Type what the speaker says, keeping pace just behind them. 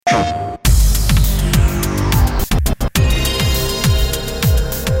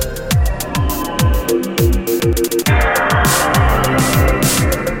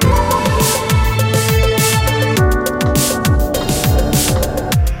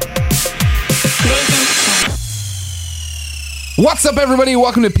What's up, everybody?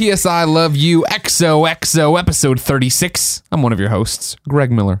 Welcome to PSI Love You XOXO episode 36. I'm one of your hosts,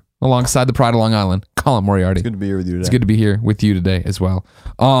 Greg Miller, alongside the Pride of Long Island, Colin Moriarty. It's good to be here with you today. It's good to be here with you today as well.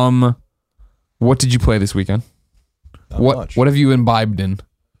 What did you play this weekend? Not much. What have you imbibed in?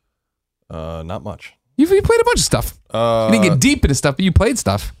 Not much. You played a bunch of stuff. You didn't get deep into stuff, but you played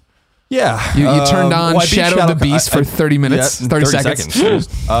stuff. Yeah. You turned on Shadow of the Beast for 30 minutes, 30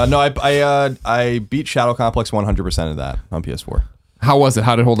 seconds. No, I beat Shadow Complex 100% of that on PS4. How was it?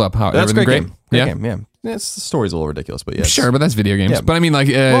 How did it hold up? That's Everything great? Great yeah? game, yeah. The story's a little ridiculous, but yeah. Sure, but that's video games. Yeah. But I mean, like...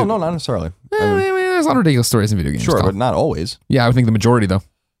 well, no, not necessarily. There's a lot of ridiculous stories in video games. Sure, but not always. Yeah, I would think the majority, though.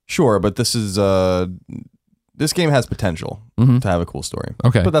 Sure, but this is... this game has potential to have a cool story.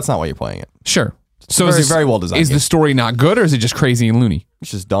 Okay. But that's not why you're playing it. Sure. So very, very well designed. Is the story not good, or is it just crazy and loony? It's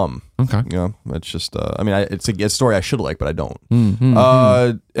just dumb. Okay. You know, it's just, it's a story I should like, but I don't. Mm-hmm.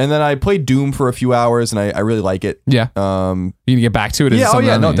 And then I played Doom for a few hours, and I really like it. Yeah. You gonna get back to it? Yeah,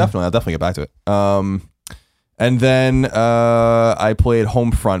 definitely. I'll definitely get back to it. And then I played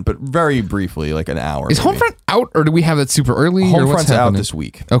Homefront, but very briefly, like an hour. Is Homefront out, or do we have that super early? Homefront's out this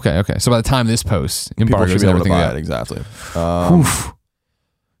week. Okay. So by the time this posts, People should embargoes be and able to everything buy it, exactly.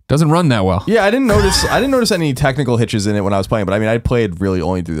 Doesn't run that well. Yeah, I didn't notice any technical hitches in it when I was playing, but I mean, I played really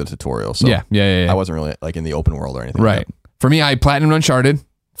only through the tutorial. So yeah. I wasn't really like in the open world or anything. Right. Like that. For me, I platinumed Uncharted.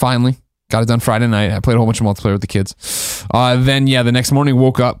 Finally. Got it done Friday night. I played a whole bunch of multiplayer with the kids. Then the next morning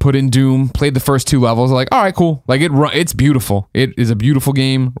woke up, put in Doom, played the first two levels. Like, all right, cool. Like it's beautiful. It is a beautiful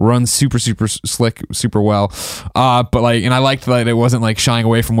game. Runs super slick, super well. But like, and I liked that it wasn't like shying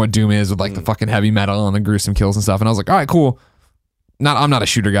away from what Doom is with like the fucking heavy metal and the gruesome kills and stuff. And I was like, all right, cool. I'm not a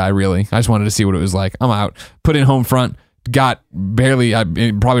shooter guy really. I just wanted to see what it was like. I'm out. Put in Homefront. Got barely,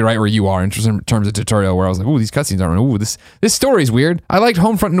 probably right where you are in terms of tutorial, where I was like, ooh, these cutscenes aren't. Ooh, this story's weird. I liked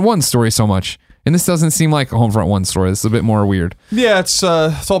Homefront 1 story so much, and this doesn't seem like a Homefront 1 story. This is a bit more weird. Yeah, it's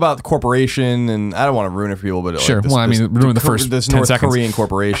all about the corporation, and I don't want to ruin it for people, but sure. Like ruin the first this 10 North seconds. Korean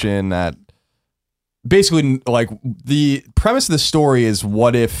corporation that basically, like, the premise of the story is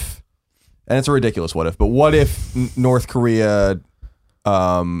what if, and it's a ridiculous what if, but what if North Korea,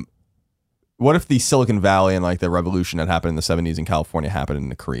 what if the Silicon Valley and like the revolution that happened in the 70s in California happened in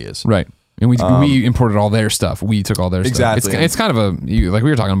the Koreas? Right. And we imported all their stuff. We took all their exactly. stuff. It's kind of like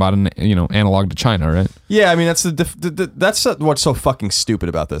we were talking about, analog to China, right? Yeah, I mean that's what's so fucking stupid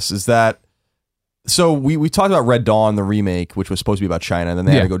about this is that. So we talked about Red Dawn, the remake, which was supposed to be about China, and then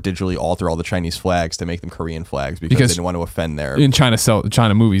they had to go digitally alter all the Chinese flags to make them Korean flags because they didn't want to offend their... In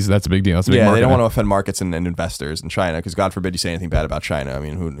China movies, that's a big deal. That's a big market. They don't want to offend markets and investors in China because God forbid you say anything bad about China. I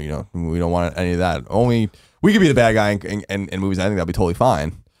mean, we don't want any of that. Only we could be the bad guy in movies. I think that'd be totally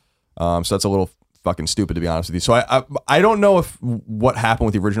fine. So that's a little fucking stupid, to be honest with you. So I don't know if what happened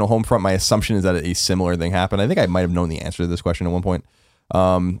with the original Homefront. My assumption is that a similar thing happened. I think I might have known the answer to this question at one point.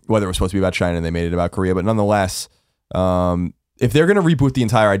 Whether it was supposed to be about China and they made it about Korea, but nonetheless, if they're going to reboot the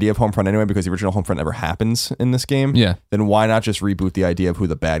entire idea of Homefront anyway, because the original Homefront never happens in this game, then why not just reboot the idea of who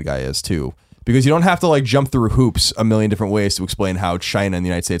the bad guy is too? Because you don't have to like jump through hoops a million different ways to explain how China and the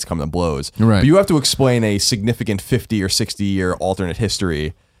United States come to blows. Right. But you have to explain a significant 50 or 60 year alternate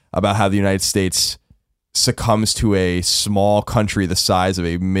history about how the United States succumbs to a small country the size of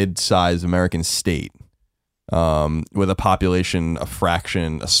a mid-sized American state. With a population, a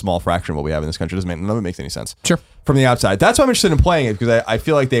small fraction of what we have in this country. None of it makes any sense. Sure. From the outside. That's why I'm interested in playing it, because I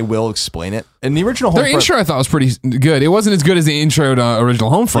feel like they will explain it. And the original Their intro I thought was pretty good. It wasn't as good as the intro to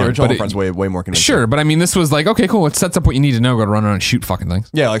original Homefront. The original Homefront's way more convincing. Sure, but I mean, this was like, okay, cool. It sets up what you need to know. Go to run around and shoot fucking things.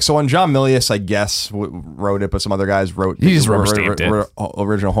 Yeah, like, so when John Milius, I guess, wrote it, but some other guys wrote... He just rubber-stamped it.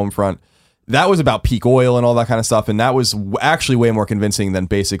 Original Homefront. That was about peak oil and all that kind of stuff, and that was actually way more convincing than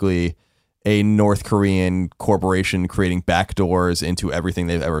basically... a North Korean corporation creating backdoors into everything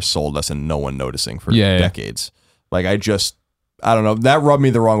they've ever sold us and no one noticing for decades. Like, I don't know. That rubbed me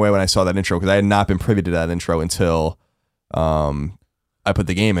the wrong way when I saw that intro, because I had not been privy to that intro until I put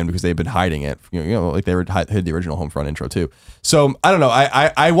the game in, because they've been hiding it. Like they hid the original Homefront intro too. So I don't know.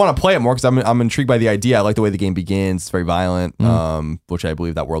 I want to play it more because I'm intrigued by the idea. I like the way the game begins. It's very violent, which I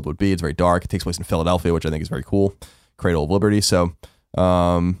believe that world would be. It's very dark. It takes place in Philadelphia, which I think is very cool. Cradle of Liberty. So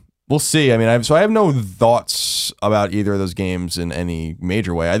we'll see. I mean, I have no thoughts about either of those games in any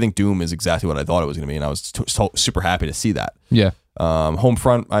major way. I think Doom is exactly what I thought it was going to be, and I was super happy to see that. Yeah.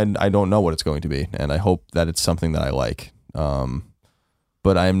 Homefront, I don't know what it's going to be, and I hope that it's something that I like.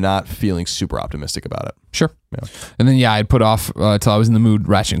 But I'm not feeling super optimistic about it. Sure. Yeah. And then, I'd put off till I was in the mood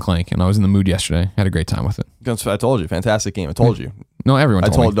Ratchet and Clank, and I was in the mood yesterday. Had a great time with it. I told you. Fantastic game. I told you. No, everyone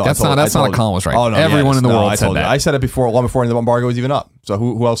told me. That's not a Colin was right. Oh, no, everyone in the world said that. I said it long before the embargo was even up. So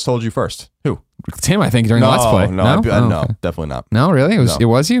who else told you first? Who? Tim, I think, during the Let's Play. No, Oh, okay. definitely not. No, really? It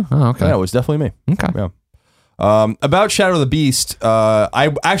was you? Oh, okay. Yeah, it was definitely me. Okay. Yeah. About Shadow of the Beast,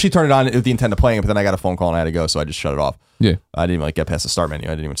 I actually turned it on with the intent of playing it, but then I got a phone call and I had to go, so I just shut it off. Yeah. I didn't even get past the start menu.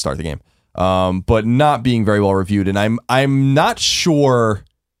 I didn't even start the game. But not being very well reviewed, and I'm not sure.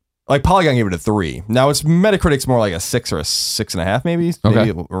 Like Polygon gave it a 3. Now its Metacritic's more like a 6 or a 6.5, maybe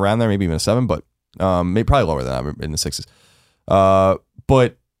around there, maybe even a 7, but maybe probably lower than that, in the 6s.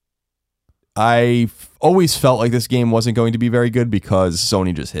 But I always felt like this game wasn't going to be very good because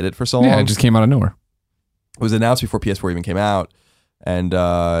Sony just hit it for so long. Yeah, it just came out of nowhere. It was announced before PS4 even came out, and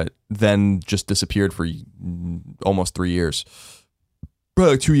then just disappeared for almost 3 years.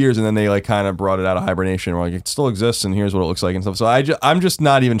 Probably like 2 years, and then they like kind of brought it out of hibernation. We're like, it still exists, and here's what it looks like and stuff. So I'm just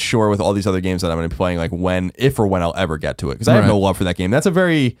not even sure with all these other games that I'm going to be playing, like if or when I'll ever get to it, because I have no love for that game. That's a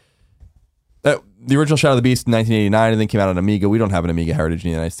very the original Shadow of the Beast in 1989, I think, came out on Amiga. We don't have an Amiga heritage in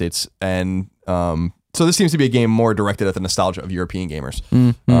the United States, and so this seems to be a game more directed at the nostalgia of European gamers,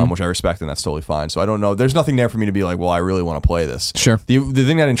 which I respect, and that's totally fine. So I don't know. There's nothing there for me to be like, well, I really want to play this. Sure. The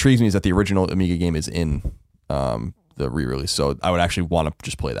thing that intrigues me is that the original Amiga game is in the re-release, so I would actually want to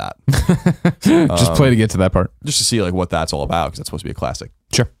just play that. Just play to get to that part, just to see like what that's all about, because that's supposed to be a classic,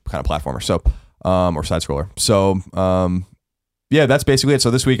 sure, kind of platformer. So, or side scroller. So, yeah, that's basically it.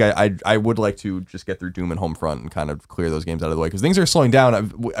 So this week, I would like to just get through Doom and Homefront and kind of clear those games out of the way, because things are slowing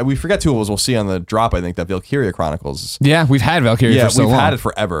down. We forget too, as we'll see on the drop, I think, that Valkyria Chronicles. Yeah, we've had Valkyria for so long. Yeah, we've had it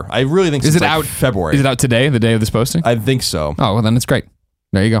forever. I really think is since it out February. Is it out today, the day of this posting? I think so. Oh, well, then it's great.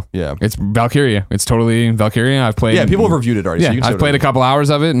 There you go. Yeah. It's Valkyria. It's totally Valkyria. I've played. Yeah, people have reviewed it already. Yeah, so I've played a couple hours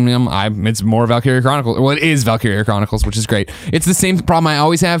of it, and it's more Valkyria Chronicles. Well, it is Valkyria Chronicles, which is great. It's the same problem I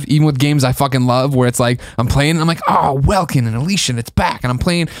always have, even with games I fucking love, where it's like, I'm playing, and I'm like, oh, Welkin and Elysian, it's back. And I'm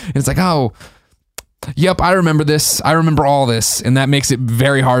playing, and it's like, oh, yep, I remember this. I remember all this. And that makes it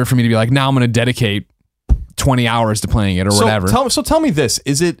very hard for me to be like, now I'm going to dedicate 20 hours to playing it or whatever. Tell me this.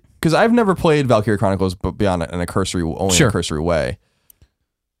 Is it, because I've never played Valkyria Chronicles, but beyond in a cursory way.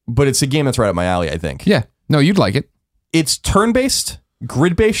 But it's a game that's right up my alley, I think. Yeah. No, you'd like it. It's turn-based,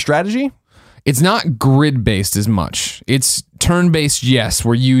 grid-based strategy. It's not grid-based as much. It's turn-based, yes,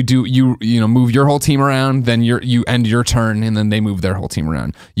 where you move your whole team around, then you end your turn, and then they move their whole team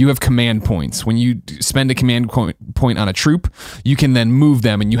around. You have command points. When you spend a command point on a troop, you can then move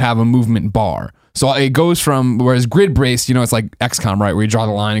them, and you have a movement bar. So it goes from, whereas grid-based, it's like XCOM, right, where you draw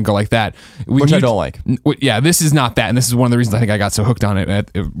the line and go like that. Which I don't like. Yeah, this is not that, and this is one of the reasons I think I got so hooked on it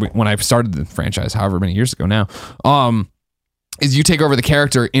when I started the franchise, however many years ago now, is you take over the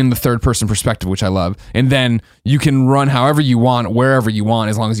character in the third-person perspective, which I love, and then you can run however you want, wherever you want,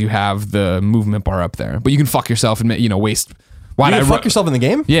 as long as you have the movement bar up there. But you can fuck yourself and waste... You can fuck yourself in the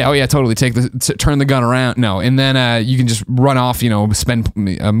game? Yeah, oh yeah, totally. Turn the gun around. No, and then you can just run off, spend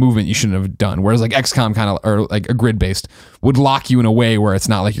a movement you shouldn't have done. Whereas like XCOM kind of, or like a grid-based, would lock you in a way where it's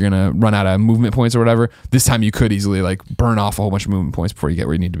not like you're going to run out of movement points or whatever. This time you could easily like burn off a whole bunch of movement points before you get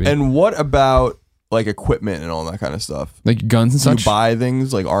where you need to be. And what about like equipment and all that kind of stuff? Like guns and such? You buy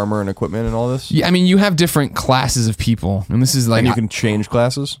things like armor and equipment and all this? Yeah, I mean, you have different classes of people. And this is like... And you can change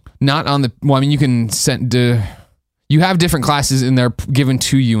classes? Not on the... Well, I mean, you can send... You have different classes and they're given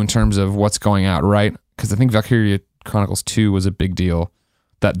to you in terms of what's going out, right? Because I think Valkyria Chronicles 2 was a big deal.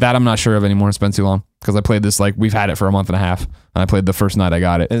 That I'm not sure of anymore. It's been too long. Because I played this, like, we've had it for a month and a half. And I played the first night I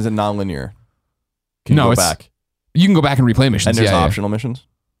got it. And is it non-linear? Can you go back? You can go back and replay missions. And there's optional missions?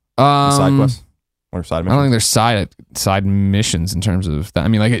 Side quests? Or side missions? I don't think there's side missions in terms of that. I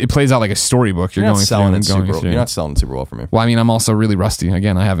mean, like, it plays out like a storybook. You're not selling it super well for me. Well, I mean, I'm also really rusty.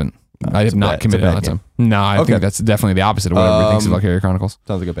 Again, I have not committed on time. No, I think that's definitely the opposite of what everybody thinks of Valkyria Chronicles.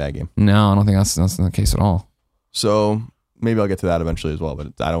 Sounds like a bad game. No, I don't think that's the case at all. So maybe I'll get to that eventually as well,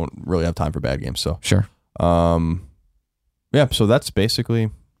 but I don't really have time for bad games. So sure. Yeah. So that's basically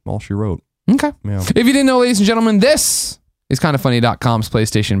all she wrote. Okay. Yeah. If you didn't know, ladies and gentlemen, this is kindoffunny.com's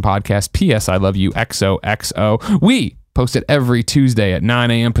PlayStation podcast. P.S. I love you. XOXO. We post it every Tuesday at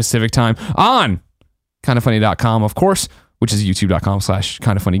 9 a.m. Pacific time on kindoffunny.com, of course, which is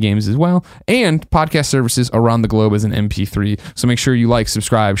youtube.com/kindoffunnygames as well, and podcast services around the globe as an MP3. So make sure you like,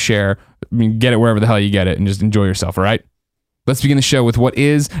 subscribe, share, get it wherever the hell you get it, and just enjoy yourself, all right? Let's begin the show with what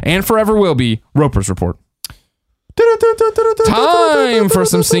is, and forever will be, Roper's Report. Time for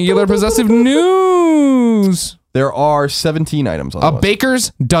some singular possessive news. There are 17 items on the list.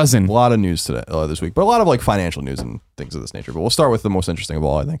 Baker's dozen. A lot of news today, this week, but a lot of like financial news and things of this nature. But we'll start with the most interesting of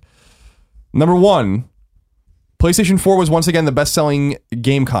all, I think. Number 1, PlayStation 4 was once again the best-selling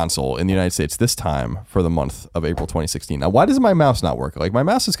game console in the United States this time for the month of April 2016. Now, why does my mouse not work? Like, my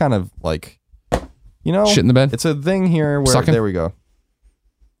mouse is kind of like, shit in the bed? It's a thing here where... Sucking? There we go.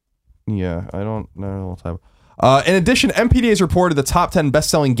 Yeah, I don't know. In addition, MPD has reported the top 10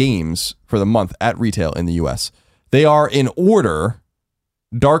 best-selling games for the month at retail in the U.S. They are in order: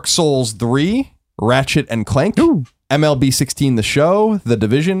 Dark Souls 3, Ratchet and Clank, Ooh. MLB 16 The Show, The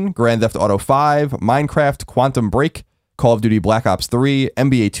Division, Grand Theft Auto 5, Minecraft, Quantum Break, Call of Duty Black Ops 3,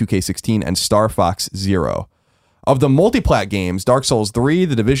 NBA 2K16, and Star Fox Zero. Of the multi-plat games, Dark Souls 3,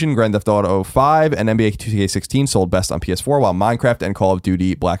 The Division, Grand Theft Auto 5, and NBA 2K16 sold best on PS4, while Minecraft and Call of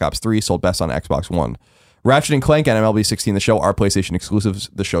Duty Black Ops 3 sold best on Xbox One. Ratchet and Clank and MLB 16 The Show are PlayStation exclusives.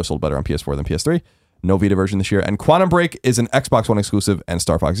 The show sold better on PS4 than PS3. No Vita version this year. And Quantum Break is an Xbox One exclusive, and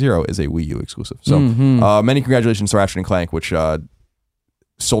Star Fox Zero is a Wii U exclusive. So many congratulations to Ratchet and Clank, which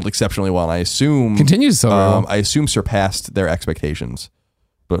sold exceptionally well, and I assume continues so well. I assume surpassed their expectations,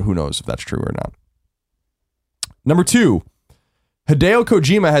 but who knows if that's true or not. Number 2, Hideo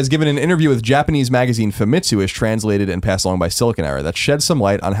Kojima has given an interview with Japanese magazine Famitsu, as translated and passed along by Silicon Era, that sheds some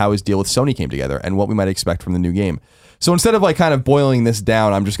light on how his deal with Sony came together and what we might expect from the new game. So instead of kind of boiling this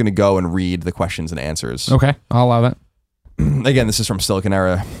down, I'm just going to go and read the questions and answers. Okay, I'll allow that. Again, this is from Silicon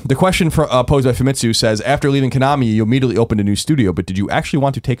Era. The question posed by Famitsu says, after leaving Konami, you immediately opened a new studio, but did you actually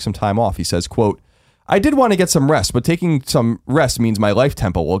want to take some time off? He says, quote, I did want to get some rest, but taking some rest means my life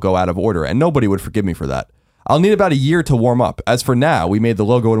tempo will go out of order, and nobody would forgive me for that. I'll need about a year to warm up. As for now, we made the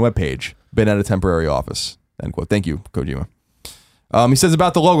logo and webpage. Been at a temporary office. End quote. Thank you, Kojima. He says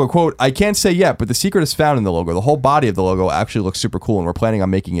about the logo, quote, I can't say yet, but the secret is found in the logo. The whole body of the logo actually looks super cool, and we're planning on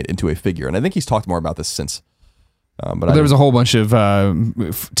making it into a figure. And I think he's talked more about this since. But there was a whole bunch of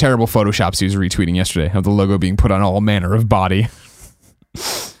terrible Photoshops he was retweeting yesterday of the logo being put on all manner of body.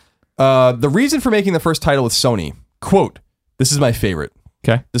 The reason for making the first title with Sony, quote, this is my favorite.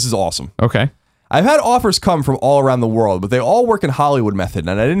 Okay. This is awesome. Okay. I've had offers come from all around the world, but they all work in Hollywood method,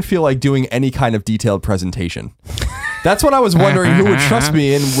 and I didn't feel like doing any kind of detailed presentation. That's when I was wondering who would trust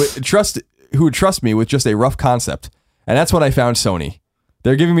me who would trust me with just a rough concept. And that's when I found Sony.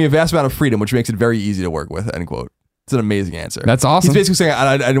 They're giving me a vast amount of freedom, which makes it very easy to work with, end quote. It's an amazing answer. That's awesome. He's basically saying,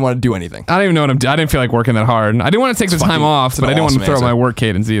 I didn't want to do anything. I don't even know what I'm doing. I didn't feel like working that hard. I didn't want to take the time off, but I didn't want to throw out my work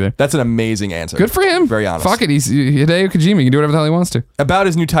cadence either. That's an amazing answer. Good for him. Very honest. Fuck it. He's Hideo Kojima. He can do whatever the hell he wants to. About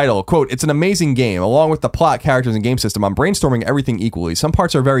his new title, quote, it's an amazing game. Along with the plot, characters, and game system, I'm brainstorming everything equally. Some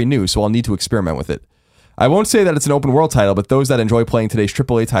parts are very new, so I'll need to experiment with it. I won't say that it's an open world title, but those that enjoy playing today's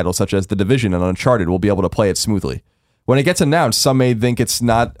AAA titles, such as The Division and Uncharted, will be able to play it smoothly. When it gets announced, some may think it's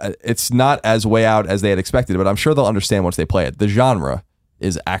not as way out as they had expected, but I'm sure they'll understand once they play it. The genre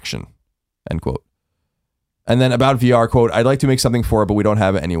is action, end quote. And then about VR, quote, I'd like to make something for it, but we don't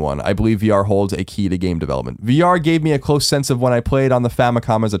have anyone. I believe VR holds a key to game development. VR gave me a close sense of when I played on the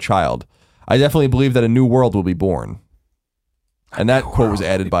Famicom as a child. I definitely believe that a new world will be born. And that quote was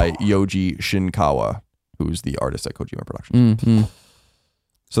added by Yoji Shinkawa, who's the artist at Kojima Productions. Mm-hmm.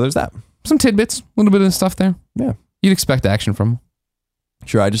 So there's that. Some tidbits, a little bit of stuff there. Yeah. You'd expect action from him.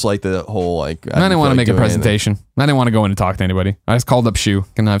 Sure, I just like the whole, I didn't want to make a presentation. Anything. I didn't want to go in and talk to anybody. I just called up Shu.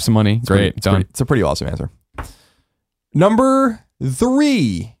 Can I have some money? Great, done. It's a pretty awesome answer. Number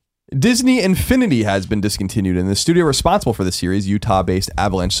 3. Disney Infinity has been discontinued, and the studio responsible for the series, Utah-based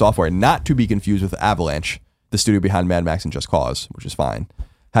Avalanche Software, not to be confused with Avalanche, the studio behind Mad Max and Just Cause, which is fine,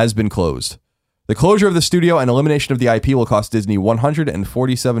 has been closed. The closure of the studio and elimination of the IP will cost Disney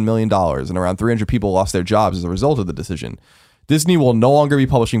 $147 million, and around 300 people lost their jobs as a result of the decision. Disney will no longer be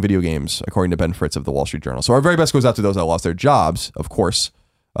publishing video games, according to Ben Fritz of the Wall Street Journal. So our very best goes out to those that lost their jobs, of course.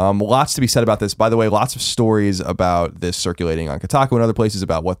 Lots to be said about this. By the way, lots of stories about this circulating on Kotaku and other places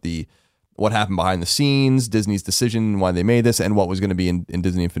about what happened behind the scenes, Disney's decision, why they made this, and what was going to be in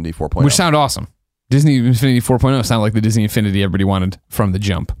Disney Infinity 4.0. Which sound awesome. Disney Infinity 4.0 sounded like the Disney Infinity everybody wanted from the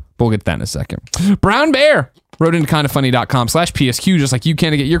jump. We'll get to that in a second. Brown Bear wrote into kindafunny.com/PSQ, just like you can,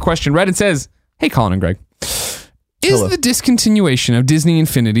 to get your question read, and says, hey, Colin and Greg. Is the discontinuation of Disney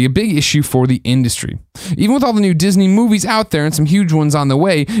Infinity a big issue for the industry? Even with all the new Disney movies out there and some huge ones on the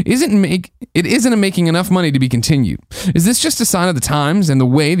way, it isn't making enough money to be continued. Is this just a sign of the times and the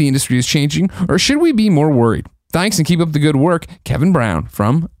way the industry is changing, or should we be more worried? Thanks and keep up the good work, Kevin Brown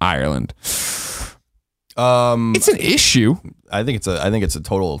from Ireland. It's an issue. I think it's a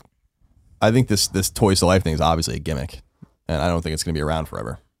total. I think this Toys to Life thing is obviously a gimmick, and I don't think it's going to be around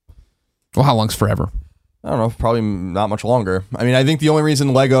forever. Well, how long's forever? I don't know, probably not much longer. I mean, I think the only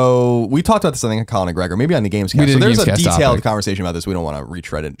reason Lego, we talked about this, I think, Colin and Greg, or maybe on the Gamescast. So there's a detailed conversation about this. We don't want to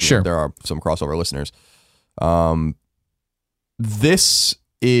retread it. Sure. There are some crossover listeners. This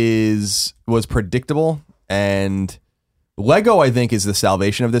was predictable, and Lego, I think, is the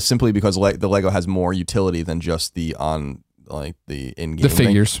salvation of this, simply because the Lego has more utility than just the in-game the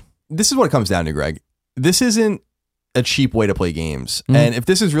figures. thing. This is what it comes down to, Greg. This isn't a cheap way to play games. And if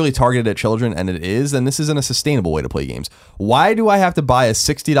this is really targeted at children, and it is, then this isn't a sustainable way to play games. Why do I have to buy a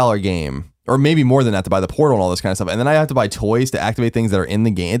 $60 game, or maybe more than that, to buy the portal and all this kind of stuff, and then I have to buy toys to activate things that are in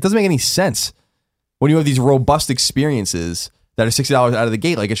the game? It doesn't make any sense when you have these robust experiences that are $60 out of the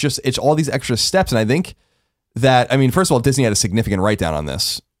gate. Like, it's all these extra steps. And I think that, I mean, first of all, Disney had a significant write down on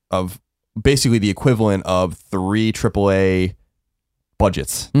this of basically the equivalent of 3 AAA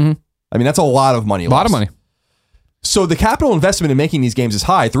budgets. I mean, that's a lot of money. A lot of money. So the capital investment in making these games is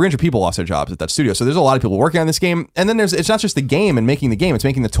high. 300 people lost their jobs at that studio. So there's a lot of people working on this game. And then it's not just the game and making the game. It's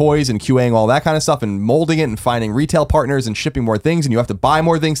making the toys and QAing all that kind of stuff and molding it and finding retail partners and shipping more things. And you have to buy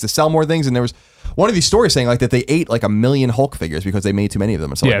more things to sell more things. And there was one of these stories saying like that they ate like 1 million Hulk figures because they made too many of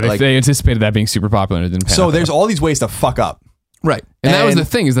them. Yeah, they anticipated that being super popular. And it didn't pan out. There's all these ways to fuck up. Right. And that was the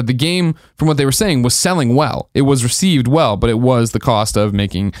thing, is that the game, from what they were saying, was selling well. It was received well, but it was the cost of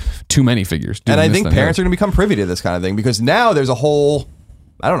making too many figures. And I think parents are going to become privy to this kind of thing, because now there's a whole,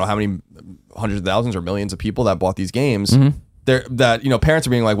 I don't know how many hundreds of thousands or millions of people that bought these games. That, you know, parents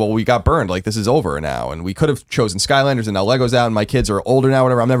are being like, well, we got burned. Like, this is over now. And we could have chosen Skylanders, and now Lego's out, and my kids are older now,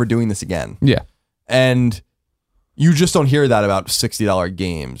 whatever. I'm never doing this again. Yeah. And you just don't hear that about $60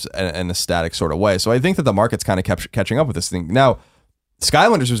 games in a static sort of way. So I think that the market's kind of kept catching up with this thing. Now,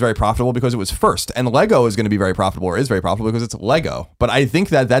 Skylanders was very profitable because it was first, and Lego is going to be very profitable, or is very profitable, because it's Lego. But I think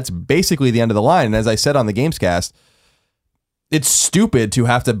that that's basically the end of the line. And as I said on the Gamescast, it's stupid to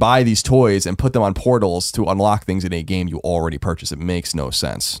have to buy these toys and put them on portals to unlock things in a game you already purchased. It makes no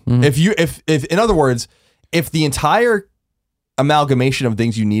sense. If in other words, if the entire amalgamation of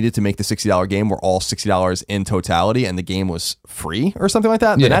things you needed to make the $60 game were all $60 in totality and the game was free or something like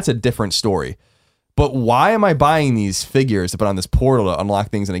that, then that's a different story. But why am I buying these figures to put on this portal to unlock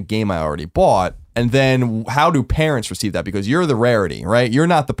things in a game I already bought? And then how do parents receive that? Because you're the rarity, right? You're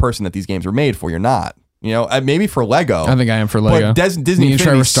not the person that these games were made for. You're not. You know, maybe for Lego. I think I am for Lego. But Disney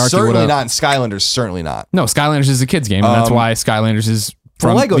Infinity certainly not, and Skylanders certainly not. No, Skylanders is a kid's game, and that's why Skylanders is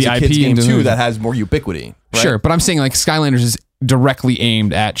from Lego's the a IP kid's game too the, that has more ubiquity. Right? Sure, but I'm saying like Skylanders is directly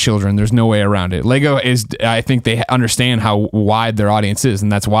aimed at children. There's no way around it. Lego is, I think they understand how wide their audience is,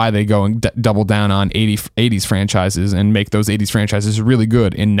 and that's why they go and double down on 80s franchises and make those 80s franchises really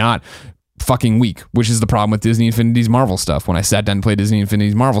good and not fucking weak, which is the problem with Disney Infinity's Marvel stuff. When I sat down and played Disney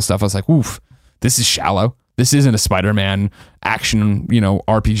Infinity's Marvel stuff, I was like, oof, this is shallow. This isn't a Spider-Man action, you know,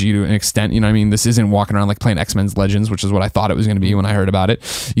 RPG to an extent. You know what I mean? This isn't walking around like playing X-Men's Legends, which is what I thought it was going to be when I heard about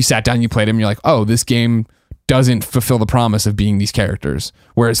it. You sat down, you played it, and you're like, oh, this game doesn't fulfill the promise of being these characters.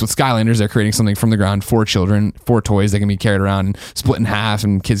 Whereas with Skylanders, they're creating something from the ground for children, for toys that can be carried around and split in half,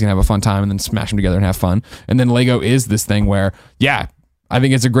 and kids can have a fun time and then smash them together and have fun. And then Lego is this thing where, yeah, I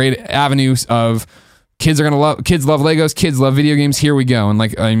think it's a great avenue of kids love Legos, kids love video games. Here we go. And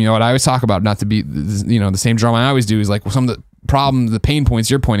like, you know what I always talk about, not to be, you know, the same drama I always do, is like, well, some of the problems, the pain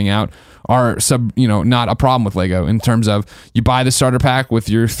points you're pointing out are not a problem with Lego, in terms of you buy the starter pack with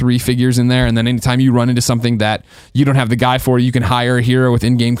your 3 figures in there, and then anytime you run into something that you don't have the guy for, you can hire a hero with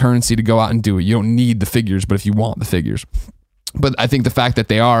in-game currency to go out and do it. You don't need the figures, but if you want the figures. But I think the fact that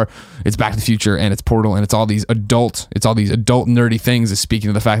it's Back to the Future and it's Portal and it's all these adult nerdy things is speaking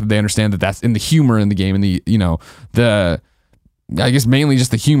to the fact that they understand that that's in the humor in the game, and I guess mainly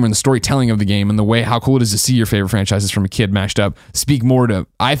just the humor and the storytelling of the game, and the way how cool it is to see your favorite franchises from a kid mashed up speak more to,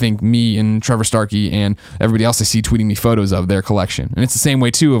 I think, me and Trevor Starkey and everybody else I see tweeting me photos of their collection. And it's the same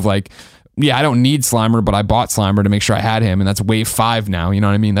way too of like, yeah, I don't need Slimer, but I bought Slimer to make sure I had him, and that's wave 5 now. You know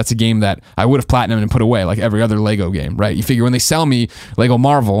what I mean? That's a game that I would have platinumed and put away like every other Lego game, right? You figure when they sell me Lego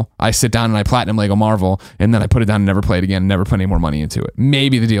Marvel, I sit down and I platinum Lego Marvel, and then I put it down and never play it again, and never put any more money into it.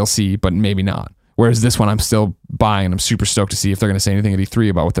 Maybe the DLC, but maybe not. Whereas this one I'm still buying, and I'm super stoked to see if they're going to say anything at E3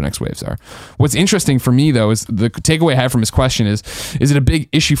 about what the next waves are. What's interesting for me, though, is the takeaway I have from his question is it a big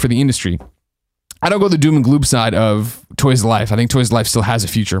issue for the industry? I don't go the doom and gloom side of Toys of Life. I think Toys of Life still has a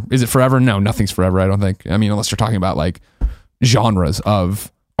future. Is it forever? No, nothing's forever, I don't think. I mean, unless you're talking about like genres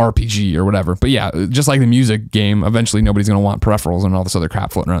of RPG or whatever. But yeah, just like the music game, eventually nobody's going to want peripherals and all this other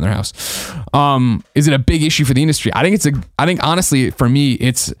crap floating around their house. Is it a big issue for the industry? I think honestly, for me,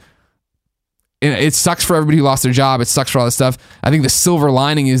 it sucks for everybody who lost their job. It sucks for all this stuff. I think the silver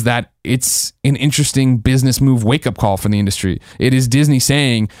lining is that it's an interesting business move wake-up call for the industry. It is Disney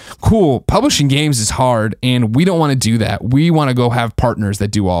saying, cool, publishing games is hard, and we don't want to do that. We want to go have partners that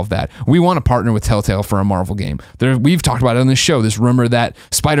do all of that. We want to partner with Telltale for a Marvel game. We've talked about it on this show, this rumor that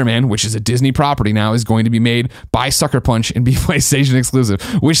Spider-Man, which is a Disney property now, is going to be made by Sucker Punch and be PlayStation exclusive,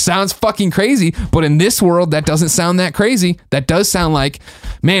 which sounds fucking crazy, but in this world, that doesn't sound that crazy. That does sound like,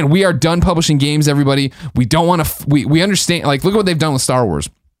 man, we are done publishing games, everybody. We don't want to, we understand, like, look at what they've done with Star Wars.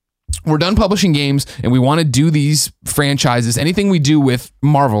 we're done publishing games and we want to do these franchises. Anything we do with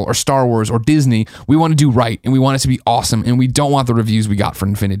Marvel or Star Wars or Disney, we want to do right and we want it to be awesome. And we don't want the reviews we got for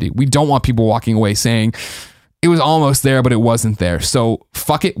Infinity. We don't want people walking away saying it was almost there, but it wasn't there. So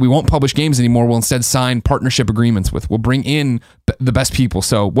fuck it. We won't publish games anymore. We'll instead sign partnership agreements with. We'll bring in the best people.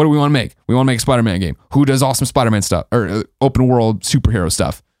 So what do we want to make? We want to make a Spider-Man game. Who does awesome Spider-Man stuff or open world superhero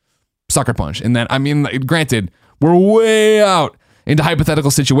stuff? Sucker Punch. And then, I mean, granted, we're way out into hypothetical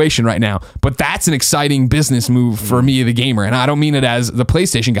situation right now, but that's an exciting business move for me, the gamer. And I don't mean it as the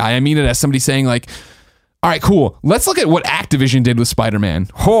PlayStation guy. I mean it as somebody saying like, all right, cool. Let's look at what Activision did with Spider-Man.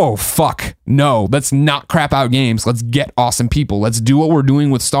 Oh, fuck. No, let's not crap out games. Let's get awesome people. Let's do what we're doing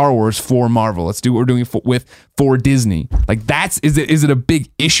with Star Wars for Marvel. Let's do what we're doing for Disney. Like is it a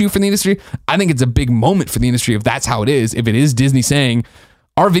big issue for the industry? I think it's a big moment for the industry if that's how it is. If it is Disney saying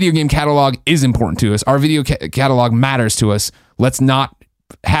our video game catalog is important to us. Our video catalog matters to us. Let's not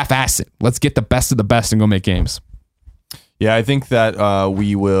half-ass it. Let's get the best of the best and go make games. Yeah, I think that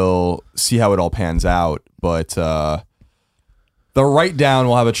we will see how it all pans out, but the write-down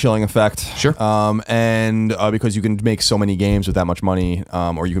will have a chilling effect. Sure. And because you can make so many games with that much money,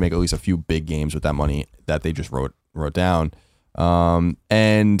 or you can make at least a few big games with that money that they just wrote down.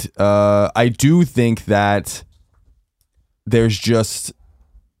 And I do think that there's just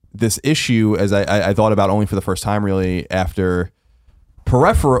this issue, as I thought about only for the first time really after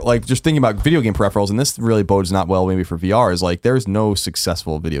peripheral, like just thinking about video game peripherals, and this really bodes not well maybe for VR, is like there's no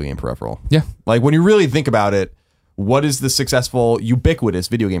successful video game peripheral. Yeah. Like when you really think about it, what is the successful ubiquitous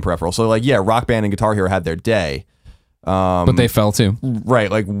video game peripheral? So like, yeah, Rock Band and Guitar Hero had their day. But they fell too.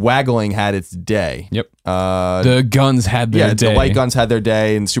 Right. Like Waggling had its day. Yep. The guns had their day. The light guns had their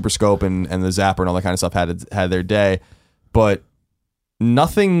day, and Super Scope and the Zapper and all that kind of stuff had their day. But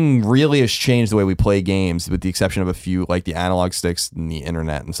nothing really has changed the way we play games, with the exception of a few, like the analog sticks and the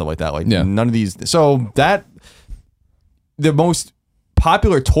internet and stuff like that. Like none of these. So that the most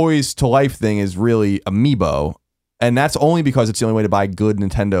popular toys to life thing is really Amiibo, and that's only because it's the only way to buy good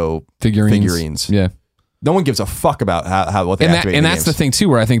Nintendo figurines. Yeah. No one gives a fuck about how what they activate. And that's the thing too,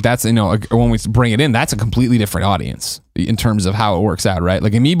 where I think that's, when we bring it in, that's a completely different audience in terms of how it works out, right?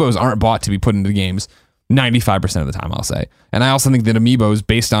 Like Amiibos aren't bought to be put into games 95% of the time, I'll say. And I also think that Amiibos,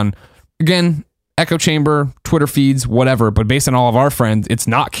 based on, again, echo chamber, Twitter feeds, whatever, but based on all of our friends, it's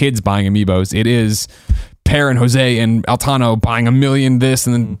not kids buying Amiibos. It is Pear and Jose and Altano buying a million this,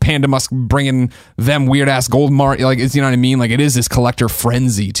 and then Panda Musk bringing them weird ass gold mark. Like, it's, you know what I mean? Like, it is this collector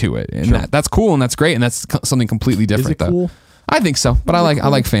frenzy to it, and that's cool and that's great, and that's something completely different. Is it cool? I think so, but I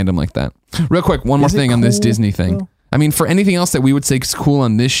like fandom like that. Real quick, one more thing on this Disney thing. Though? I mean, for anything else that we would say is cool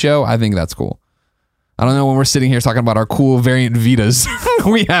on this show, I think that's cool. I don't know, when we're sitting here talking about our cool variant Vitas,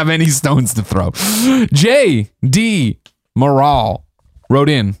 we have any stones to throw. J.D. Morale wrote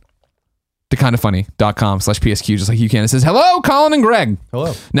in to kindafunny.com/PSQ, just like you can. It says, hello, Colin and Greg.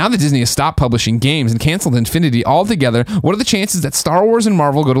 Hello. Now that Disney has stopped publishing games and canceled Infinity altogether, what are the chances that Star Wars and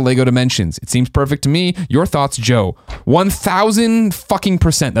Marvel go to Lego Dimensions? It seems perfect to me. Your thoughts, Joe?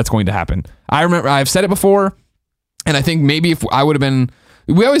 1,000% that's going to happen. I remember, I've said it before, and I think maybe if I would have been,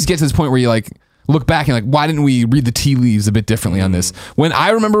 we always get to this point where you like, look back and like, why didn't we read the tea leaves a bit differently on this? When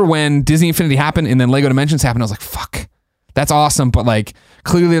I remember when Disney Infinity happened and then Lego Dimensions happened, I was like, fuck, that's awesome. But like,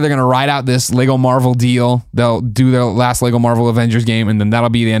 clearly they're going to ride out this Lego Marvel deal. They'll do their last Lego Marvel Avengers game, and then that'll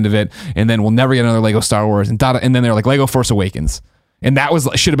be the end of it. And then we'll never get another Lego Star Wars. And then they're like Lego Force Awakens. And that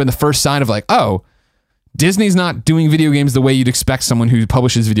should have been the first sign of like, oh, Disney's not doing video games the way you'd expect someone who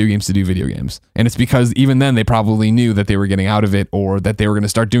publishes video games to do video games. And it's because even then they probably knew that they were getting out of it, or that they were going to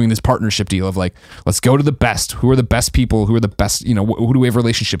start doing this partnership deal of like, let's go to the best. Who are the best people? Who are the best, who do we have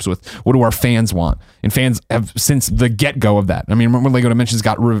relationships with? What do our fans want? And fans have, since the get-go of that. I mean, remember when Lego Dimensions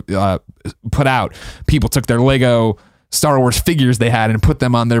got put out, people took their Lego Star Wars figures they had and put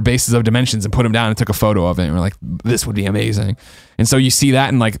them on their bases of Dimensions and put them down and took a photo of it. And we're like, this would be amazing. And so you see that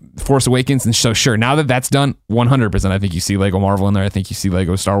in like Force Awakens. And so sure, now that that's done, 100%, I think you see Lego Marvel in there. I think you see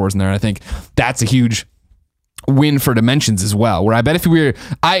Lego Star Wars in there. And I think that's a huge win for Dimensions as well. Where I bet if we were,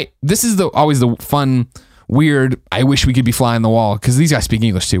 this is always the fun, weird, I wish we could be flying the wall, because these guys speak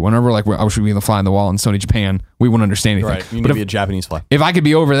English too. Whenever like I wish we could be flying the wall in Sony Japan, we wouldn't understand anything. Right, you need to be a Japanese flag. If I could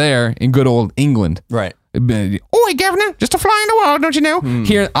be over there in good old England, right? Oi, governor, just a fly in the wall, don't you know?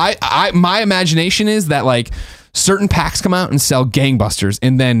 Here, my imagination is that like certain packs come out and sell gangbusters,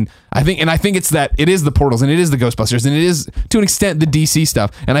 and then I think it's that it is the Portals and it is the Ghostbusters and it is to an extent the DC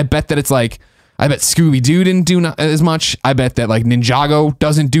stuff, and I bet that it's like, I bet Scooby-Doo didn't do as much. I bet that like Ninjago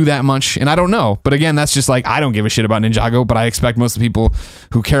doesn't do that much. And I don't know. But again, that's just like, I don't give a shit about Ninjago, but I expect most of the people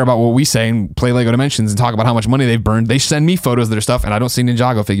who care about what we say and play Lego Dimensions and talk about how much money they've burned, they send me photos of their stuff and I don't see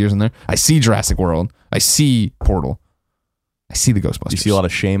Ninjago figures in there. I see Jurassic World. I see Portal. I see the Ghostbusters. You see a lot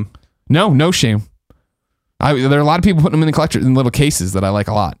of shame? No shame. There are a lot of people putting them in the collector in little cases that I like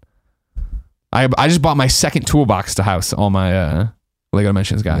a lot. I just bought my second toolbox to house all my Lego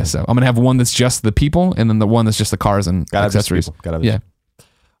Dimensions guys. Yeah. So I'm gonna have one that's just the people, and then the one that's just the cars and accessories.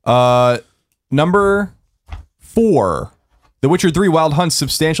 Number 4, The Witcher 3 Wild Hunt's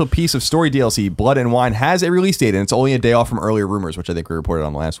substantial piece of story DLC, Blood and Wine, has a release date, and it's only a day off from earlier rumors, which I think we reported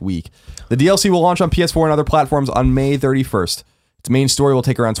on last week. The DLC will launch on PS4 and other platforms on May 31st. Its main story will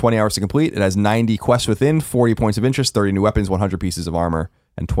take around 20 hours to complete. It has 90 quests within, 40 points of interest, 30 new weapons, 100 pieces of armor,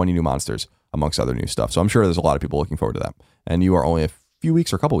 and 20 new monsters, amongst other new stuff. So I'm sure there's a lot of people looking forward to that. And you are only a few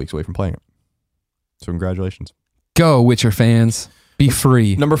weeks or a couple weeks away from playing it. So congratulations. Go, Witcher fans. Be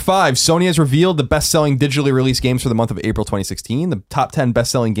free. Number 5, Sony has revealed the best-selling digitally released games for the month of April 2016. The top 10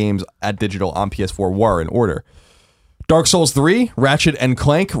 best-selling games at digital on PS4 were, in order: Dark Souls 3, Ratchet and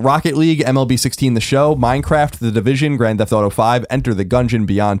Clank, Rocket League, MLB 16 The Show, Minecraft, The Division, Grand Theft Auto 5, Enter the Gungeon,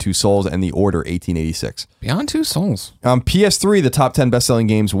 Beyond Two Souls, and The Order 1886. Beyond Two Souls. On PS3, the top 10 best-selling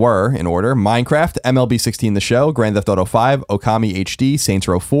games were, in order: Minecraft, MLB 16 The Show, Grand Theft Auto 5, Okami HD, Saints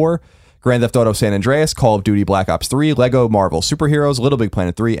Row 4, Grand Theft Auto San Andreas, Call of Duty Black Ops 3, Lego Marvel Superheroes, Little Big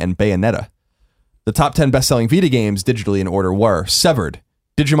Planet 3, and Bayonetta. The top 10 best-selling Vita games digitally in order were: Severed,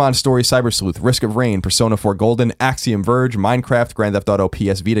 Digimon Story Cyber Sleuth, Risk of Rain, Persona 4 Golden, Axiom Verge, Minecraft, Grand Theft Auto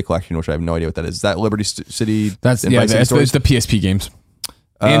PS Vita Collection, which I have no idea what that is. Is that Liberty City? That's the PSP games.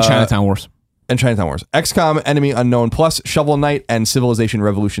 And Chinatown Wars. XCOM Enemy Unknown Plus, Shovel Knight, and Civilization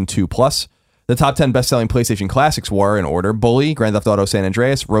Revolution 2 Plus. The top 10 best-selling PlayStation classics were, in order: Bully, Grand Theft Auto San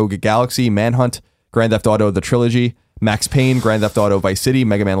Andreas, Rogue Galaxy, Manhunt, Grand Theft Auto The Trilogy, Max Payne, Grand Theft Auto Vice City,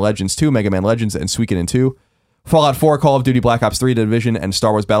 Mega Man Legends 2, Mega Man Legends, and Suikoden 2. Fallout 4, Call of Duty Black Ops 3, The Division, and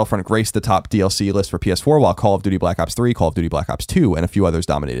Star Wars Battlefront graced the top DLC list for PS4, while Call of Duty Black Ops 3, Call of Duty Black Ops 2, and a few others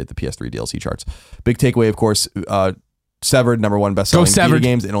dominated the PS3 DLC charts. Big takeaway, of course, Severed, number 1 best-selling Vita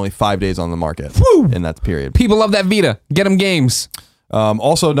games in only 5 days on the market. Woo! In that period. People love that Vita. Get them games.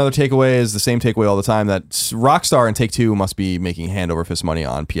 Also, another takeaway is the same takeaway all the time, that Rockstar and Take-Two must be making hand over fist money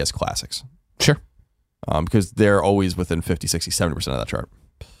on PS Classics. Sure. Because they're always within 50, 60, 70% of that chart.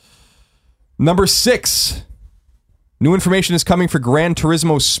 Number 6. New information is coming for Gran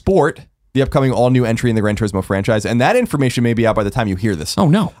Turismo Sport, the upcoming all-new entry in the Gran Turismo franchise, and that information may be out by the time you hear this. Oh,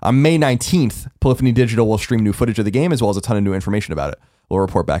 no. On May 19th, Polyphony Digital will stream new footage of the game, as well as a ton of new information about it. We'll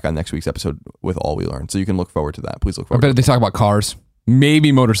report back on next week's episode with all we learned, so you can look forward to that. Please look forward to it. I bet they talk about cars.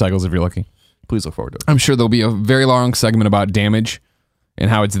 Maybe motorcycles, if you're lucky. Please look forward to it. I'm sure there'll be a very long segment about damage and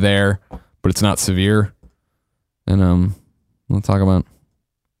how it's there, but it's not severe. And we'll talk about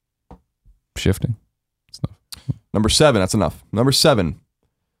shifting stuff. Number 7, that's enough. Number 7,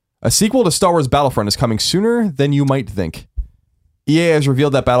 a sequel to Star Wars Battlefront is coming sooner than you might think. EA has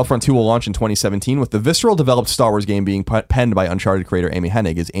revealed that Battlefront 2 will launch in 2017, with the visceral developed Star Wars game being penned by Uncharted creator Amy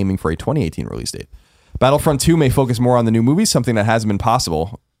Hennig, is aiming for a 2018 release date. Battlefront 2 may focus more on the new movies, something that hasn't been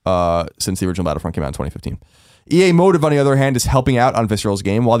possible since the original Battlefront came out in 2015. EA Motive, on the other hand, is helping out on Visceral's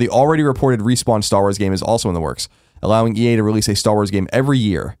game, while the already reported Respawn Star Wars game is also in the works, allowing EA to release a Star Wars game every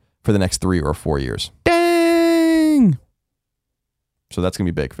year for the next 3 or 4 years. Dang! So that's going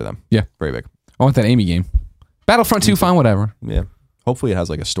to be big for them. Yeah. Very big. I want that Amy game. Battlefront 2, fine, whatever. Yeah. Hopefully it has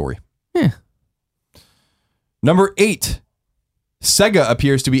like a story. Yeah. Number 8. Sega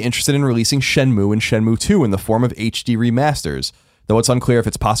appears to be interested in releasing Shenmue and Shenmue 2 in the form of HD remasters, though it's unclear if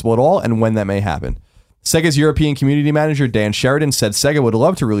it's possible at all and when that may happen. Sega's European community manager Dan Sheridan said Sega would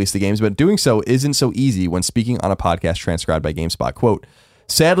love to release the games, but doing so isn't so easy when speaking on a podcast transcribed by GameSpot. Quote,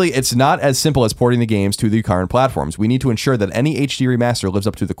 "Sadly, it's not as simple as porting the games to the current platforms. We need to ensure that any HD remaster lives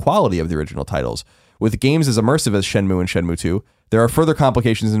up to the quality of the original titles. With games as immersive as Shenmue and Shenmue 2, there are further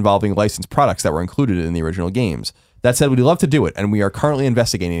complications involving licensed products that were included in the original games. That said, we'd love to do it, and we are currently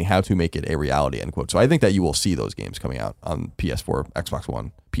investigating how to make it a reality," end quote. So I think that you will see those games coming out on PS4, Xbox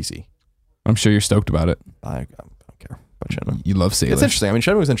One, PC. I'm sure you're stoked about it. I don't care about Shenmue. You love Sailor. It's interesting. I mean,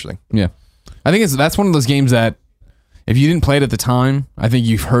 Shenmue is interesting. Yeah. I think that's one of those games that if you didn't play it at the time, I think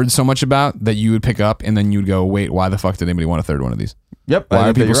you've heard so much about that you would pick up and then you'd go, wait, why the fuck did anybody want a third one of these? Yep. Why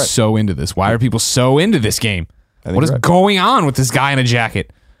are people so into this? Why are people so into this game? What is going on with this guy in a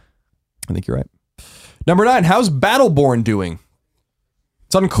jacket? I think you're right. Number 9, how's Battleborn doing?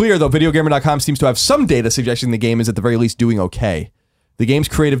 It's unclear, though VideoGamer.com seems to have some data suggesting the game is at the very least doing okay. The game's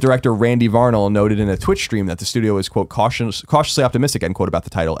creative director, Randy Varnell, noted in a Twitch stream that the studio is, quote, cautiously optimistic, end quote, about the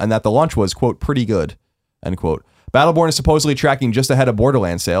title, and that the launch was, quote, pretty good, end quote. Battleborn is supposedly tracking just ahead of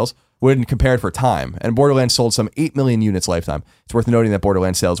Borderlands sales when compared for time, and Borderlands sold some 8 million units lifetime. It's worth noting that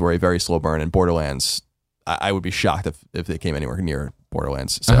Borderlands sales were a very slow burn, and Borderlands, I would be shocked if they came anywhere near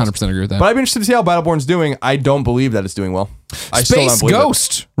Borderlands sales. I 100% agree with that. But I'd be interested to see how Battleborn's doing. I don't believe that it's doing well. I still don't Space believe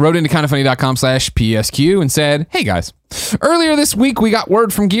Ghost wrote into kindafunny.com/PSQ and said, "Hey guys, earlier this week we got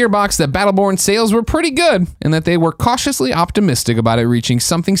word from Gearbox that Battleborn sales were pretty good and that they were cautiously optimistic about it reaching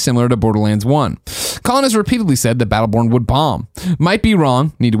something similar to Borderlands 1. Colin has repeatedly said that Battleborn would bomb. Might be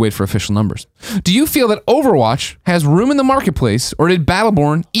wrong, need to wait for official numbers. Do you feel that Overwatch has room in the marketplace, or did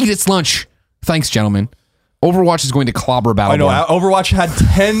Battleborn eat its lunch? Thanks, gentlemen. Overwatch is going to clobber Battleborn." I know. Overwatch had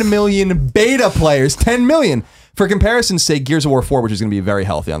 10 million beta players. 10 million. For comparison's sake, Gears of War 4, which is going to be very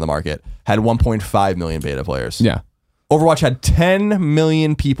healthy on the market, had 1.5 million beta players. Yeah. Overwatch had 10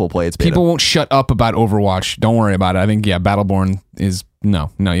 million people play its beta. People won't shut up about Overwatch. Don't worry about it. I think, Battleborn is...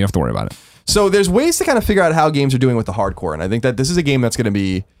 No, you don't have to worry about it. So there's ways to kind of figure out how games are doing with the hardcore, and I think that this is a game that's going to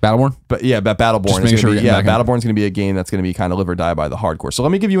be... Battleborn? But yeah, Battleborn is going to be... Yeah, Battleborn's going to be a game that's going to be kind of live or die by the hardcore. So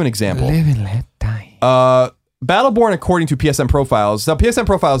let me give you an example. Live and let die. Battleborn, according to PSN Profiles... Now, PSN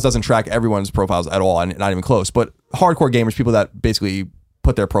Profiles doesn't track everyone's profiles at all, and not even close, but hardcore gamers, people that basically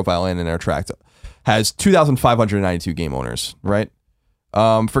put their profile in and are tracked, has 2,592 game owners, right?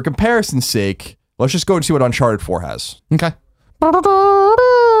 For comparison's sake, let's just go and see what Uncharted 4 has. Okay.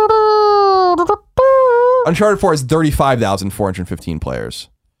 Uncharted 4 has 35,415 players.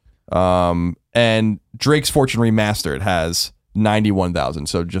 And Drake's Fortune Remastered has 91,000.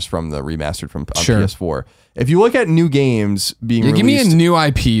 So just from the remastered from on PS4. If you look at new games being released... Give me a new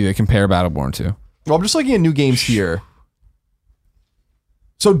IP to compare Battleborn to. Well, I'm just looking at new games here.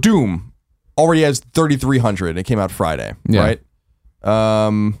 So Doom already has 3,300. It came out Friday, right?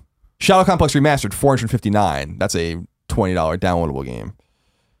 Shadow Complex Remastered, 459. That's a $20 downloadable game.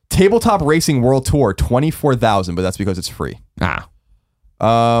 Tabletop Racing World Tour, 24,000, but that's because it's free.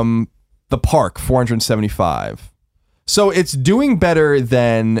 The Park, 475. So it's doing better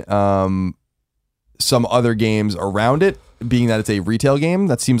than some other games around it, being that it's a retail game.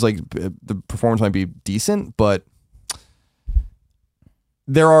 That seems like the performance might be decent, but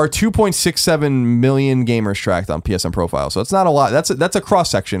there are 2.67 million gamers tracked on PSN Profile. So it's not a lot. That's a cross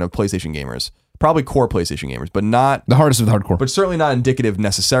section of PlayStation gamers. Probably core PlayStation gamers, but not the hardest of the hardcore. But certainly not indicative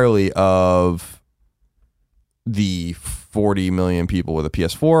necessarily of the 40 million people with a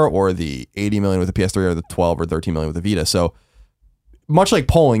PS4 or the 80 million with a PS3 or the 12 or 13 million with a Vita. So much like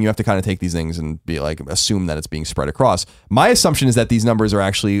polling, you have to kind of take these things and be like, assume that it's being spread across. My assumption is that these numbers are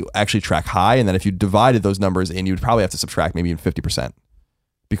actually track high, and that if you divided those numbers in, you'd probably have to subtract maybe even 50%,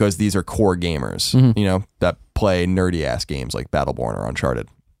 because these are core gamers, that play nerdy ass games like Battleborn or Uncharted.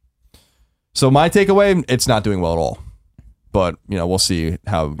 So my takeaway, it's not doing well at all. But, we'll see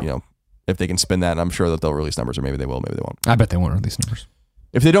how, if they can spin that, and I'm sure that they'll release numbers, or maybe they will, maybe they won't. I bet they won't release numbers.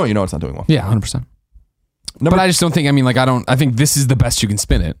 If they don't, it's not doing well. Yeah, 100%. But I just don't think, I think this is the best you can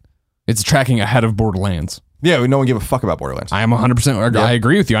spin it. It's tracking ahead of Borderlands. Yeah, no one gave a fuck about Borderlands. I am 100%. I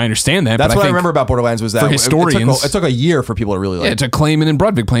agree with you. I understand that. That's what I remember about Borderlands was that for historians, it took a year for people to really like. Yeah, it took Clayman and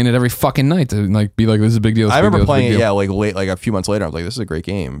Brudvig playing it every fucking night to be like, this is a big deal. I remember playing it, late, a few months later. I was like, this is a great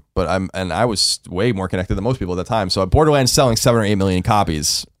game. But I was way more connected than most people at the time. So Borderlands selling 7 or 8 million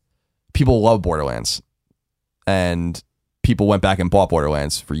copies. People love Borderlands, and people went back and bought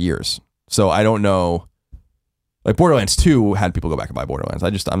Borderlands for years. So I don't know. Like Borderlands 2 had people go back and buy Borderlands.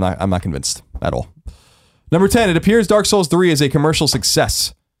 I'm not convinced at all. Number 10, it appears Dark Souls 3 is a commercial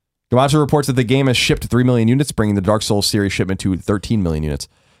success. Gematsu reports that the game has shipped 3 million units, bringing the Dark Souls series shipment to 13 million units.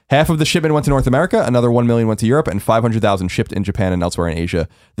 Half of the shipment went to North America, another 1 million went to Europe, and 500,000 shipped in Japan and elsewhere in Asia.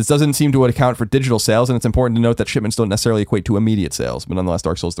 This doesn't seem to account for digital sales, and it's important to note that shipments don't necessarily equate to immediate sales. But nonetheless,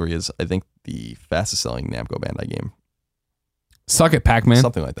 Dark Souls 3 is, I think, the fastest selling Namco Bandai game. Suck it, Pac-Man.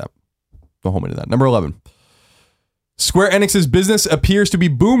 Something like that. Go home into that. Number 11. Square Enix's business appears to be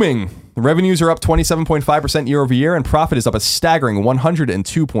booming. The revenues are up 27.5% year over year, and profit is up a staggering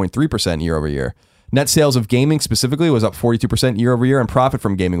 102.3% year over year. Net sales of gaming specifically was up 42% year over year, and profit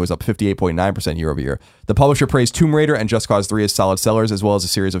from gaming was up 58.9% year over year. The publisher praised Tomb Raider and Just Cause 3 as solid sellers, as well as a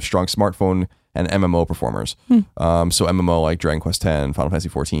series of strong smartphone and MMO performers. So MMO like Dragon Quest X, Final Fantasy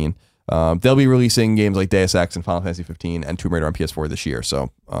 14. They'll be releasing games like Deus Ex and Final Fantasy 15 and Tomb Raider on PS4 this year.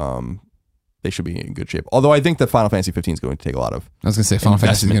 So they should be in good shape. Although I think that Final Fantasy 15 is going to take a lot of I was going to say Final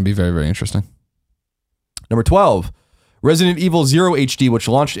Fantasy is going to be very, very interesting. Number 12, Resident Evil 0 HD, which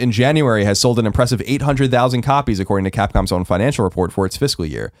launched in January, has sold an impressive 800,000 copies according to Capcom's own financial report for its fiscal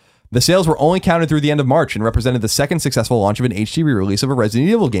year. The sales were only counted through the end of March and represented the second successful launch of an HD re-release of a Resident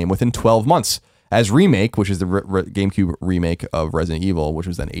Evil game within 12 months. As Remake, which is the GameCube remake of Resident Evil, which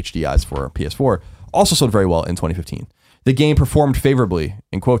was then HDIs for PS4, also sold very well in 2015. The game performed favorably,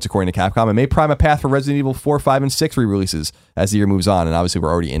 in quotes, according to Capcom, and may prime a path for Resident Evil 4, 5, and 6 re-releases as the year moves on, and obviously we're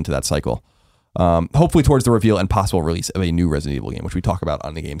already into that cycle. Hopefully towards the reveal and possible release of a new Resident Evil game, which we talk about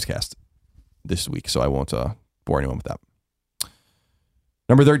on the Gamescast this week, so I won't bore anyone with that.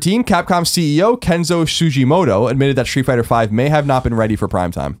 Number 13, Capcom CEO Kenzo Sugimoto admitted that Street Fighter V may have not been ready for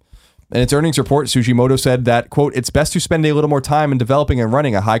prime time. In its earnings report, Sugimoto said that, quote, it's best to spend a little more time in developing and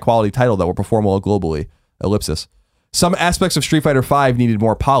running a high-quality title that will perform well globally, ellipsis. Some aspects of Street Fighter V needed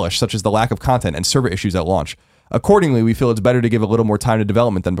more polish, such as the lack of content and server issues at launch. Accordingly, we feel it's better to give a little more time to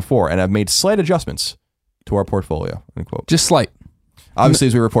development than before and have made slight adjustments to our portfolio, end quote. Just slight. Obviously,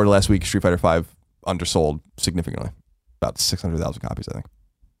 as we reported last week, Street Fighter V undersold significantly. About 600,000 copies, I think,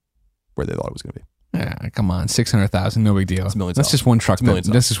 where they thought it was going to be. Yeah, come on, 600,000, no big deal. That's just one truck.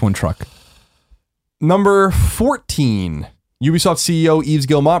 That's just one truck. Number 14, Ubisoft CEO Yves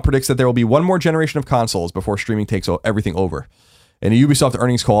Guillemot predicts that there will be one more generation of consoles before streaming takes everything over. In a Ubisoft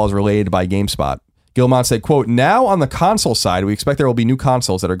earnings call as relayed by GameSpot, Guillemot said, quote, now on the console side, we expect there will be new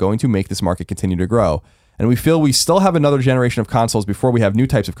consoles that are going to make this market continue to grow, and we feel we still have another generation of consoles before we have new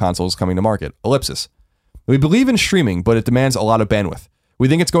types of consoles coming to market, ellipsis. We believe in streaming, but it demands a lot of bandwidth. We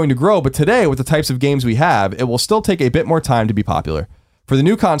think it's going to grow, but today, with the types of games we have, it will still take a bit more time to be popular. For the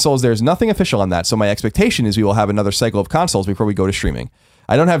new consoles, there's nothing official on that, so my expectation is we will have another cycle of consoles before we go to streaming.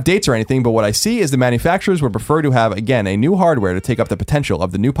 I don't have dates or anything, but what I see is the manufacturers would prefer to have, again, a new hardware to take up the potential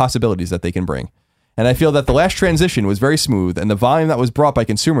of the new possibilities that they can bring. And I feel that the last transition was very smooth, and the volume that was brought by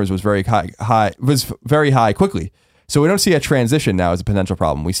consumers was very high quickly. So we don't see a transition now as a potential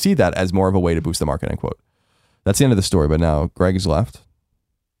problem. We see that as more of a way to boost the market, end quote. That's the end of the story, but now Greg is left.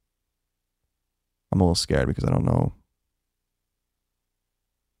 I'm a little scared because I don't know.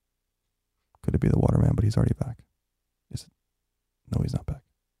 Could it be the Waterman? But he's already back. Is it? No, he's not back.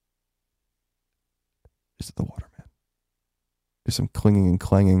 Is it the Waterman? There's some clinging and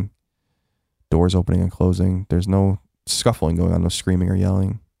clanging. Doors opening and closing. There's no scuffling going on, no screaming or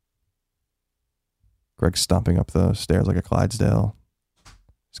yelling. Greg's stomping up the stairs like a Clydesdale.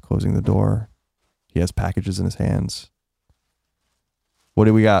 He's closing the door. He has packages in his hands. What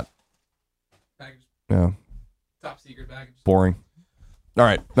do we got? Yeah. Top secret package. Boring. All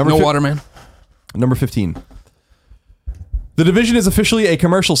right. Waterman. Number 15. The Division is officially a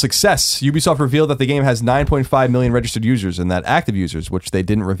commercial success. Ubisoft revealed that the game has 9.5 million registered users and that active users, which they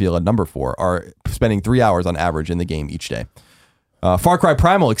didn't reveal a number for, are spending 3 hours on average in the game each day. Far Cry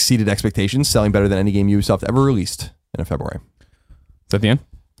Primal exceeded expectations, selling better than any game Ubisoft ever released in February. Is that the end?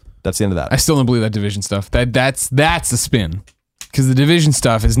 That's the end of that. I still don't believe that Division stuff. That's a spin. Because the Division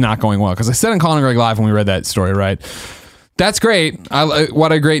stuff is not going well. Because I said on Colin and Greg Live when we read that story, right? That's great.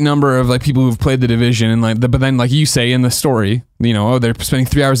 What a great number of like people who've played the Division, and but then like you say in the story, you know, they're spending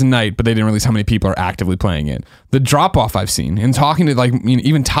 3 hours a night, but they didn't release how many people are actively playing it. The drop off I've seen, and talking to like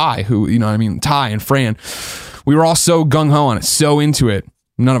even Ty, who Ty and Fran, we were all so gung ho on it, so into it.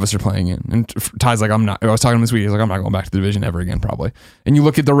 None of us are playing it. And Ty's like, I'm not. I was talking to him this week. He's like, I'm not going back to the Division ever again, probably. And you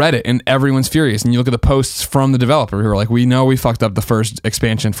look at the Reddit, and everyone's furious. And you look at the posts from the developer who are like, we know we fucked up the first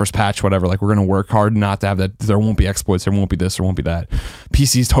expansion, first patch, whatever. Like, we're going to work hard not to have that. There won't be exploits. There won't be this. There won't be that.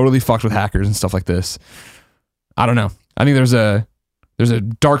 PC's totally fucked with hackers and stuff like this. I don't know. I think there's a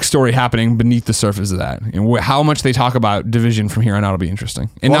dark story happening beneath the surface of that. And how much they talk about Division from here on out will be interesting.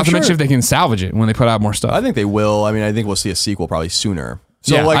 And not to mention if they can salvage it when they put out more stuff. I think they will. I mean, I think we'll see a sequel probably sooner.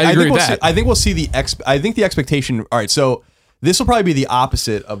 So yeah, like, I agree with that. I think we'll see I think the expectation. All right, so this will probably be the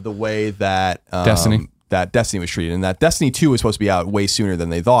opposite of the way that Destiny was treated, and that Destiny 2 was supposed to be out way sooner than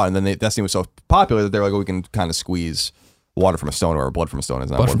they thought, and then Destiny was so popular that they're like, we can kind of squeeze water from a stone or blood from a stone.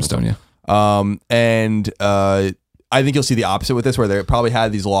 Blood from a stone, yeah. I think you'll see the opposite with this, where they probably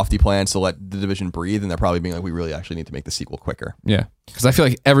had these lofty plans to let the Division breathe, and they're probably being like, we really actually need to make the sequel quicker. Yeah, because I feel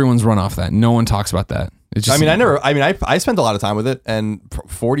like everyone's run off that. No one talks about that. It's just, I spent a lot of time with it, and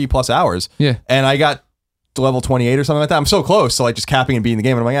 40 plus hours. Yeah, and I got to level 28 or something like that. I'm so close to like just capping and beating the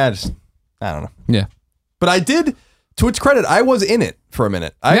game, and I'm like, I don't know. Yeah, but I did. To its credit, I was in it for a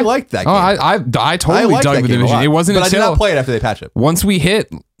minute. I liked that game. I totally dug the Division. It wasn't but until I did not play it after they patched it. Once we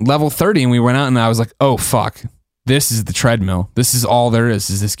hit level 30 and we went out, and I was like, oh fuck. This is the treadmill. This is all there is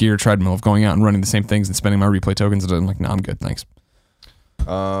this gear treadmill of going out and running the same things and spending my replay tokens. And I'm like, no, I'm good. Thanks.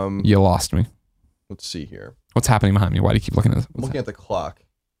 You lost me. Let's see here. What's happening behind me? Why do you keep looking at this? I'm looking at the clock.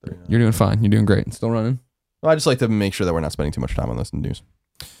 You're doing fine. You're doing great. It's still running. Well, I just like to make sure that we're not spending too much time on this news.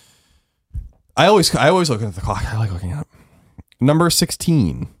 I always look at the clock. I like looking at it. Number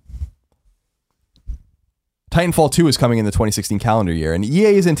 16. Titanfall 2 is coming in the 2016 calendar year, and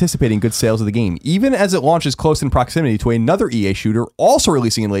EA is anticipating good sales of the game, even as it launches close in proximity to another EA shooter also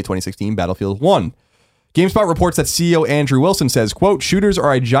releasing in late 2016, Battlefield 1. GameSpot reports that CEO Andrew Wilson says, quote, shooters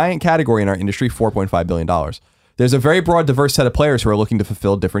are a giant category in our industry, $4.5 billion. There's a very broad, diverse set of players who are looking to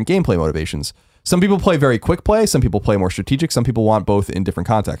fulfill different gameplay motivations. Some people play very quick play, some people play more strategic, some people want both in different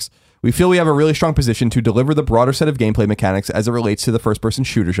contexts. We feel we have a really strong position to deliver the broader set of gameplay mechanics as it relates to the first-person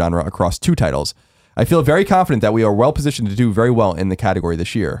shooter genre across 2 titles. I feel very confident that we are well positioned to do very well in the category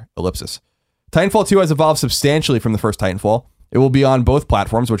this year. Ellipsis. Titanfall 2 has evolved substantially from the first Titanfall. It will be on both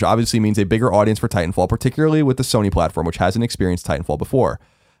platforms, which obviously means a bigger audience for Titanfall, particularly with the Sony platform, which hasn't experienced Titanfall before.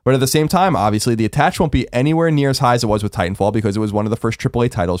 But at the same time, obviously, the attach won't be anywhere near as high as it was with Titanfall because it was one of the first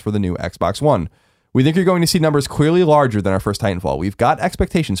AAA titles for the new Xbox One. We think you're going to see numbers clearly larger than our first Titanfall. We've got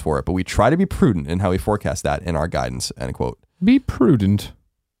expectations for it, but we try to be prudent in how we forecast that in our guidance, end quote. Be prudent.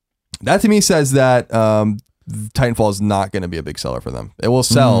 That to me says that Titanfall is not going to be a big seller for them. It will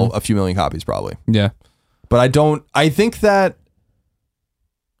sell a few million copies probably. Yeah. But I think that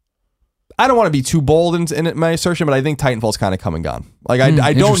I don't want to be too bold in my assertion, but I think Titanfall's kind of come and gone. Like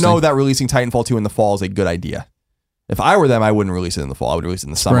I don't know that releasing Titanfall 2 in the fall is a good idea. If I were them, I wouldn't release it in the fall. I would release it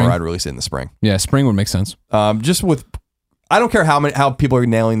in the summer. I'd release it in the spring. Yeah, spring would make sense. Just with, I don't care how people are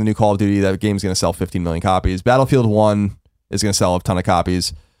nailing the new Call of Duty. That game's going to sell 15 million copies. Battlefield 1 is going to sell a ton of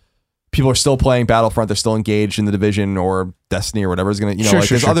copies. People are still playing Battlefront. They're still engaged in the Division or Destiny or whatever is going to,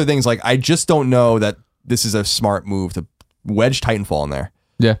 there's other things. Like, I just don't know that this is a smart move to wedge Titanfall in there.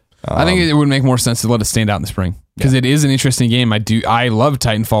 Yeah. I think it would make more sense to let it stand out in the spring because it is an interesting game. I love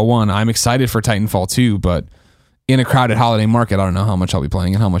Titanfall 1. I'm excited for Titanfall 2, but in a crowded holiday market, I don't know how much I'll be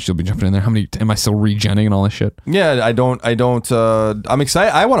playing and how much you'll be jumping in there. How many am I still regenning and all this shit? Yeah, I'm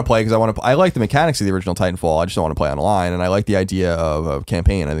excited. I want to play because I like the mechanics of the original Titanfall. I just don't want to play online, and I like the idea of a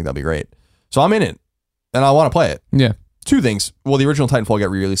campaign. I think that'll be great. So I'm in it, and I want to play it. Yeah. 2 things. Will the original Titanfall get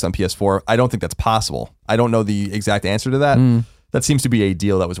re-released on PS4? I don't think that's possible. I don't know the exact answer to that. That seems to be a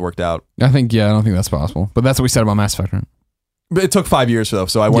deal that was worked out. I don't think that's possible. But that's what we said about Mass Effect, right? But it took 5 years though,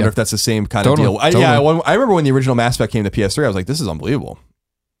 so I wonder if that's the same kind of deal. I remember when the original Mass Effect came to PS3, I was like, this is unbelievable.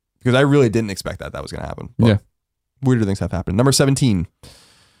 Because I really didn't expect that was going to happen. But weirder things have happened. Number 17.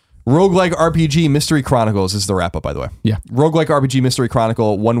 Roguelike RPG Mystery Chronicles. This is the wrap-up, by the way. Yeah. Roguelike RPG Mystery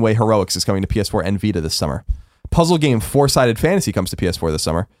Chronicle One Way Heroics is coming to PS4 and Vita this summer. Puzzle game Four-Sided Fantasy comes to PS4 this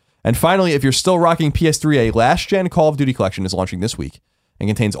summer. And finally, if you're still rocking PS3, a last-gen Call of Duty collection is launching this week and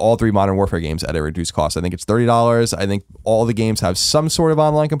contains all 3 Modern Warfare games at a reduced cost. I think it's $30. I think all the games have some sort of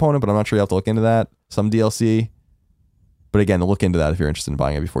online component, but I'm not sure you have to look into that. Some DLC. But again, look into that if you're interested in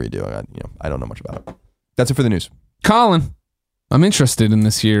buying it before you do. I don't know much about it. That's it for the news. Colin, I'm interested in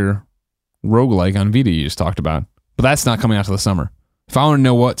this year roguelike on Vita you just talked about, but that's not coming out till the summer. If I want to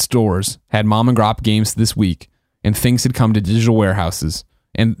know what stores had mom and grop games this week and things had come to digital warehouses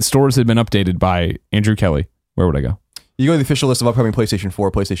and stores had been updated by Andrew Kelly, where would I go? You go to the official list of upcoming PlayStation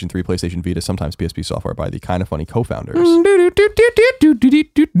 4, PlayStation 3, PlayStation Vita, sometimes PSP software by the Kinda Funny co-founders.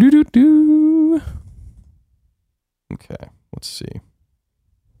 Okay, let's see.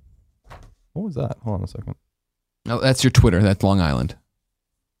 What was that? Hold on a second. No, that's your Twitter. That's Long Island.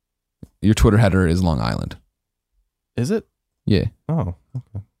 Your Twitter header is Long Island. Is it? Yeah. Oh,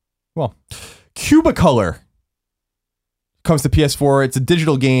 okay. Well, Cubicolor comes to PS4. It's a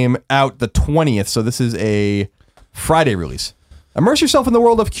digital game out the 20th, so this is a Friday release. Immerse yourself in the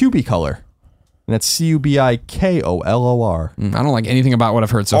world of Cubicolor. And that's Cubikolor. I don't like anything about what I've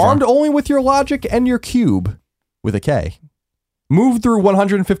heard so far. Armed only with your logic and your cube, with a K. Move through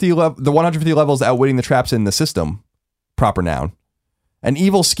 150 levels outwitting the traps in the system. Proper noun. An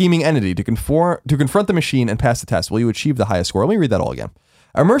evil scheming entity to confront the machine and pass the test. Will you achieve the highest score? Let me read that all again.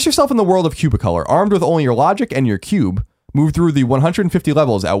 Immerse yourself in the world of Cubicolor. Armed with only your logic and your cube, move through the 150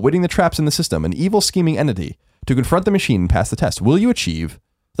 levels outwitting the traps in the system. An evil scheming entity to confront the machine and pass the test. Will you achieve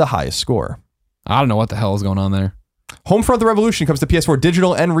the highest score? I don't know what the hell is going on there. Homefront the Revolution comes to PS4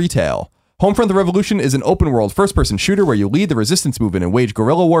 digital and retail. Homefront the Revolution is an open-world first-person shooter where you lead the resistance movement and wage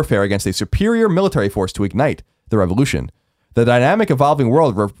guerrilla warfare against a superior military force to ignite the revolution. The dynamic, evolving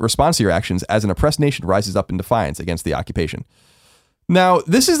world responds to your actions as an oppressed nation rises up in defiance against the occupation. Now,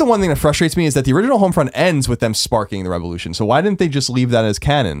 this is the one thing that frustrates me, is that the original Homefront ends with them sparking the revolution. So why didn't they just leave that as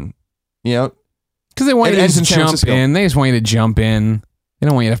canon? You know? Because they want you to just jump in. They just want you to jump in. They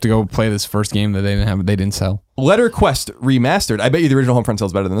don't want you to have to go play this first game that they didn't sell. Letter Quest Remastered. I bet you the original Homefront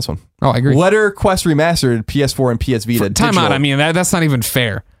sells better than this one. Oh, I agree. Letter Quest Remastered, PS4 and PS Vita. Time out. I mean, that's not even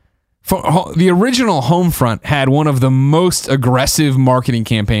fair. The original Homefront had one of the most aggressive marketing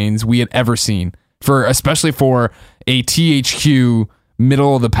campaigns we had ever seen, especially for a THQ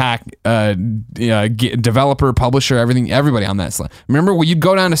middle of the pack developer, publisher, everybody on that slide. Remember when you'd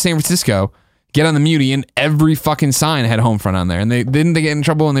go down to San Francisco, get on the Muti, and every fucking sign had Homefront on there. And they get in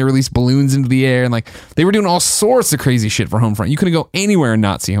trouble and they released balloons into the air, and like they were doing all sorts of crazy shit for Homefront. You couldn't go anywhere and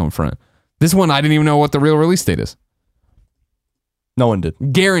not see Homefront. This one, I didn't even know what the real release date is. No one did.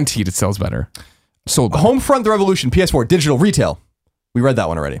 Guaranteed it sells better. Sold better. Homefront: The Revolution, PS4, digital, retail. We read that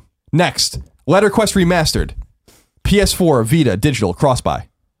one already. Next, Letterquest Remastered, PS4, Vita, digital, cross-buy.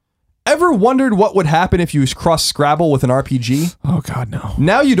 Ever wondered what would happen if you cross Scrabble with an RPG? Oh, God, no.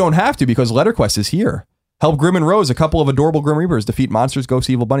 Now you don't have to because Letterquest is here. Help Grim and Rose, a couple of adorable Grim Reapers, defeat monsters, ghosts,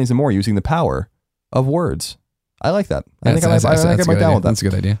 evil bunnies, and more using the power of words. I like that. I think I might down with that. That's a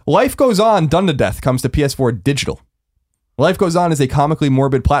good idea. Life Goes On, Done to Death comes to PS4 digital. Life Goes On is a comically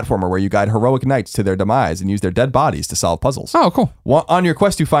morbid platformer where you guide heroic knights to their demise and use their dead bodies to solve puzzles. Oh, cool. On your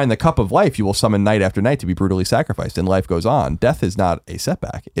quest to find the Cup of Life, you will summon night after night to be brutally sacrificed. And life goes on. Death is not a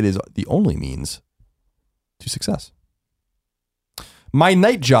setback. It is the only means to success. My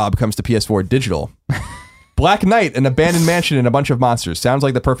Night Job comes to PS4 digital. Black Knight, an abandoned mansion and a bunch of monsters. Sounds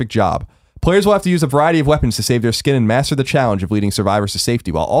like the perfect job. Players will have to use a variety of weapons to save their skin and master the challenge of leading survivors to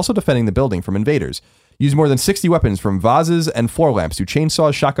safety while also defending the building from invaders. Use more than 60 weapons from vases and floor lamps to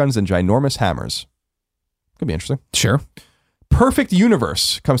chainsaws, shotguns, and ginormous hammers. Could be interesting. Sure. Perfect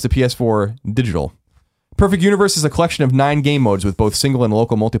Universe comes to PS4 digital. Perfect Universe is a collection of 9 game modes with both single and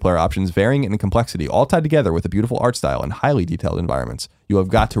local multiplayer options varying in complexity, all tied together with a beautiful art style and highly detailed environments. You have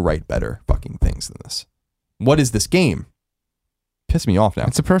got to write better fucking things than this. What is this game? Piss me off now.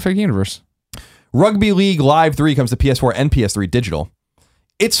 It's a perfect universe. Rugby League Live 3 comes to PS4 and PS3 digital.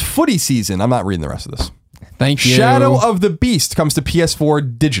 It's footy season. I'm not reading the rest of this. Thank you. Shadow of the Beast comes to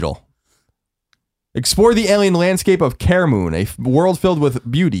PS4 digital. Explore the alien landscape of Kaermoon, a world filled with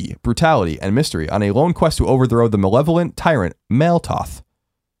beauty, brutality, and mystery on a lone quest to overthrow the malevolent tyrant Maltoth.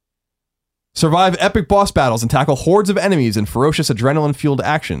 Survive epic boss battles and tackle hordes of enemies in ferocious adrenaline-fueled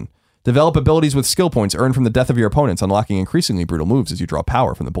action. Develop abilities with skill points earned from the death of your opponents, unlocking increasingly brutal moves as you draw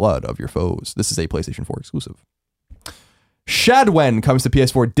power from the blood of your foes. This is a PlayStation 4 exclusive. Shadwen comes to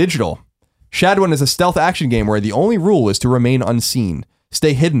PS4 digital. Shadwen is a stealth action game where the only rule is to remain unseen.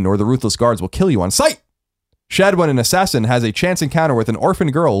 Stay hidden or the ruthless guards will kill you on sight. Shadwen, an assassin, has a chance encounter with an orphan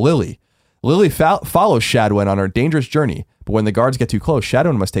girl, Lily. Lily follows Shadwen on her dangerous journey, but when the guards get too close,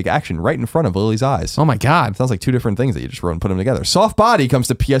 Shadwen must take action right in front of Lily's eyes. Oh my God. Sounds like 2 different things that you just wrote and put them together. Soft Body comes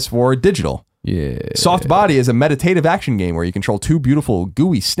to PS4 digital. Yeah. Soft Body is a meditative action game where you control 2 beautiful,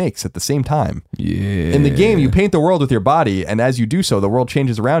 gooey snakes at the same time. Yeah. In the game, you paint the world with your body, and as you do so, the world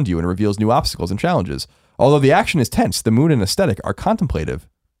changes around you and reveals new obstacles and challenges. Although the action is tense, the mood and aesthetic are contemplative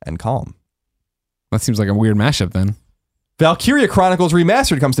and calm. That seems like a weird mashup then. Valkyria Chronicles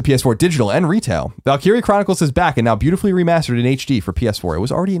Remastered comes to PS4 digital and retail. Valkyria Chronicles is back and now beautifully remastered in HD for PS4. It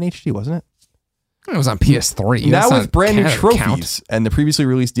was already in HD, wasn't it? It was on PS3. Now That's with brand new not trophies and the previously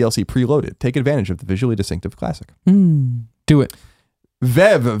released DLC preloaded. Take advantage of the visually distinctive classic. Do it.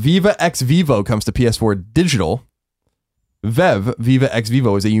 Vev Viva X Vivo comes to PS4 digital. Vev Viva X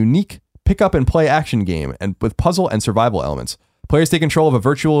Vivo is a unique pick-up and play action game and with puzzle and survival elements. Players take control of a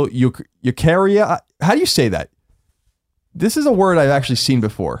virtual eukarya. How do you say that? This is a word I've actually seen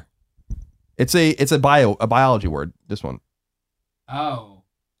before. It's a biology word. This one. Oh.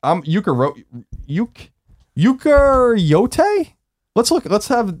 Eukaryote? Let's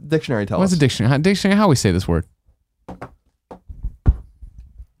have a dictionary tell What's us. a dictionary? Dictionary, how we say this word?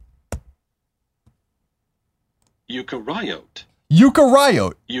 Eukaryote.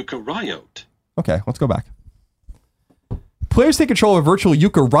 Eukaryote. Eukaryote. Okay, let's go back. Players take control of a virtual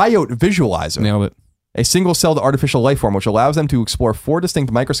eukaryote visualizer. Nailed it. A single-celled artificial life form which allows them to explore 4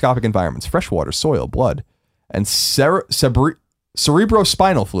 distinct microscopic environments: freshwater, soil, blood, and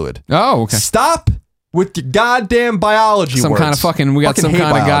cerebrospinal fluid. Oh, okay. Stop with your goddamn biology Some words. kind of fucking, we got Fucking some hate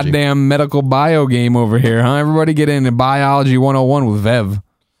kind of biology. goddamn medical bio game over here, huh? Everybody get into Biology 101 with Vev.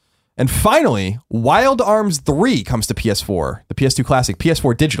 And finally, Wild Arms 3 comes to PS4, the PS2 classic,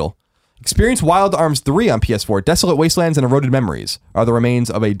 PS4 digital. Experience Wild Arms 3 on PS4. Desolate wastelands and eroded memories are the remains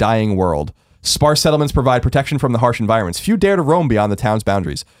of a dying world. Sparse settlements provide protection from the harsh environments. Few dare to roam beyond the town's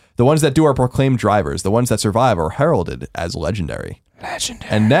boundaries. The ones that do are proclaimed drivers. The ones that survive are heralded as legendary.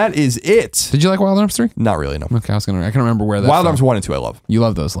 And that is it. Did you like Wild Arms 3? Not really, no. Okay, I can remember where that Wild from. Arms 1 and 2 I love. You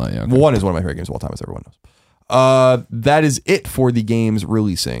love those, yeah. Okay. 1 is one of my favorite games of all time, as everyone knows. That is it for the games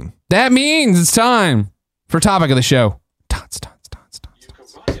releasing. That means it's time for topic of the show.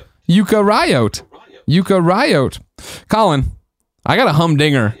 Eukaryote. Eukaryote. Colin, I got a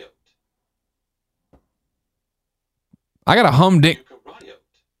humdinger.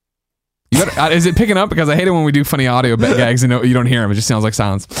 You Is it picking up? Because I hate it when we do funny audio gags and you don't hear them. It just sounds like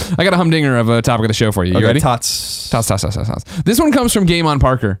silence. I got a humdinger of a topic of the show for you. You ready? Tots. This one comes from Game on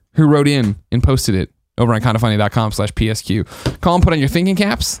Parker, who wrote in and posted it over on kindafunny.com/PSQ. Colin, put on your thinking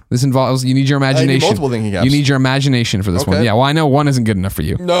caps. This involves, you need your imagination. I need multiple thinking caps. You need your imagination for this one. Yeah, well, I know one isn't good enough for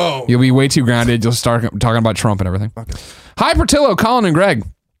you. No. You'll be way too grounded. You'll start talking about Trump and everything. Okay. Hi, Portillo, Colin, and Greg.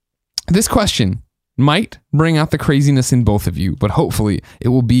 This question might bring out the craziness in both of you, but hopefully it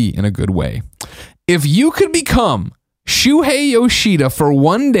will be in a good way. If you could become Shuhei Yoshida for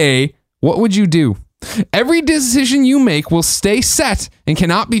one day, what would you do? Every decision you make will stay set and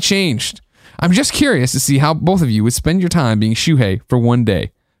cannot be changed. I'm just curious to see how both of you would spend your time being Shuhei for one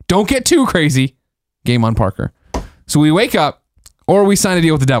day. Don't get too crazy. Game on Parker. So we wake up, or we sign a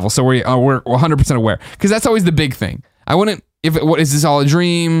deal with the devil. So we're 100% aware, because that's always the big thing. I wouldn't. What is this all a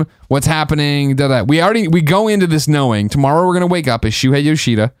dream? What's happening? We go into this knowing tomorrow we're gonna wake up as Shuhei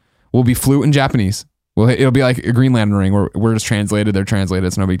Yoshida. We'll be fluent in Japanese. It'll be like a Green Lantern ring where we're just translated. They're translated.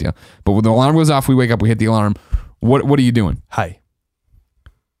 It's no big deal. But when the alarm goes off, we wake up. We hit the alarm. What are you doing? Hi.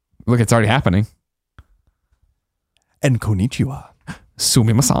 Look, it's already happening. And konnichiwa.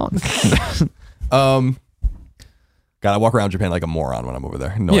 Sumimasan. God, I walk around Japan like a moron when I'm over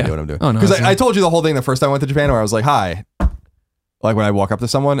there. No idea what I'm doing. Oh, no, because I told you the whole thing the first time I went to Japan where I was like, hi. Like when I walk up to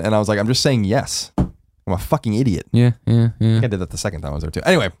someone and I was like, I'm just saying yes. I'm a fucking idiot. Yeah. I think I did that the second time I was there too.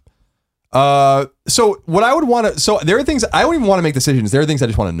 Anyway. So what I would want to, so there are things, I don't even want to make decisions. There are things I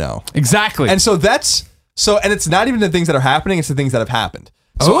just want to know. Exactly. And so and it's not even the things that are happening. It's the things that have happened.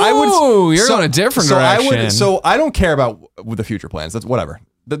 So you're going a different direction. I don't care about the future plans. That's whatever.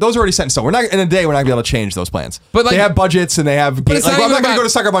 Those are already set in stone. We're not in a day. We're not gonna be able to change those plans. But like, they have budgets and they have. Like, I'm not gonna go to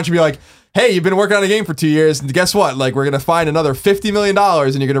Sucker Punch and be like, "Hey, you've been working on a game for 2 years, and guess what? Like, we're gonna find another $50 million,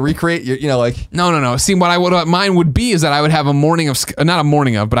 and you're gonna recreate your, like." No. See, what mine would be is that I would have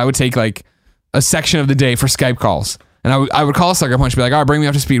but I would take like a section of the day for Skype calls, and I would call Sucker Punch, and be like, "All right, bring me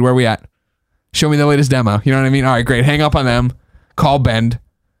up to speed. Where are we at? Show me the latest demo." You know what I mean? All right, great. Hang up on them. Call Bend.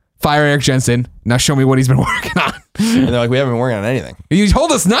 Fire Eric Jensen. Now show me what he's been working on. And they're like, we haven't been working on anything. You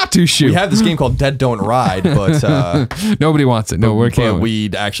told us not to shoot. We have this game called Dead Don't Ride, but nobody wants it. No, we're but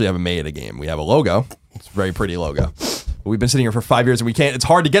we actually haven't made a game. We have a logo. It's a very pretty logo. But we've been sitting here for 5 years and we can't. It's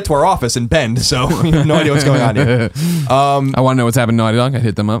hard to get to our office in Bend, so we have no idea what's going on here. I want to know what's happening to Naughty Dog. I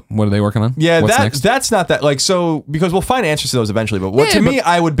hit them up. What are they working on? Yeah, that's not that because we'll find answers to those eventually. But me,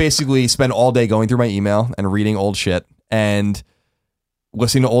 I would basically spend all day going through my email and reading old shit and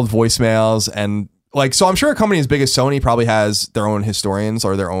listening to old voicemails and so I'm sure a company as big as Sony probably has their own historians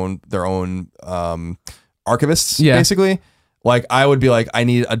or their own archivists, basically. Like I would be like, I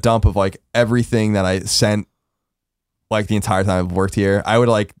need a dump of like everything that I sent like the entire time I've worked here. I would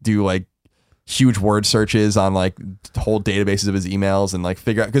like do like huge word searches on like whole databases of his emails and like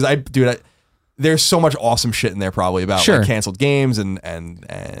figure out, because there's so much awesome shit in there probably about like canceled games and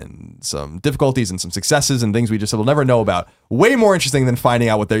some difficulties and some successes and things we just will never know about. Way more interesting than finding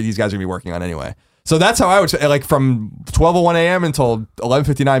out what these guys are gonna be working on anyway. So that's how I would like from 12:01 a.m. until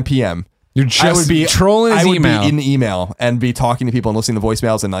 11:59 p.m. You're just trolling his email. I would be in email and be talking to people and listening to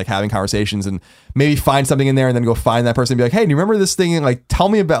voicemails and like having conversations and maybe find something in there and then go find that person and be like, hey, do you remember this thing? And like, tell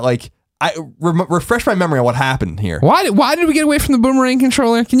me about like, refresh my memory on what happened here. Why did we get away from the boomerang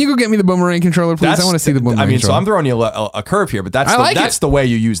controller? Can you go get me the boomerang controller, please? I want to see the boomerang controller. So I'm throwing you a curve here, but that's the way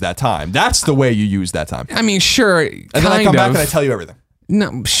you use that time. That's the way you use that time. I mean, sure. And then I come back and I tell you everything.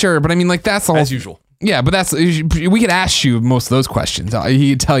 No, sure, but I mean, like that's the whole, as usual. Yeah, but we could ask you most of those questions.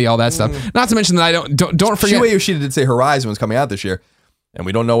 He'd tell you all that stuff. Not to mention that I don't forget. Shuhei Yoshida did say Horizon was coming out this year, and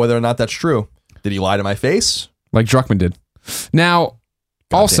we don't know whether or not that's true. Did he lie to my face? Like Druckmann did. Now,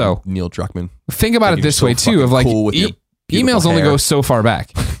 also Neil Druckmann. Think about it this way too: of like cool emails only go so far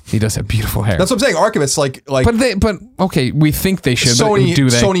back. He does have beautiful hair. That's what I'm saying. Archivists like. But okay, we think they should. Sony, but do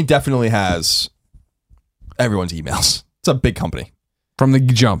they? Sony definitely has everyone's emails. It's a big company from the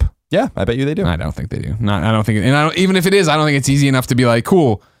jump. Yeah, I bet you they do. I don't think they do. I don't think, even if it is, I don't think it's easy enough to be like,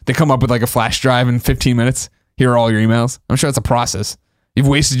 cool. They come up with like a flash drive in 15 minutes. Here are all your emails. I'm sure that's a process. You've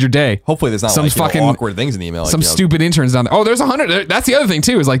wasted your day. Hopefully, there's not some fucking awkward things in the email. Some stupid interns down there. Oh, there's 100. That's the other thing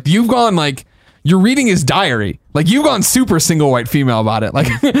too. Is like you've gone like you're reading his diary. Like you've gone super single white female about it. Like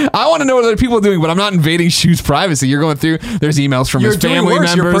I want to know what other people are doing, but I'm not invading Shu's privacy. You're going through. There's emails from his family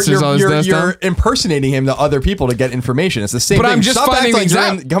members. You're impersonating him to other people to get information. It's the same thing. I'm just finding things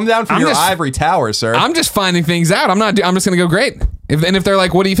out. Come down from your ivory tower, sir. I'm just finding things out. I'm just going to go great. If they're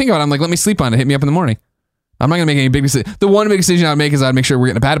like, what do you think about it? I'm like, let me sleep on it. Hit me up in the morning. I'm not going to make any big decision. The one big decision I'd make is I'd make sure we're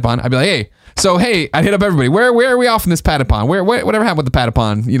getting a Patapon. I'd be like, I'd hit up everybody. Where are we off in this Patapon? Whatever happened with the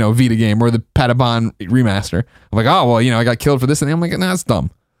Patapon, Vita game or the Patapon remaster? I'm like, oh, well, I got killed for this. And I'm like, nah, that's dumb.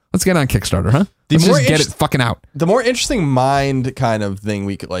 Let's get on Kickstarter, huh? Let's just get it fucking out. The more interesting mind kind of thing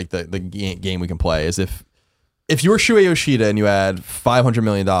we could like the game we can play is if you were Shuhei Yoshida and you had $500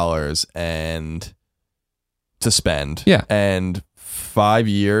 million and to spend, and 5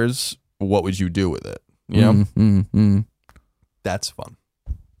 years, what would you do with it? You know, that's fun.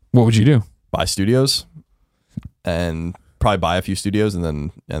 What would you do? Buy studios, and probably buy a few studios,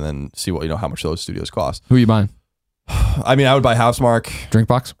 and then see what how much those studios cost. Who are you buying? I mean, I would buy Housemarque.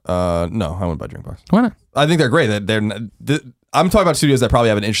 Drinkbox? No, I wouldn't buy Drinkbox. Why not? I think they're great. I'm talking about studios that probably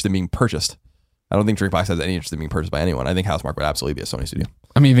have an interest in being purchased. I don't think Drinkbox has any interest in being purchased by anyone. I think Housemarque would absolutely be a Sony studio.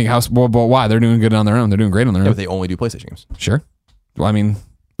 I mean, you think but why? They're doing good on their own. They're doing great on their own. But they only do PlayStation games. Sure. Well, I mean,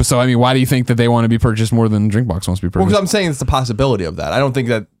 why do you think that they want to be purchased more than Drinkbox wants to be purchased? Well, because I'm saying it's the possibility of that. I don't think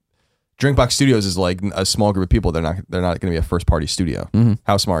that Drinkbox Studios is like a small group of people. They're not going to be a first party studio.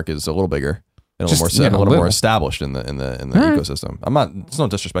 Housemarque is a little bigger. And a little more established in the ecosystem. I'm not. It's no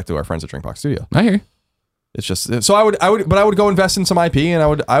disrespect to our friends at Drinkbox Studio. I hear you. It's just so I would go invest in some IP,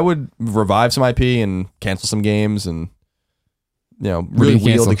 and I would revive some IP and cancel some games, and really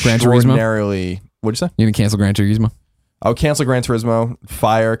wield extraordinarily. What'd you say? You gonna cancel Gran Turismo? I would cancel Gran Turismo,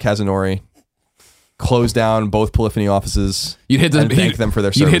 fire Kazunori, close down both Polyphony offices. Thank them for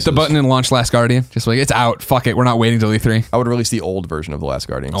their services. You'd hit the button and launch Last Guardian. Just like, it's out. Fuck it. We're not waiting till E3. I would release the old version of The Last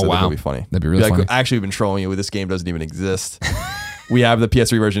Guardian. Oh, wow. That would be funny. That'd be really funny. Actually, we've been trolling you. This game doesn't even exist. We have the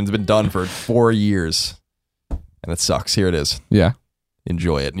PS3 version. It's been done for 4 years. And it sucks. Here it is. Yeah.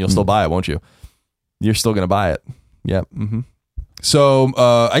 Enjoy it. And you'll still buy it, won't you? You're still going to buy it. Yep. So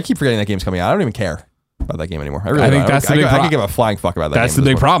I keep forgetting that game's coming out. I don't even care about that game anymore. I think that's the big problem. I could give a flying fuck about that game. That's the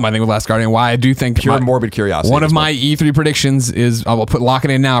big problem, I think, with Last Guardian. Why I do think pure morbid curiosity. One of my E3 predictions is, I'll lock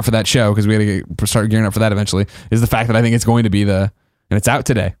it in now for that show, because we got to start gearing up for that eventually, is the fact that I think it's going to be and it's out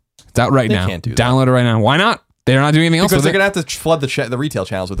today. It's out right now. Can't do that. Download it right now. Why not? They're not doing anything else. Because they're going to have to flood the retail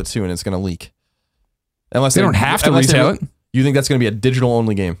channels with it too, and it's going to leak. Unless they don't have to retail it. You think that's going to be a digital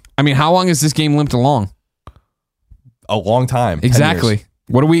only game? I mean, how long is this game limped along? A long time. Exactly.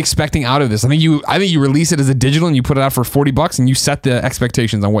 What are we expecting out of this? I think you release it as a digital and you put it out for $40 and you set the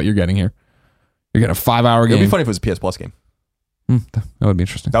expectations on what you're getting here. You're getting a 5-hour game. It'd be funny if it was a PS Plus game. That would be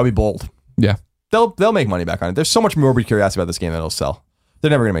interesting. That would be bold. Yeah. They'll make money back on it. There's so much morbid curiosity about this game that it'll sell.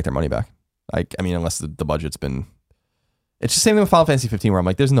 They're never going to make their money back. I mean, unless the budget's been... It's the same thing with Final Fantasy 15 where I'm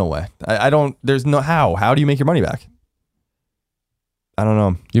like, there's no way. There's no... How do you make your money back? I don't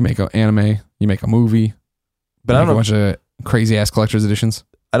know. You make an anime, you make a movie, but I don't know. A bunch of crazy ass collector's editions.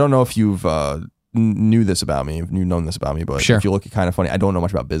 I don't know if you've knew this about me, if you've known this about me, but sure. If you look at Kind of Funny, I don't know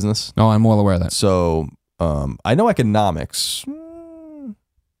much about business. No, I'm well aware of that. So I know economics.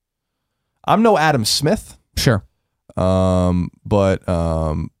 I'm no Adam Smith. Sure. But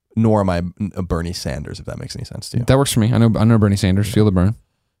nor am I a Bernie Sanders, if that makes any sense to you. That works for me. I know Bernie Sanders. Feel the burn.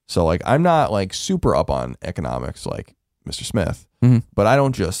 So like, I'm not like super up on economics like Mr. Smith, but I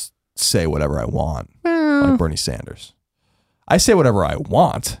don't just say whatever I want like Bernie Sanders. I say whatever I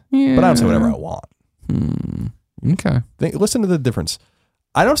want, but I don't say whatever I want. Okay. Listen to the difference.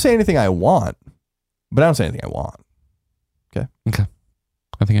 I don't say anything I want, but I don't say anything I want. Okay. Okay.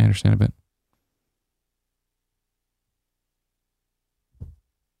 I think I understand a bit.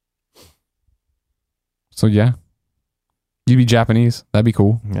 So yeah, you'd be Japanese. That'd be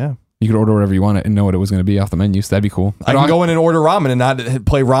cool. Yeah. You could order whatever you want and know what it was going to be off the menu. So that'd be cool. I can go in and order ramen and not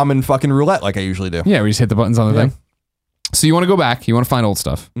play ramen fucking roulette like I usually do. Yeah, we just hit the buttons on the thing. So you want to go back. You want to find old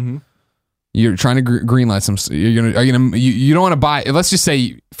stuff. You're trying to greenlight some. You don't want to buy. Let's just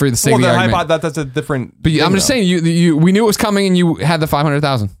say for the sake of the argument, that's a different. But I'm just saying we knew it was coming and you had the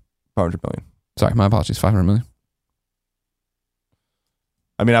 500,000. 500 million. Sorry, my apologies. 500 million.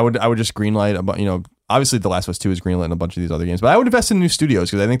 I mean, I would just greenlight about obviously The Last of Us 2 is greenlit and a bunch of these other games, but I would invest in new studios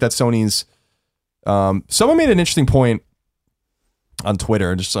because I think that Sony's. Someone made an interesting point on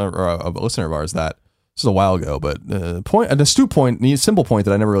Twitter, just a listener of ours that. This is a while ago, but an astute point, a simple point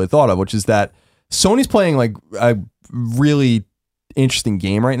that I never really thought of, which is that Sony's playing like a really interesting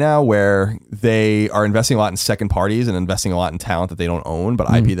game right now where they are investing a lot in second parties and investing a lot in talent that they don't own, but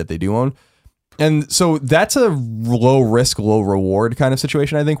IP that they do own. And so that's a low risk, low reward kind of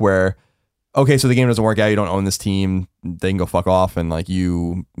situation, I think, where, okay, so the game doesn't work out, you don't own this team, they can go fuck off, and like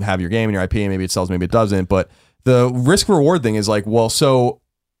you have your game and your IP, and maybe it sells, maybe it doesn't. But the risk reward thing is like, well, so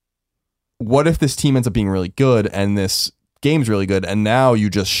what if this team ends up being really good and this game's really good and now you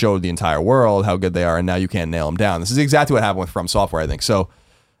just showed the entire world how good they are and now you can't nail them down? This is exactly what happened with From Software, I think. So,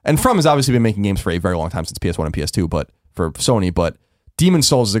 and From has obviously been making games for a very long time, since PS1 and PS2, but for Sony, but Demon's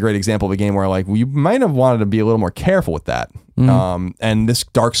Souls is a great example of a game where like you might have wanted to be a little more careful with that. And this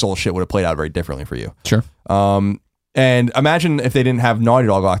Dark Souls shit would have played out very differently for you. Sure. And imagine if they didn't have Naughty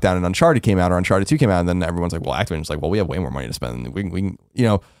Dog locked down and Uncharted came out or Uncharted 2 came out, and then everyone's like, well, Activision's like, well, we have way more money to spend. We can,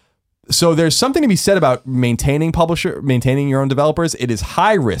 So there's something to be said about maintaining your own developers. It is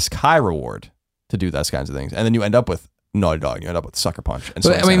high risk, high reward to do those kinds of things. And then you end up with Naughty Dog, you end up with Sucker Punch. And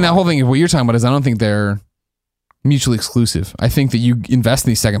but, that whole thing, what you're talking about is I don't think they're mutually exclusive. I think that you invest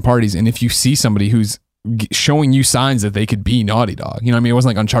in these second parties, and if you see somebody who's showing you signs that they could be Naughty Dog, you know what I mean? It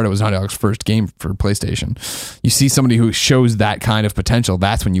wasn't like Uncharted was Naughty Dog's first game for PlayStation. You see somebody who shows that kind of potential,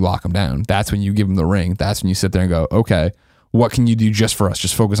 that's when you lock them down. That's when you give them the ring. That's when you sit there and go, okay, what can you do just for us?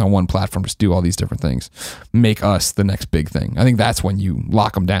 Just focus on one platform, just do all these different things. Make us the next big thing. I think that's when you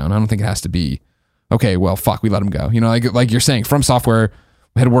lock them down. I don't think it has to be, okay, well, fuck, we let them go. Like you're saying, From Software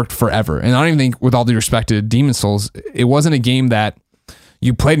had worked forever. And I don't even think, with all due respect to Demon's Souls, it wasn't a game that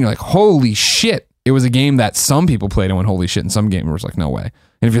you played and you're like, holy shit. It was a game that some people played and went, holy shit, and some gamers was like, no way.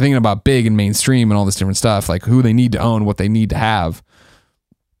 And if you're thinking about big and mainstream and all this different stuff, like who they need to own, what they need to have,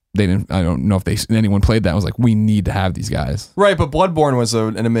 I don't know if anyone played that and was like, we need to have these guys. Right, but Bloodborne was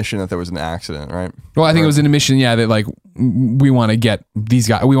an admission that there was an accident, right? Well, I think it was an admission, that like we want to get these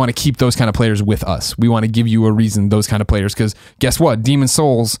guys, we want to keep those kind of players with us. We want to give you a reason, those kind of players, because guess what? Demon's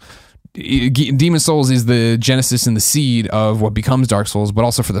Souls is the genesis and the seed of what becomes Dark Souls, but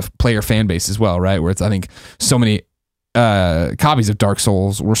also for the player fan base as well, right? Where it's, I think, so many copies of Dark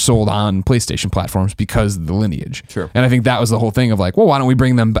Souls were sold on PlayStation platforms because of the lineage. Sure. And I think that was the whole thing of like, well, why don't we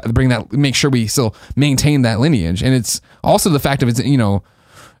bring that, make sure we still maintain that lineage? And it's also the fact of it's,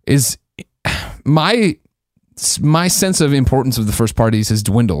 is my sense of importance of the first parties has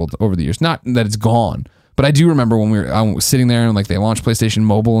dwindled over the years. Not that it's gone, but I do remember when I was sitting there and like they launched PlayStation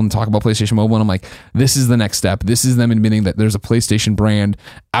Mobile and talk about PlayStation Mobile, and I'm like, this is the next step. This is them admitting that there's a PlayStation brand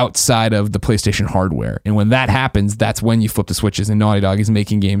outside of the PlayStation hardware. And when that happens, that's when you flip the switches, and Naughty Dog is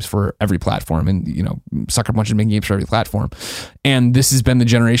making games for every platform, and Sucker Punch is making games for every platform. And this has been the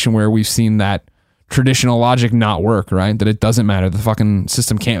generation where we've seen that traditional logic not work, right? That it doesn't matter. The fucking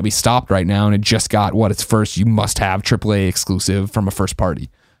system can't be stopped right now, and it just got its first. You must have AAA exclusive from a first party.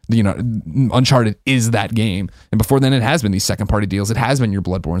 Uncharted is that game, and before then it has been these second party deals. It has been your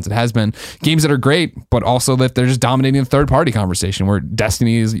Bloodborns. It has been games that are great, but also that they're just dominating the third party conversation, where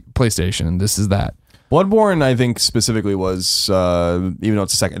Destiny is PlayStation and this is that. Bloodborne, I think specifically was even though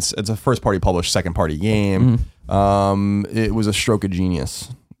it's a first party published second party game. Mm-hmm. It was a stroke of genius.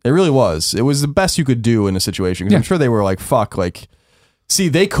 It really was. It was the best you could do in a situation, because I'm sure they were like, fuck, like, see,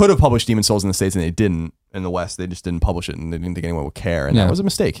 they could have published Demon's Souls in the States and they didn't. In the West, they just didn't publish it, and they didn't think anyone would care, and that was a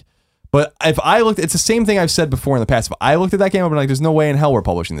mistake. But if I looked, it's the same thing I've said before in the past. If I looked at that game, I'd be like, there's no way in hell we're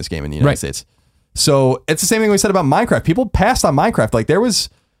publishing this game in the United States. So it's the same thing we said about Minecraft. People passed on Minecraft. Like there's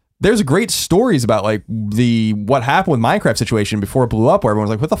great stories about like what happened with Minecraft situation before it blew up, where everyone's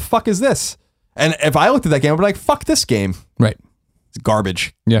like, what the fuck is this? And if I looked at that game, I'd be like, fuck this game. Right. It's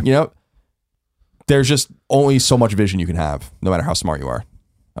garbage. Yeah. There's just only so much vision you can have, no matter how smart you are.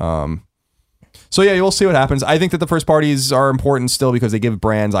 So yeah, you'll see what happens. I think that the first parties are important still because they give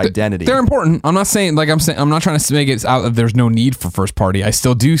brands identity. They're important. I'm not saying I'm not trying to make it out that there's no need for first party. I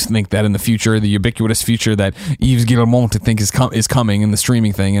still do think that in the future, the ubiquitous future that Yves Guillemot is coming in the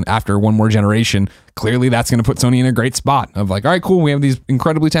streaming thing, and after one more generation, clearly that's going to put Sony in a great spot of like, all right, cool, we have these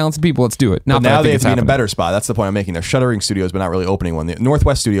incredibly talented people, let's do it. But now they have to be in a better spot. That's the point I'm making. They're shuttering studios, but not really opening one. The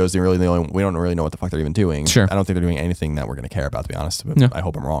Northwest Studios, we don't really know what the fuck they're even doing. Sure. I don't think they're doing anything that we're going to care about, to be honest. But I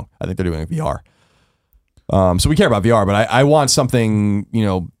hope I'm wrong. I think they're doing VR. So we care about VR, but I want something,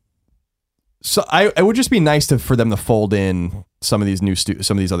 so I would just be nice for them to fold in some of these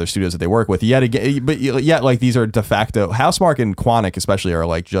some of these other studios that they work with yet again, but yet like these are de facto. Housemarque and Quantic especially are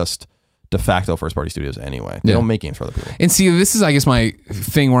like just de facto first party studios anyway. They don't make games for other people. And see, this is I guess my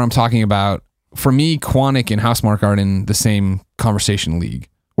thing where I'm talking about, for me, Quantic and Housemarque aren't in the same conversation league,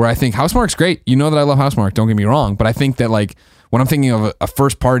 where I think Housemarque's great. You know that I love Housemarque, don't get me wrong, but I think that like when I'm thinking of a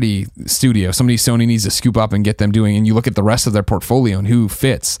first party studio, somebody Sony needs to scoop up and get them doing, and you look at the rest of their portfolio and who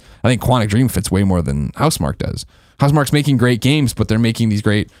fits, I think Quantic Dream fits way more than Housemarque does. Housemarque's making great games, but they're making these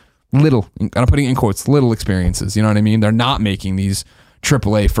great little, I'm putting in quotes, little experiences. You know what I mean? They're not making these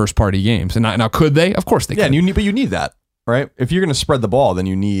AAA first party games. And now could they? Of course they could. Yeah, but you need that, right? If you're going to spread the ball, then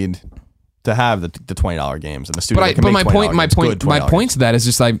you need to have the $20 games and the studio. But my point to that is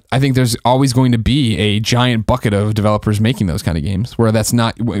just I think there's always going to be a giant bucket of developers making those kind of games, where that's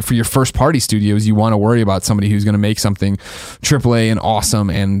not for your first party studios. You want to worry about somebody who's going to make something AAA and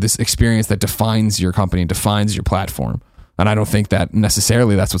awesome and this experience that defines your company, defines your platform. And I don't think that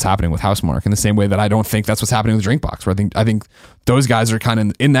necessarily that's what's happening with Housemarque, in the same way that I don't think that's what's happening with Drinkbox, where I think those guys are kind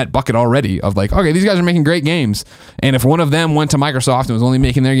of in that bucket already of like, okay, these guys are making great games. And if one of them went to Microsoft and was only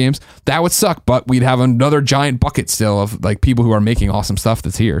making their games, that would suck. But we'd have another giant bucket still of like people who are making awesome stuff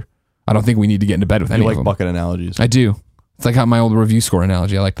that's here. I don't think we need to get into bed with any of them. You like bucket analogies. I do. It's like how my old review score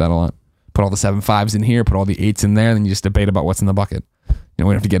analogy. I like that a lot. Put all the 7.5s in here, put all the 8s in there, and then you just debate about what's in the bucket. We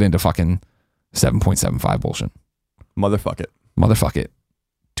don't have to get into fucking 7.75 bullshit. Motherfuck it.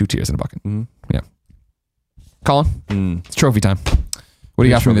 2 tiers in a bucket. Mm-hmm. Yeah. Colin, it's trophy time. What do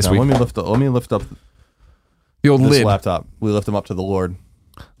you got for me this week? Let me lift up the old this lid. laptop. We lift him up to the Lord.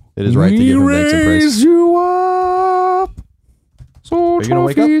 It is right to give him thanks and praise. Raise you up so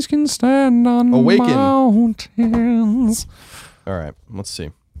trophies can stand on mountains. All right, let's see.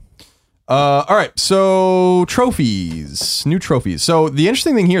 All right, so trophies, new trophies. So the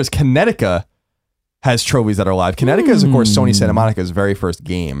interesting thing here is Kinetica has trophies that are live. Kinetica is, of course, Sony Santa Monica's very first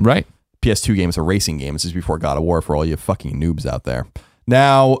game. Right. PS2 game. It's a racing game. This is before God of War for all you fucking noobs out there.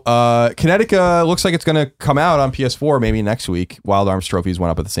 Now, Kinetica looks like it's going to come out on PS4 maybe next week. Wild Arms trophies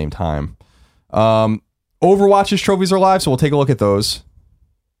went up at the same time. Overwatch's trophies are live, so we'll take a look at those.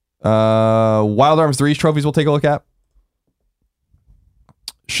 Wild Arms 3's trophies we'll take a look at.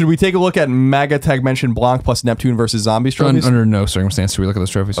 Should we take a look at Magatag mentioned Blanc plus Neptune versus Zombies trophies? Under no circumstance should we look at those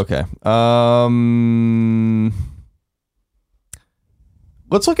trophies. Okay.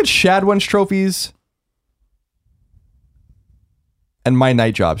 Let's look at Shadwen's trophies and My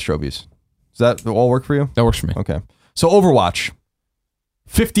Night Job's trophies. Does that all work for you? That works for me. Okay. So Overwatch.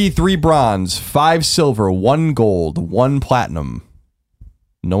 53 bronze, 5 silver, 1 gold, 1 platinum.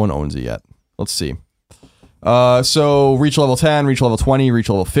 No one owns it yet. Let's see. So reach level 10, reach level 20, reach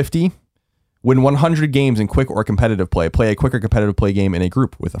level 50. Win 100 games in quick or competitive play. Play a quick or competitive play game in a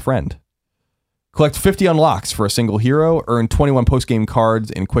group with a friend. Collect 50 unlocks for a single hero. Earn 21 post-game cards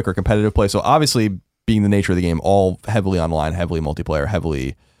in quick or competitive play. So obviously, being the nature of the game, all heavily online, heavily multiplayer,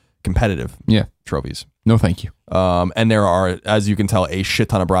 heavily competitive trophies. No, thank you. And there are, as you can tell, a shit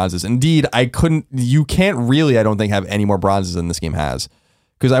ton of bronzes. Indeed, you can't really, I don't think, have any more bronzes than this game has.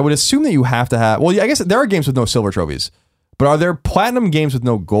 Because I would assume that you have to have, well, I guess there are games with no silver trophies. But are there platinum games with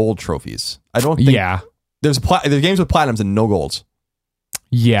no gold trophies? I don't think. Yeah. There's games with platinums and no golds.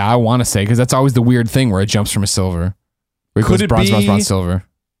 Yeah, I want to say, because that's always the weird thing where it jumps from a silver. Where it Could goes it bronze, be bronze, bronze, silver.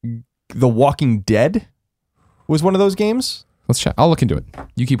 The Walking Dead was one of those games? Let's check. I'll look into it.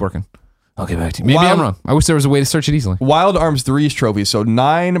 You keep working. I'll get back to you. Maybe I'm wrong. I wish there was a way to search it easily. Wild Arms 3's trophies. So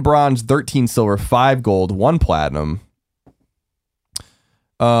 9 bronze, 13 silver, 5 gold, 1 platinum.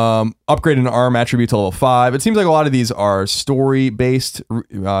 Upgrade an arm attribute to level 5. It seems like a lot of these are story-based,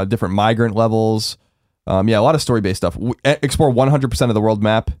 different migrant levels. A lot of story-based stuff. Explore 100% of the world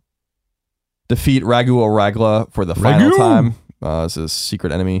map. Defeat Ragu or Ragla for the final time. This is a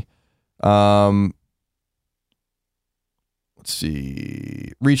secret enemy. Let's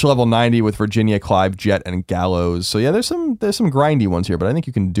see. Reach level 90 with Virginia, Clive, Jet, and Gallows. So yeah, there's some grindy ones here, but I think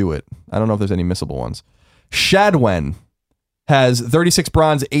you can do it. I don't know if there's any missable ones. Shadwen has 36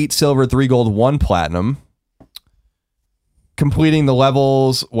 bronze, 8 silver, 3 gold, 1 platinum. Completing the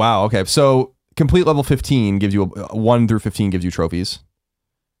levels. Wow. Okay. So complete level 15 gives you 1 through 15 gives you trophies.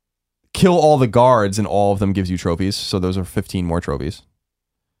 Kill all the guards and all of them gives you trophies. So those are 15 more trophies.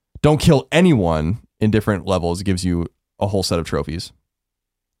 Don't kill anyone in different levels gives you a whole set of trophies.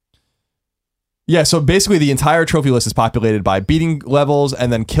 Yeah, so basically the entire trophy list is populated by beating levels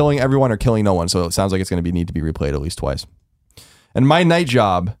and then killing everyone or killing no one. So it sounds like it's going to need to be replayed at least twice. And My Night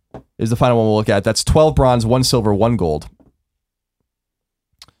Job is the final one we'll look at. That's 12 bronze, 1 silver, 1 gold.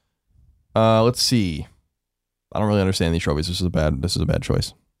 Let's see. I don't really understand these trophies. This is a bad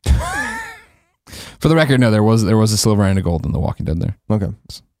choice. For the record, no, there was a silver and a gold in The Walking Dead there. Okay.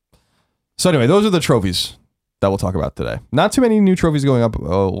 So anyway, those are the trophies that we'll talk about today. Not too many new trophies going up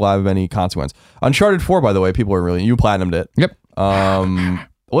live of any consequence. Uncharted 4, by the way, people are really, you platinumed it. Yep.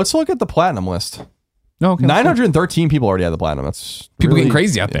 Let's look at the platinum list. No, okay, 913 people already have the platinum. That's people really getting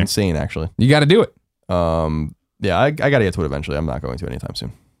crazy out there. Insane, actually. You got to do it. Yeah, I got to get to it eventually. I'm not going to anytime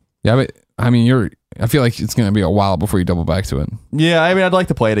soon. Yeah, but I mean, I feel like it's going to be a while before you double back to it. Yeah, I mean, I'd like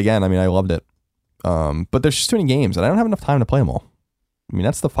to play it again. I mean, I loved it. But there's just too many games, and I don't have enough time to play them all. I mean,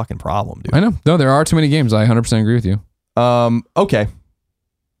 that's the fucking problem, dude. I know. No, there are too many games. I 100% agree with you. Okay.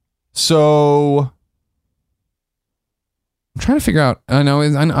 So I'm trying to figure out. I know.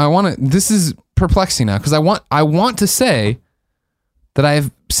 I want to. This is perplexing now because I want to say that I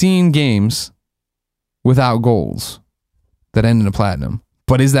have seen games without goals that end in a platinum,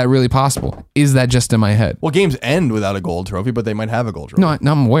 But is that really possible? Is that just in my head? Well, games end without a gold trophy, but they might have a gold trophy. No,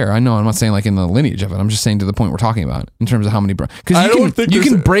 I'm aware. I know. I'm not saying like in the lineage of it. I'm just saying to the point we're talking about in terms of how many because you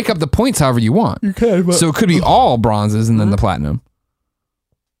can break up the points however you want. You can, but so it could be all bronzes and then the platinum.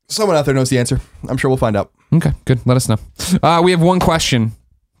 Someone out there knows the answer. I'm sure we'll find out. Okay, good. Let us know. We have one question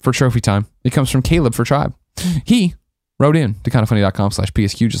for trophy time. It comes from Caleb for Tribe. He wrote in to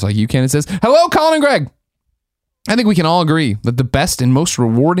kindafunny.com/PSQ just like you can. It says, "Hello, Colin and Greg. I think we can all agree that the best and most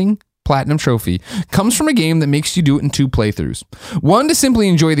rewarding platinum trophy comes from a game that makes you do it in 2 playthroughs. One to simply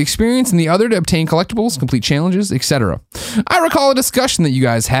enjoy the experience and the other to obtain collectibles, complete challenges, etc. I recall a discussion that you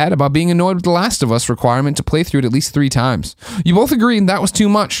guys had about being annoyed with The Last of Us requirement to play through it at least 3 times. You both agreed that was too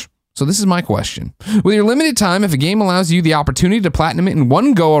much. So this is my question. With your limited time, if a game allows you the opportunity to platinum it in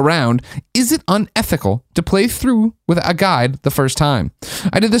one go around, is it unethical to play through with a guide the first time?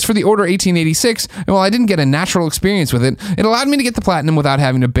 I did this for the Order 1886, and while I didn't get a natural experience with it, it allowed me to get the platinum without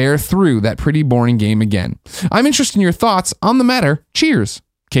having to bear through that pretty boring game again. I'm interested in your thoughts on the matter. Cheers.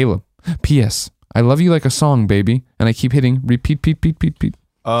 Caleb. P.S. I love you like a song, baby, and I keep hitting repeat.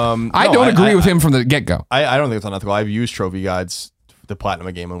 I don't agree with him from the get-go. I don't think it's unethical. I've used trophy guides to platinum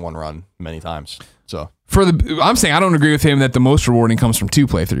a game in one run many times. So I'm saying I don't agree with him that the most rewarding comes from 2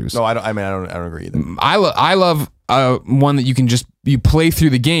 playthroughs. No, I don't agree either. I love one that you play through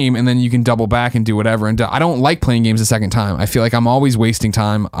the game and then you can double back and do whatever. And I don't like playing games a second time. I feel like I'm always wasting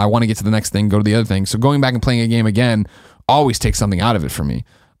time. I want to get to the next thing, go to the other thing. So going back and playing a game again always takes something out of it for me.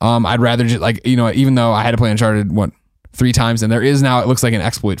 I'd rather just even though I had to play Uncharted 3 times, and there is now, it looks like an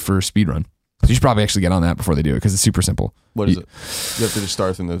exploit for speedrun. So you should probably actually get on that before they do it because it's super simple. What is it? You have to just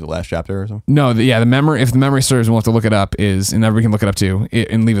start from the last chapter or something? No, the memory, if the memory serves, we'll have to look it up, and everybody can look it up too,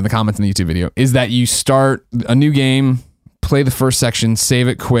 and leave in the comments in the YouTube video, is that you start a new game, play the first section, save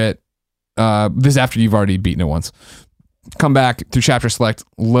it, quit. This is after you've already beaten it once. Come back through chapter select,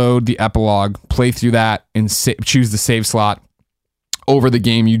 load the epilogue, play through that, and choose the save slot over the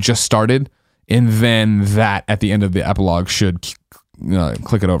game you just started, and then that at the end of the epilogue should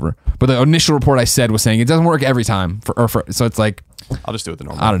click it over. But the initial report I said was saying it doesn't work every time. So it's like, I'll just do it the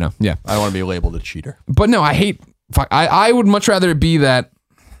normal. I don't know. Yeah. I don't want to be labeled a cheater. But no, I would much rather it be that.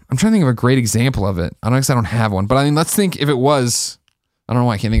 I'm trying to think of a great example of it. I don't have one. But I mean, let's think if it was, I don't know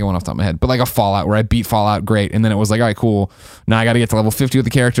why I can't think of one off the top of my head, but like a Fallout where I beat Fallout, great. And then it was like, all right, cool. Now I got to get to level 50 with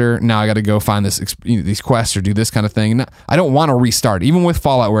the character. Now I got to go find these quests or do this kind of thing. And I don't want to restart, even with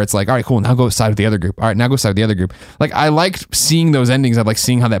Fallout where it's like, all right, cool. Now go side with the other group. All right, now go side with the other group. Like I liked seeing those endings. I like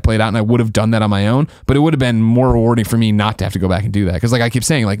seeing how that played out, and I would have done that on my own, but it would have been more rewarding for me not to have to go back and do that. Cause like I keep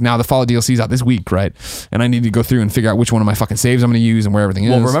saying, like now the Fallout DLC is out this week, right? And I need to go through and figure out which one of my fucking saves I'm going to use and where everything is.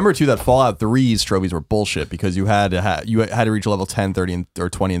 Well, remember too that Fallout 3's trophies were bullshit because you had to reach level 10, 30,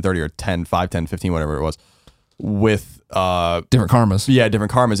 or 20 and 30 or 10, 5, 10, 15, whatever it was, with different karmas. Yeah,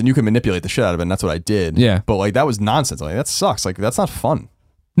 different karmas, and you can manipulate the shit out of it, and that's what I did. Yeah. But like that was nonsense. Like that sucks. Like that's not fun.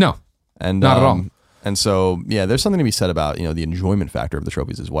 No. And not at all. And so yeah, there's something to be said about, the enjoyment factor of the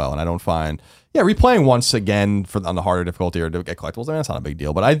trophies as well. And I don't find replaying once again on the harder difficulty or to get collectibles, I mean that's not a big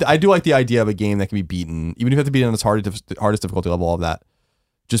deal. But I do like the idea of a game that can be beaten, even if you have to beat it on its hardest difficulty level, all of that.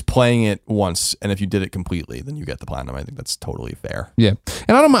 Just playing it once, and if you did it completely, then you get the platinum. I think that's totally fair. Yeah,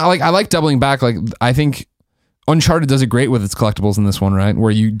 and I don't mind. Like I like doubling back. Like I think Uncharted does it great with its collectibles in this one, right? Where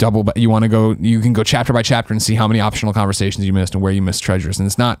you double, you want to go, you can go chapter by chapter and see how many optional conversations you missed and where you missed treasures. And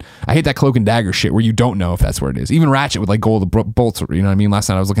it's not. I hate that cloak and dagger shit where you don't know if that's where it is. Even Ratchet with like gold bolts. You know what I mean? Last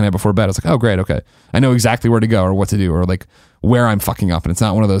night I was looking at it before bed. I was like, oh great, okay, I know exactly where to go or what to do or like where I'm fucking up. And it's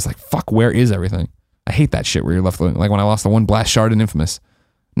not one of those like fuck, where is everything? I hate that shit where you're left like when I lost the one blast shard in Infamous.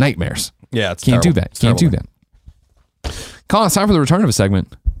 Nightmares. Yeah, it's can't terrible. do that. Can't do that. Colin, it's time for the return of a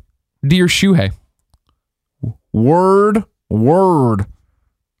segment. Dear Shuhei, word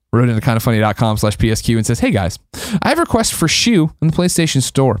wrote into kindafunny.com/PSQ and says, hey guys, I have a request for Shu in the PlayStation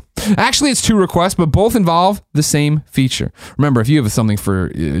Store. Actually, it's 2 requests, but both involve the same feature. Remember, if you have something for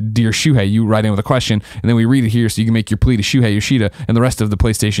Dear Shuhei, you write in with a question, and then we read it here so you can make your plea to Shuhei, Yoshida, and the rest of the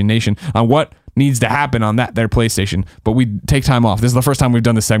PlayStation Nation on what needs to happen on their PlayStation. But we take time off. This is the first time we've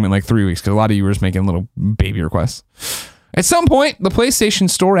done this segment in like 3 weeks because a lot of you were just making little baby requests. At some point, the PlayStation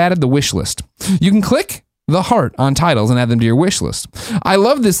Store added the wish list. You can click the heart on titles and add them to your wish list. I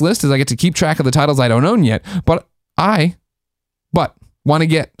love this list as I get to keep track of the titles I don't own yet, but want to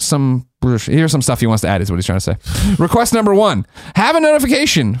get some. Here's some stuff he wants to add is what he's trying to say. Request number 1, have a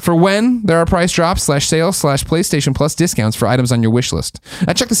notification for when there are price drops /sales/PlayStation Plus discounts for items on your wish list.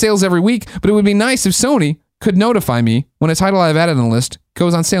 I check the sales every week, but it would be nice if Sony could notify me when a title I've added on the list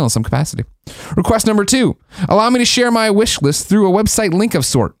goes on sale in some capacity. Request number 2, allow me to share my wish list through a website link of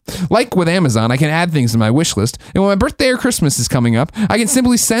sort. Like with Amazon, I can add things to my wish list, and when my birthday or Christmas is coming up, I can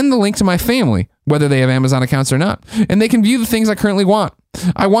simply send the link to my family, whether they have Amazon accounts or not, and they can view the things I currently want.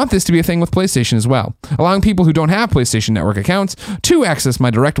 I want this to be a thing with PlayStation as well, allowing people who don't have PlayStation Network accounts to access my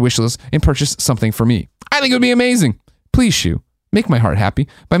direct wish list and purchase something for me. I think it would be amazing. Please, Shu, make my heart happy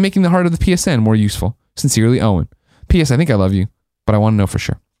by making the heart of the PSN more useful. Sincerely, Owen. P.S. I think I love you, but I want to know for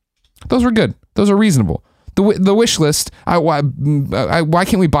sure. Those were good. Those are reasonable. The wish list, why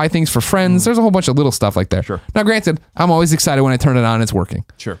can't we buy things for friends? There's a whole bunch of little stuff like that. Sure. Now, granted, I'm always excited when I turn it on and it's working.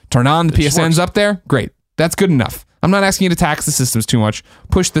 Sure. Turn on, the It just PSN's works. up there. Great. That's good enough. I'm not asking you to tax the systems too much.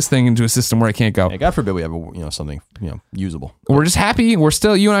 Push this thing into a system where it can't go. Yeah, God forbid we have something usable. We're just happy. We're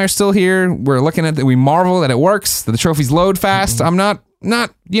still, you and I are still here. We're looking at it. We marvel that it works, that the trophies load fast. I'm not,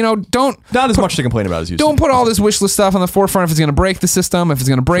 don't. Not as much to complain about as you. Don't put all this wish list stuff on the forefront if it's going to break the system, if it's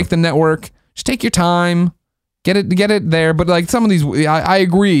going to break the network. Just take your time. Get it there. But like some of these, I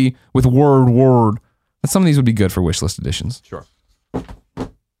agree with word that some of these would be good for wish list editions. Sure.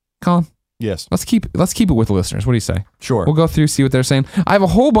 Colin, Yes. let's keep it with the listeners. What do you say? Sure. We'll go through, see what they're saying. I have a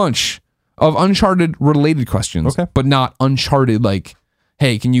whole bunch of Uncharted related questions, Okay. but not Uncharted like,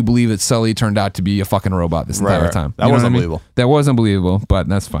 hey, can you believe that Sully turned out to be a fucking robot this entire Right. time? That You know was what I mean? unbelievable. That was unbelievable, but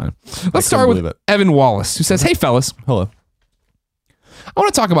that's fine. Let's start believe with it. Evan Wallace, who says, hey, fellas, Hello. I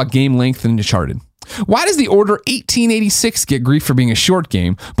want to talk about game length in Uncharted. Why does the Order 1886 get grief for being a short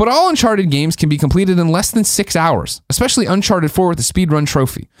game, but all Uncharted games can be completed in less than 6 hours, especially Uncharted 4 with the speedrun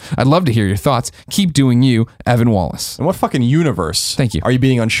trophy? I'd love to hear your thoughts. Keep doing you, Evan Wallace. In what fucking universe Thank you. are you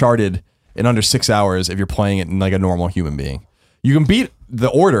being Uncharted in under 6 hours if you're playing it like a normal human being? You can beat the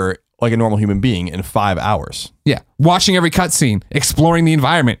Order like a normal human being in 5 hours. Yeah. Watching every cutscene, exploring the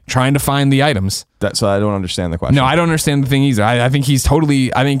environment, trying to find the items. So I don't understand the question. No, I don't understand the thing either. I think he's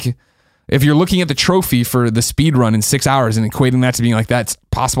totally, if you're looking at the trophy for the speed run in 6 hours and equating that to being like that's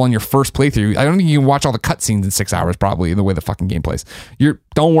possible in your first playthrough, I don't think you can watch all the cutscenes in 6 hours probably the way the fucking game plays.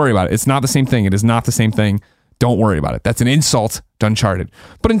 Don't worry about it. It's not the same thing. It is not the same thing. Don't worry about it. That's an insult to Uncharted.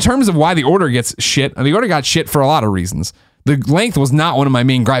 But in terms of why the Order gets shit, the Order got shit for a lot of reasons. The length was not one of my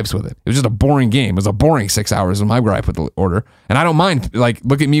main gripes with it. It was just a boring game. It was a boring 6 hours was my gripe with the Order. And I don't mind,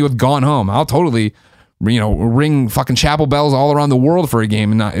 look at me with Gone Home. I'll totally, ring fucking chapel bells all around the world for a game,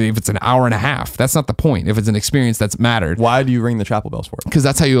 and not if it's an hour and a half. That's not the point. If it's an experience that's mattered. Why do you ring the chapel bells for it? Because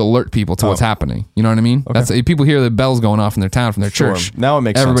that's how you alert people to what's happening. You know what I mean? Okay. That's if people hear the bells going off in their town from their Sure. church. Now it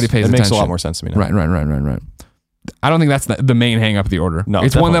makes everybody sense. pays It attention. makes a lot more sense to me now. Right. I don't think that's the main hang up of the Order. No,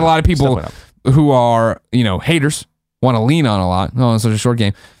 it's one that a lot of people definitely who are haters want to lean on a lot. Oh, it's such a short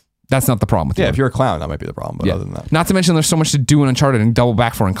game. That's not the problem with Yeah, the if you're a clown, that might be the problem. But Yeah. other than that, Not to mention there's so much to do in Uncharted and double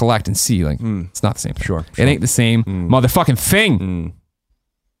back for and collect and see. It's not the same thing. Sure. It ain't the same motherfucking thing.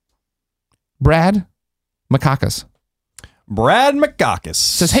 Brad Makakis Brad Makakis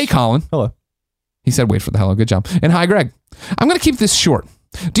says, hey, Colin. Hello. He said, wait for the hello. Good job. And hi, Greg. I'm going to keep this short.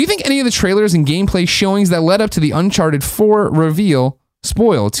 Do you think any of the trailers and gameplay showings that led up to the Uncharted 4 reveal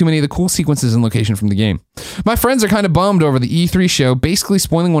spoil too many of the cool sequences and location from the game? My friends are kind of bummed over the E3 show basically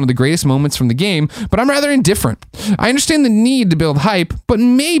spoiling one of the greatest moments from the game, but I'm rather indifferent. I understand the need to build hype, but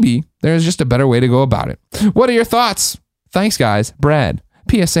maybe there's just a better way to go about it. What are your thoughts? Thanks, guys. Brad.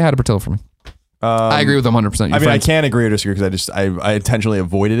 P.S. Say hi to Bertillo for me. I agree with them 100%. I can't agree or disagree because I intentionally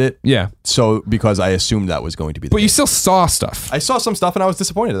avoided it. Yeah. So because I assumed that was going to be the But case. you still saw stuff. I saw some stuff and I was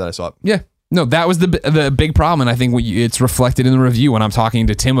disappointed that I saw it. Yeah. No, that was the big problem, and I think it's reflected in the review when I'm talking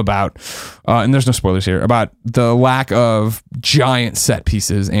to Tim about, and there's no spoilers here, about the lack of giant set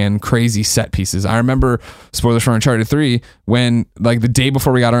pieces and crazy set pieces. I remember, spoilers for Uncharted 3, when the day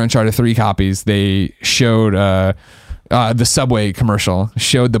before we got our Uncharted 3 copies, they showed the subway commercial,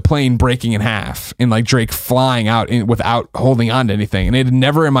 showed the plane breaking in half and Drake flying out without holding on to anything. And it had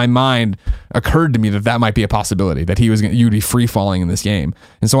never in my mind occurred to me that might be a possibility, that you'd be free falling in this game.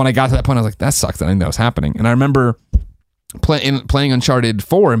 And so when I got to that point, I was like, that sucks. I didn't know that was happening. And I remember playing Uncharted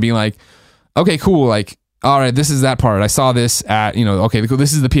 4 and being like, okay, cool. All right, this is that part. I saw this at, okay,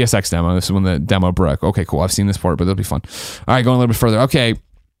 this is the PSX demo. This is when the demo broke. Okay, cool. I've seen this part, but it'll be fun. All right, going a little bit further. Okay.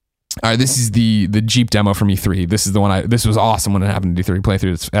 All right, this is the Jeep demo from E3. This is the one this was awesome when it happened to D3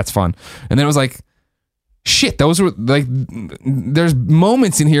 playthrough. That's fun. And then it was like, shit, those were there's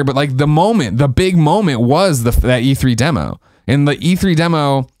moments in here, but the big moment was that E3 demo. And the E3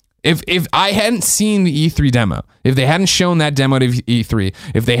 demo, if I hadn't seen the E3 demo, if they hadn't shown that demo to E3,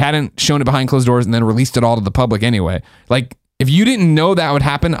 if they hadn't shown it behind closed doors and then released it all to the public anyway, if you didn't know that would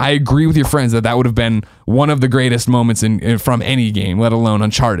happen, I agree with your friends that would have been one of the greatest moments from any game, let alone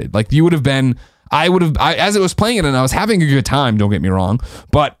Uncharted. You would have been as it was playing it and I was having a good time, don't get me wrong,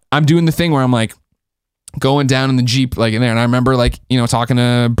 but I'm doing the thing where I'm like going down in the Jeep like in there, and I remember like, you know, talking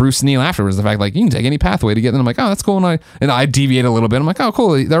to Bruce and Neil afterwards, the fact like you can take any pathway to get there. I'm like, oh, that's cool. And I deviate a little bit. I'm like, oh,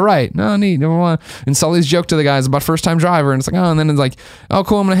 cool, they're right. No, neat. Number one. And Sully's joke to the guys about first time driver, and it's like, oh, and then it's like, oh,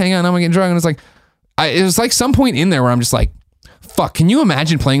 cool, I'm gonna hang on, I'm gonna get drunk. And it's like, it was like some point in there where I'm just like, fuck, can you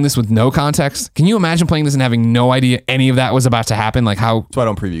imagine playing this with no context? Can you imagine playing this and having no idea any of that was about to happen? Like how that's why I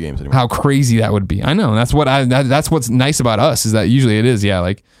don't preview games anymore. How crazy that would be. I know. That's what's nice about us, is that usually it is, yeah,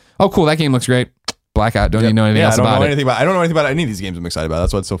 like, oh cool, that game looks great. Blackout. Don't even know anything else about it. I don't know anything about any of these games I'm excited about.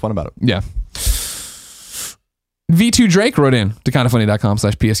 That's what's so fun about it. Yeah. V2 Drake wrote in to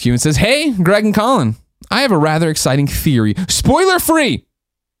kindafunny.com/PSQ and says, hey, Greg and Colin, I have a rather exciting theory. Spoiler free.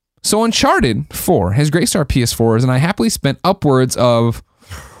 So Uncharted 4 has graced our PS4s, and I happily spent upwards of,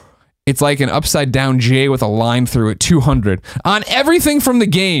 it's like an upside down J with a line through it, 200 on everything from the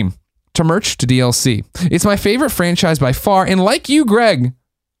game to merch to DLC. It's my favorite franchise by far, and like you, Greg,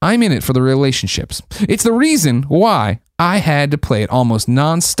 I'm in it for the relationships. It's the reason why I had to play it almost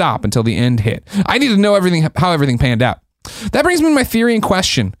non-stop until the end hit. I need to know how everything panned out. That brings me to my theory in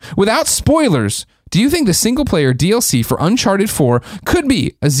question. Without spoilers, do you think the single-player DLC for Uncharted 4 could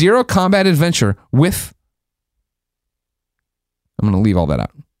be a zero-combat adventure with... I'm going to leave all that out.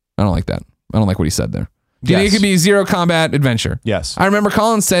 I don't like that. I don't like what he said there. Do you think it could be a zero-combat adventure? Yes. I remember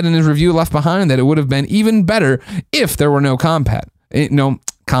Colin said in his review Left Behind that it would have been even better if there were no combat.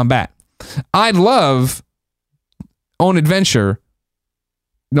 I'd love own adventure,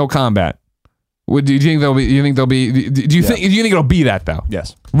 no combat. Do you think there'll be? Do you think it'll be that though?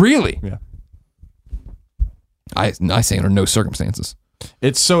 Yes. Really? Yeah. I say under no circumstances.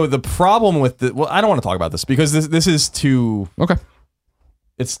 It's so the problem with the I don't want to talk about this because this is too okay.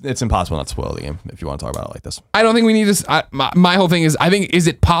 It's impossible not to spoil the game if you want to talk about it like this. I don't think we need to. My whole thing is, I think, is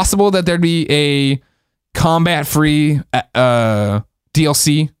it possible that there'd be a combat-free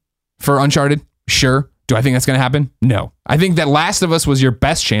DLC for Uncharted? Sure. Do I think that's going to happen? No. I think that Last of Us was your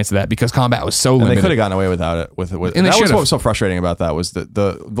best chance of that because combat was so limited. And they could have gotten away without it. And that was what was so frustrating about that was that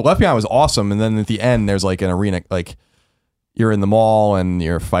the Left Behind was awesome, and then at the end there's like an arena, like you're in the mall and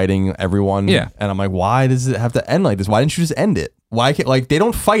you're fighting everyone. Yeah. And I'm like, why does it have to end like this? Why didn't you just end it? Why can't, like, they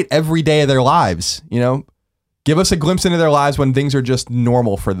don't fight every day of their lives, you know? Give us a glimpse into their lives when things are just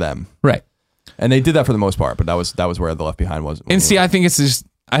normal for them. Right. And they did that for the most part, but that was where the Left Behind was. And see, I think it's just,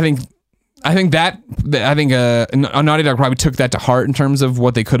 I think Naughty Dog probably took that to heart in terms of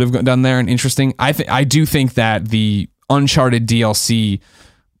what they could have done there and interesting. I do think that the Uncharted DLC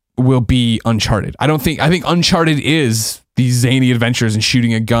will be Uncharted. I think Uncharted is these zany adventures and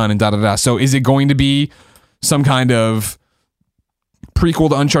shooting a gun and da-da-da. So is it going to be some kind of prequel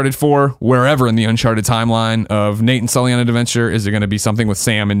to Uncharted 4, wherever in the Uncharted timeline of Nate and Sully on an adventure? Is it going to be something with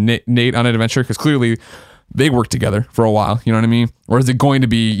Sam and Nate on an adventure? Because clearly they worked together for a while, you know what I mean? Or is it going to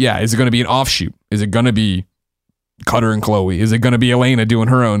be, is it going to be an offshoot? Is it going to be Cutter and Chloe? Is it going to be Elena doing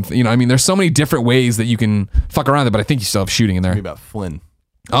her own you know, I mean, there's so many different ways that you can fuck around it, but I think you still have shooting in there. Maybe about Flynn.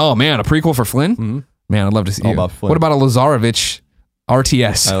 Oh, man, a prequel for Flynn? Mm-hmm. Man, I'd love to see it. About Flynn. What about a Lazarevich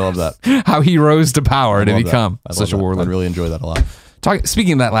RTS? I love that. How he rose to power to become such a warlord. I'd really enjoy that a lot.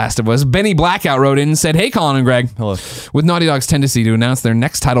 Speaking of that Last of Us, Benny Blackout wrote in and said, hey, Colin and Greg. Hello. With Naughty Dog's tendency to announce their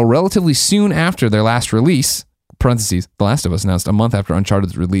next title relatively soon after their last release, parentheses, The Last of Us announced a month after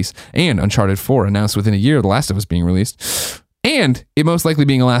Uncharted's release, and Uncharted 4 announced within a year of The Last of Us being released, and it most likely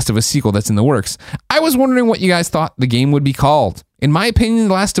being a Last of Us sequel that's in the works, I was wondering what you guys thought the game would be called. In my opinion,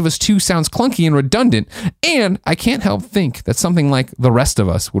 The Last of Us 2 sounds clunky and redundant, and I can't help think that something like The Rest of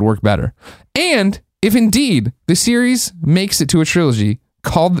Us would work better. And if indeed the series makes it to a trilogy,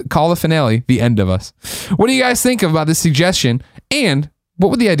 call the finale The End of Us. What do you guys think about this suggestion? And what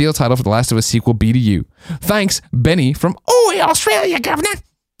would the ideal title for The Last of Us sequel be to you? Thanks, Benny from Australia, governor.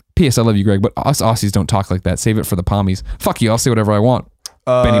 P.S. I love you, Greg, but us Aussies don't talk like that. Save it for the pommies. Fuck you, I'll say whatever I want.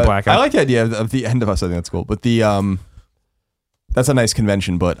 Benny Blackout. I like the idea of The End of Us. I think that's cool. But that's a nice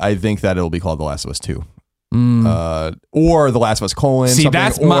convention, but I think that it'll be called The Last of Us 2. Or The Last of Us : See,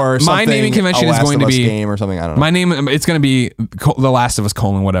 that's my naming convention is going to be game or something. I don't know. My name, it's going to be The Last of Us :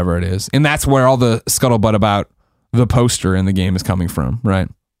 whatever it is, and that's where all the scuttlebutt about the poster in the game is coming from, right?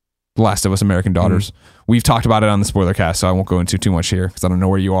 The Last of Us: American Daughters. We've talked about it on the spoiler cast, so I won't go into too much here because I don't know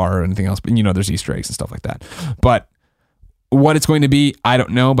where you are or anything else. But you know, there's Easter eggs and stuff like that. But what it's going to be, I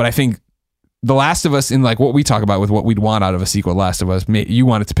don't know. But I think The Last of Us, in like what we talk about with what we'd want out of a sequel, Last of Us, you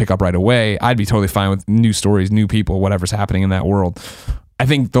want it to pick up right away. I'd be totally fine with new stories, new people, whatever's happening in that world. I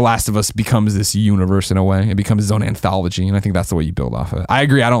think The Last of Us becomes this universe in a way. It becomes its own anthology, and I think that's the way you build off of it. I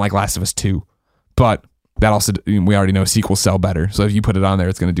agree. I don't like Last of Us 2, but that also, we already know sequels sell better. So if you put it on there,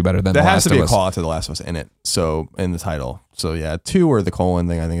 it's going to do better than there The has Last to be of a Us. call out to The Last of Us in it. So in the title. So yeah, 2 or the colon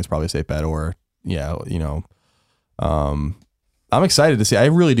thing, I think is probably a safe bet. Or yeah, I'm excited to see. I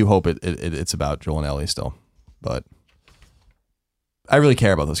really do hope it's about Joel and Ellie still, but I really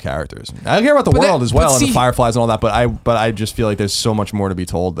care about those characters. I care about the world as well, and the fireflies and all that. But I just feel like there's so much more to be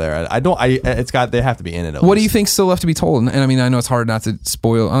told there. They have to be in it. What do you think still left to be told? And I mean, I know it's hard not to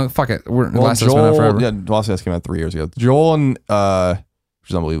spoil. Fuck it. Last of Us been out forever. Yeah, Last of Us came out 3 years ago. Joel and which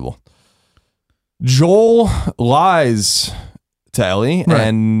is unbelievable. Joel lies to Ellie, right.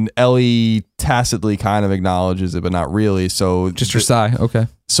 and Ellie tacitly kind of acknowledges it, but not really. So just her sigh. Okay.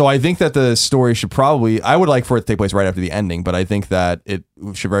 So I think that the story should probably, I would like for it to take place right after the ending, but I think that it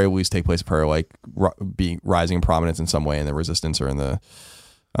should very least take place of her like being rising in prominence in some way in the resistance or in the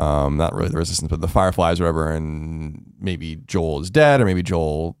not really the resistance, but the fireflies or whatever, and maybe Joel is dead, or maybe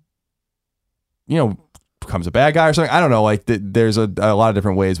Joel becomes a bad guy or something. I don't know. Like there's a lot of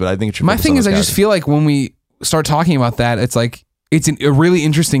different ways, but I think it should. My thing is, I just feel like when we start talking about that, it's like it's a really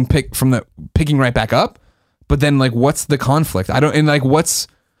interesting pick from the picking right back up, but then like what's the conflict? What's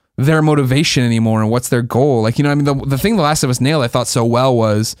their motivation anymore, and what's their goal? Like, I mean, the thing The Last of Us nailed, I thought so well,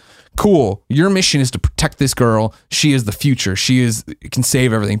 was cool. Your mission is to protect this girl. She is the future. Can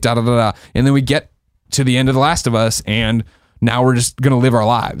save everything. Da da da da. And then we get to the end of The Last of Us, and now we're just gonna live our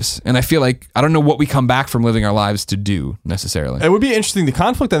lives. And I feel like I don't know what we come back from living our lives to do necessarily. It would be interesting. The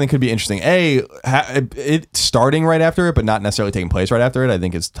conflict, I think, could be interesting. It starting right after it, but not necessarily taking place right after it. I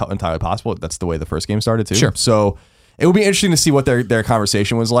think it's entirely possible. That's the way the first game started too. Sure. So it would be interesting to see what their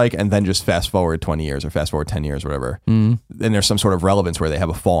conversation was like, and then just fast forward 20 years or fast forward 10 years, whatever. And there's some sort of relevance where they have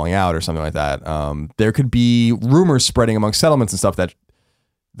a falling out or something like that. There could be rumors spreading among settlements and stuff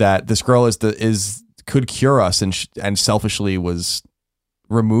that this girl could cure us and selfishly was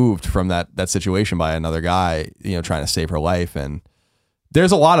removed from that situation by another guy, trying to save her life. And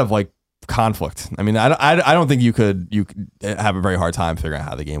there's a lot of like conflict. I mean, I don't think you could have a very hard time figuring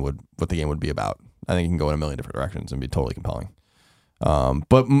out what the game would be about. I think you can go in a million different directions and be totally compelling.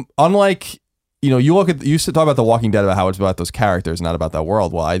 But unlike, you used to talk about The Walking Dead about how it's about those characters, not about that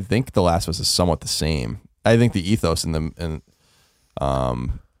world. Well, I think The Last of Us is somewhat the same. I think the ethos it's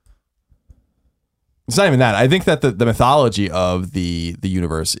not even that. I think that the mythology of the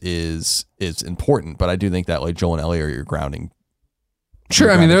universe is important, but I do think that like Joel and Ellie are your grounding. Sure,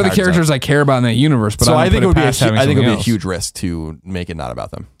 I mean they're the characters I care about in that universe, but so I think it would be a huge risk to make it not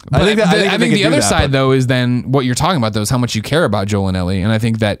about them. But I think the other side though is then what you're talking about though is how much you care about Joel and Ellie, and I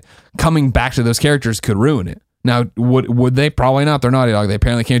think that coming back to those characters could ruin it. Now, would they? Probably not. They're Naughty Dog. They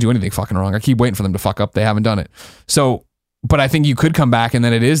apparently can't do anything fucking wrong. I keep waiting for them to fuck up. They haven't done it. So, but I think you could come back, and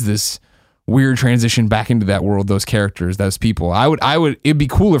then it is this weird transition back into that world, those characters, those people. It'd be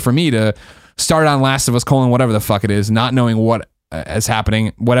cooler for me to start on Last of Us, whatever the fuck it is, not knowing what is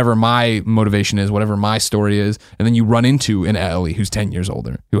happening, whatever my motivation is, whatever my story is, and then you run into an Ellie who's 10 years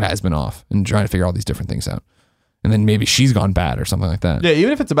older, who has been off, and trying to figure all these different things out. And then maybe she's gone bad or something like that. Yeah,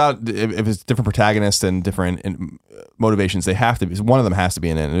 even if it's different protagonists and different motivations, one of them has to be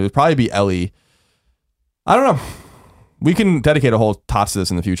in it. And it would probably be Ellie. I don't know. We can dedicate a whole tots to this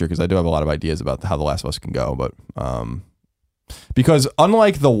in the future because I do have a lot of ideas about how The Last of Us can go. But because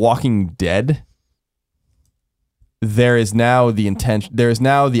unlike The Walking Dead, there is now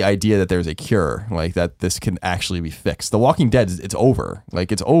the idea that there's a cure, like that this can actually be fixed. The Walking Dead, it's over.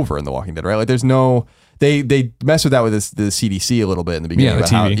 Like it's over in The Walking Dead, right? Like there's no, they mess with that with the CDC a little bit in the beginning.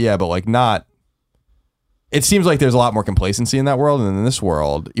 Yeah, the TV. But like not. It seems like there's a lot more complacency in that world, and in this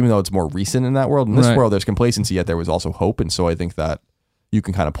world, even though it's more recent in that world, world there's complacency, yet there was also hope, and so I think that you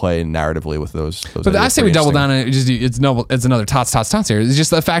can kind of play narratively with those. But I say we double down on it. It's another tots here. It's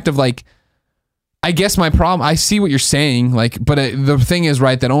just the fact of like, I guess my problem, I see what you're saying, like, but the thing is,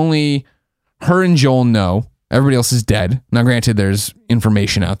 right, that only her and Joel know. Everybody else is dead. Now, granted, there's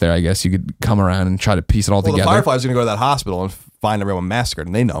information out there. I guess you could come around and try to piece it all together. The Fireflies are going to go to that hospital and find everyone massacred,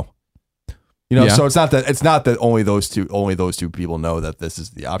 and they know. So it's not that only those two people know that this is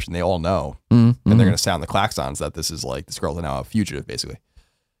the option. They all know, and they're going to sound the klaxons that this is like this girl's now a fugitive, basically.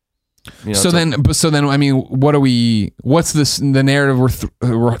 So then, I mean, what's the narrative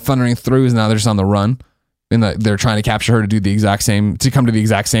we're thundering through is now they're just on the run, and they're trying to capture her to come to the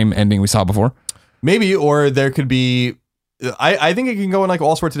exact same ending we saw before. Maybe, or there could be. I think it can go in like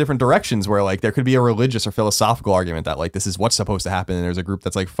all sorts of different directions where like there could be a religious or philosophical argument that like this is what's supposed to happen, and there's a group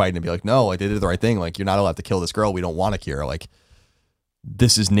that's like fighting to be like, no, like they did the right thing, like you're not allowed to kill this girl, we don't want to cure, like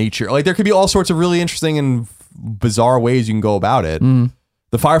this is nature. Like there could be all sorts of really interesting and bizarre ways you can go about it.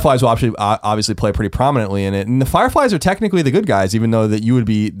 the Fireflies will obviously play pretty prominently in it. And the Fireflies are technically the good guys, even though that you would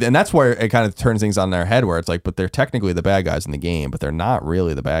be, and that's where it kind of turns things on their head, where it's like, but they're technically the bad guys in the game, but they're not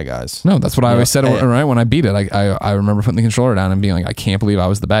really the bad guys. No, that's what I always said, right? When I beat it, I remember putting the controller down and being like, I can't believe I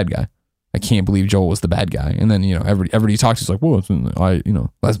was the bad guy. I can't believe Joel was the bad guy. And then, everybody you talk to is like, well,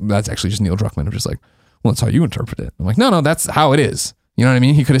 that's actually just Neil Druckmann of just like, well, that's how you interpret it. I'm like, no, that's how it is. You know what I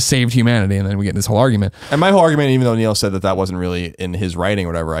mean? He could have saved humanity, and then we get this whole argument. And my whole argument, even though Neil said that wasn't really in his writing or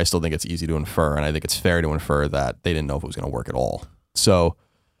whatever, I still think it's easy to infer, and I think it's fair to infer that they didn't know if it was going to work at all. So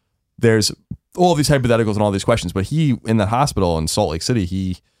there's all these hypotheticals and all these questions, but he, in that hospital in Salt Lake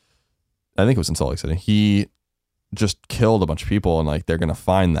City, I think it was in Salt Lake City, he just killed a bunch of people, and like they're going to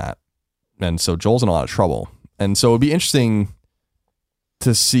find that. And so Joel's in a lot of trouble. And so it'd be interesting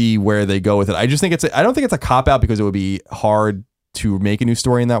to see where they go with it. I just think I don't think it's a cop-out, because it would be hard to make a new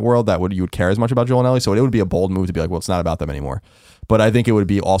story in that world you would care as much about Joel and Ellie. So it would be a bold move to be like, well, it's not about them anymore. But I think it would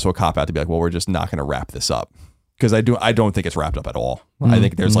be also a cop out to be like, well, we're just not going to wrap this up, because I don't think it's wrapped up at all. Mm-hmm. I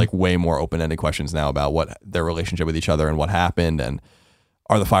think there's like way more open-ended questions now about what their relationship with each other and what happened, and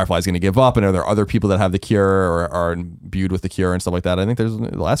are the Fireflies going to give up, and are there other people that have the cure or are imbued with the cure and stuff like that. I think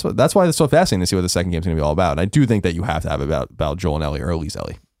that's why it's so fascinating to see what the second game's going to be all about. And I do think that you have to have about Joel and Ellie, or at least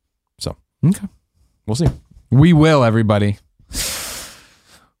Ellie. So okay, we'll see. We will, everybody.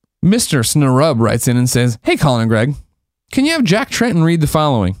 Mr. Snarub writes in and says, hey, Colin and Greg, can you have Jack Trenton read the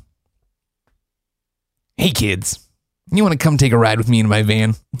following? Hey, kids, you want to come take a ride with me in my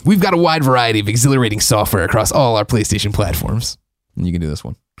van? We've got a wide variety of exhilarating software across all our PlayStation platforms. And you can do this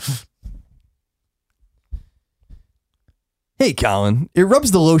one. Hey, Colin, it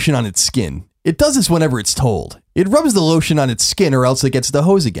rubs the lotion on its skin. It does this whenever it's told. It rubs the lotion on its skin, or else it gets the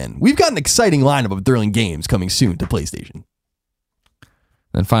hose again. We've got an exciting lineup of thrilling games coming soon to PlayStation.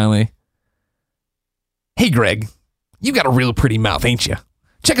 Then finally, hey, Greg, you got a real pretty mouth, ain't you?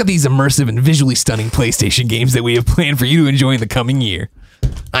 Check out these immersive and visually stunning PlayStation games that we have planned for you to enjoy in the coming year.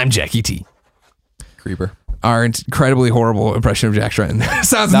 I'm Jackie T. Creeper. Our incredibly horrible impression of Jack Trenton.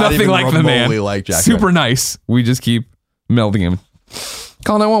 Sounds nothing like the man. Like Jack Super Trenton. Nice. We just keep melding him.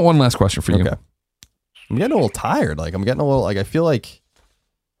 Colin, I want one last question for you. Okay. I'm getting a little tired. Like, I'm getting a little, like, I feel like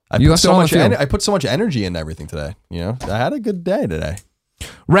I put so much energy into everything today. I had a good day today.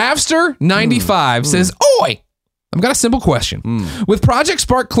 Ravster95 says, Oi! I've got a simple question. With Project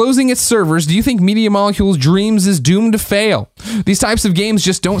Spark closing its servers, do you think Media Molecule's Dreams is doomed to fail? These types of games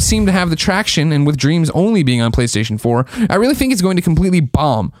just don't seem to have the traction, and with Dreams only being on PlayStation 4, I really think it's going to completely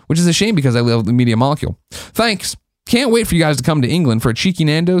bomb, which is a shame because I love the Media Molecule. Thanks. Can't wait for you guys to come to England for a cheeky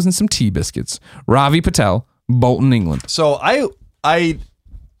Nando's and some tea biscuits. Ravi Patel, Bolton, England. So they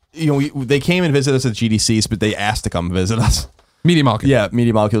came and visited us at GDCs, but they asked to come visit us. Media Molecule. Yeah,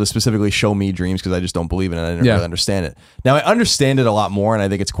 Media Molecule to specifically show me Dreams, because I just don't believe in it. I didn't really understand it. Now, I understand it a lot more, and I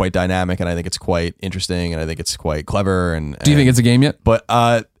think it's quite dynamic, and I think it's quite interesting, and I think it's quite clever. Do you think it's a game yet? But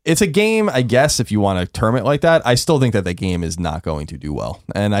it's a game, I guess, if you want to term it like that. I still think that the game is not going to do well.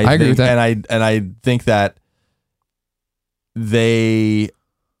 And I agree with that. And I think that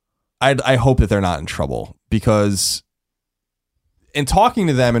I hope that they're not in trouble, because in talking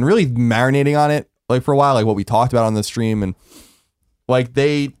to them and really marinating on it, like for a while, like what we talked about on the stream, and like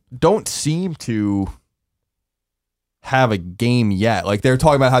they don't seem to have a game yet. Like they're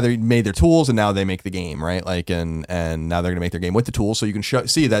talking about how they made their tools and now they make the game, right? Like and now they're gonna make their game with the tools, so you can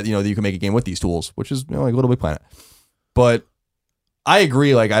see that that you can make a game with these tools, which is like Little Big Planet. But I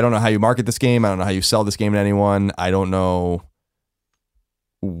agree. Like I don't know how you market this game. I don't know how you sell this game to anyone. I don't know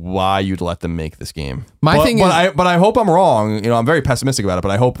why you'd let them make this game. But I hope I'm wrong. I'm very pessimistic about it, but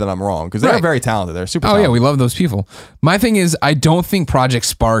I hope that I'm wrong, because they're very talented. They're super talented. Yeah, we love those people. My thing is, I don't think Project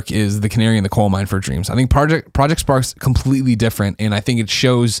Spark is the canary in the coal mine for Dreams. I think Project Spark's completely different, and I think it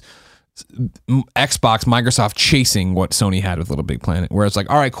shows Xbox, Microsoft chasing what Sony had with Little Big Planet, where it's like,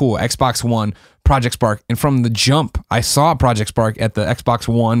 all right, cool, Xbox One, Project Spark. And from the jump, I saw Project Spark at the Xbox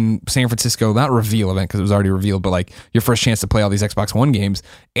One San Francisco, not reveal event because it was already revealed, but like your first chance to play all these Xbox One games,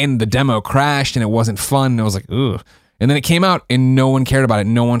 and the demo crashed and it wasn't fun. And I was like, ugh. And then it came out and no one cared about it.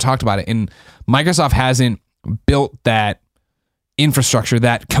 No one talked about it. And Microsoft hasn't built that infrastructure,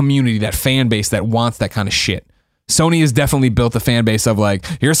 that community, that fan base that wants that kind of shit. Sony has definitely built a fan base of like,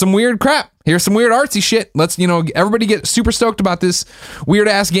 here's some weird crap. Here's some weird artsy shit. Let's, everybody get super stoked about this weird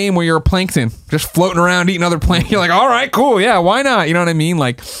ass game where you're a plankton just floating around eating other plankton. You're like, all right, cool. Yeah, why not? You know what I mean?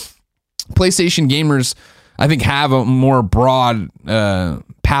 Like PlayStation gamers, I think have a more broad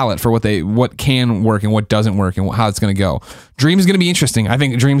palette for what can work and what doesn't work and how it's going to go. Dream is going to be interesting. I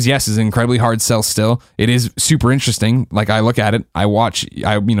think Dreams, yes, is an incredibly hard sell still. It is super interesting. Like I look at it,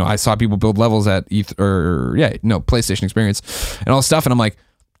 I saw people build levels at PlayStation Experience and all this stuff, and I'm like,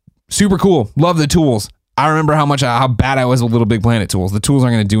 super cool. Love the tools. I remember how bad I was with Little Big Planet tools. The tools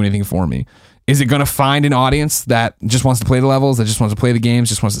aren't going to do anything for me. Is it going to find an audience that just wants to play the levels, that just wants to play the games,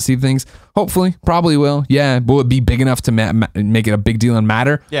 just wants to see things? Hopefully, probably will. Yeah, will it be big enough to make it a big deal and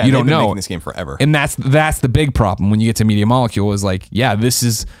matter? Yeah, you don't know. Making this game forever, and that's the big problem when you get to Media Molecule. Is like, yeah,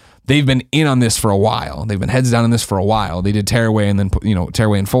 they've been in on this for a while. They've been heads down on this for a while. They did Tearaway and then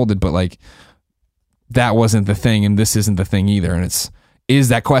Tearaway Unfolded, but like that wasn't the thing, and this isn't the thing either. And is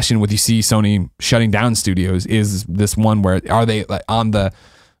that question with you see Sony shutting down studios? Is this one where are they like on the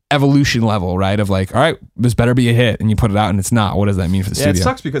evolution level, right? Of like, all right, this better be a hit, and you put it out and it's not. What does that mean for the studio? It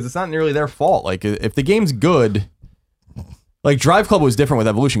sucks because it's not nearly their fault. Like if the game's good, like Drive Club was different with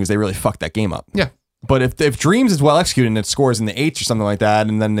Evolution because they really fucked that game up. Yeah. But if Dreams is well executed and it scores in the 8s or something like that,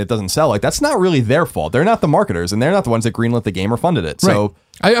 and then it doesn't sell, like that's not really their fault. They're not the marketers, and they're not the ones that greenlit the game or funded it. Right. So,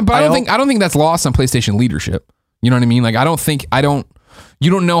 I don't think that's lost on PlayStation leadership. You know what I mean? Like you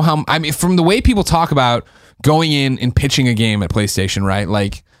don't know how. I mean, from the way people talk about going in and pitching a game at PlayStation, right?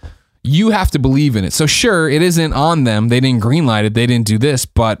 Like, you have to believe in it. So sure, it isn't on them. They didn't greenlight it. They didn't do this,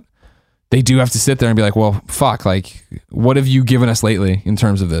 but they do have to sit there and be like, well, fuck, like, what have you given us lately in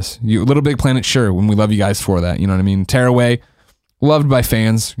terms of this? Little Big Planet, sure, when we love you guys for that. You know what I mean? Tearaway, loved by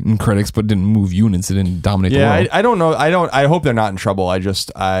fans and critics, but didn't move units. It didn't dominate the world. I don't know. I hope they're not in trouble. I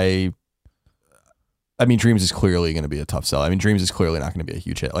mean, Dreams is clearly going to be a tough sell. I mean, Dreams is clearly not going to be a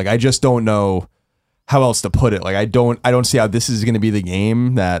huge hit. Like, I just don't know how else to put it. Like, I don't see how this is going to be the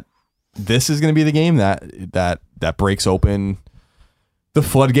game that breaks open the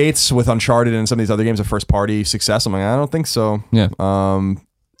floodgates with Uncharted and some of these other games of first party success. I'm like, I don't think so. Yeah.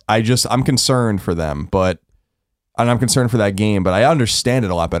 I'm concerned for them, and I'm concerned for that game, but I understand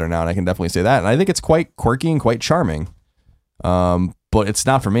it a lot better now, and I can definitely say that. And I think it's quite quirky and quite charming. But it's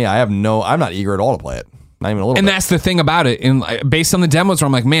not for me. I'm not eager at all to play it. Not even a little bit. And that's the thing about it. And based on the demos where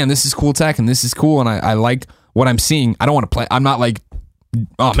I'm like, man, this is cool tech and this is cool, and I like what I'm seeing. I don't want to play. I'm not like,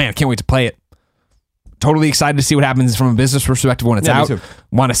 oh man, I can't wait to play it. Totally excited to see what happens from a business perspective when it's out.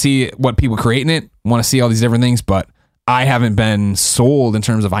 Want to see what people create in it. Want to see all these different things, but I haven't been sold in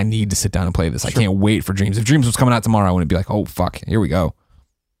terms of I need to sit down and play this. Sure. I can't wait for Dreams. If Dreams was coming out tomorrow, I wouldn't be like, oh fuck, here we go.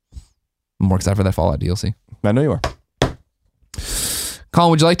 I'm more excited for that Fallout DLC. I know you are.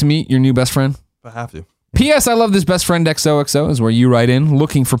 Colin, would you like to meet your new best friend? I have to. P.S. I love this best friend XOXO is where you write in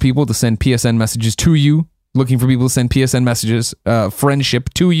looking for people to send PSN messages to you. Looking for people to send PSN messages, friendship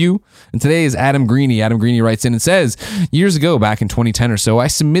to you. And today is Adam Greeny. Adam Greeny writes in and says, years ago, back in 2010 or so, I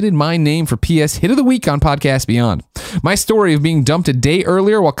submitted my name for PS Hit of the Week on Podcast Beyond. My story of being dumped a day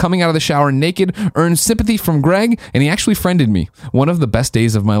earlier while coming out of the shower naked earned sympathy from Greg, and he actually friended me. One of the best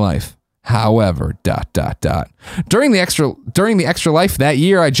days of my life. However, ... During the extra life that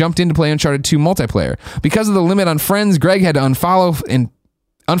year, I jumped in to play Uncharted 2 multiplayer. Because of the limit on friends, Greg had to unfollow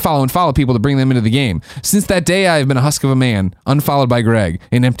and follow people to bring them into the game. Since that day, I have been a husk of a man, unfollowed by Greg,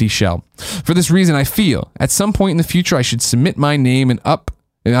 an empty shell. For this reason, I feel at some point in the future, I should submit my name and up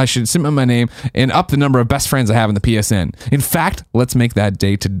the number of best friends I have in the PSN. In fact, let's make that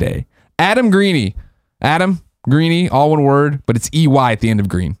day today. Adam Greeny, all one word, but it's EY at the end of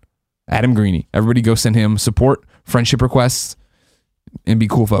Green. Adam Greeny. Everybody go send him support, friendship requests, and be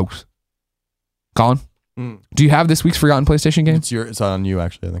cool folks. Colin? Do you have this week's Forgotten PlayStation game? It's on you,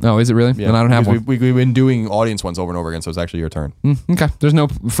 actually, I think. Oh, is it really? Yeah. Then I don't have one. We've been doing audience ones over and over again, so it's actually your turn. Okay. There's no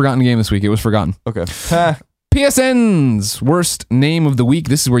Forgotten game this week. It was Forgotten. Okay. PSN's worst name of the week.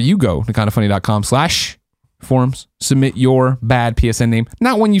 This is where you go to kindafunny.com/forums. Submit your bad PSN name.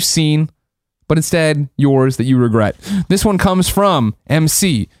 Not one you've seen, but instead yours that you regret. This one comes from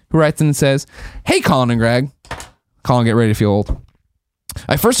MC, who writes in and says, hey, Colin and Greg. Colin, get ready to feel old.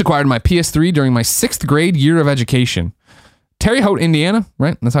 I first acquired my PS3 during my 6th grade year of education. Terre Haute, Indiana,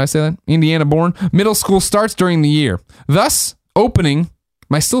 right? That's how I say that. Indiana born. Middle school starts during the year. Thus, opening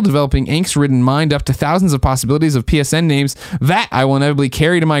my still developing angst-ridden mind up to thousands of possibilities of PSN names that I will inevitably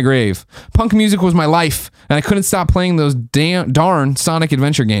carry to my grave. Punk music was my life, and I couldn't stop playing those darn Sonic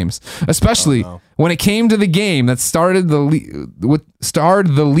adventure games, especially when it came to the game that starred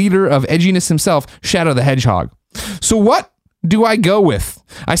the leader of edginess himself, Shadow the Hedgehog. So what do I go with?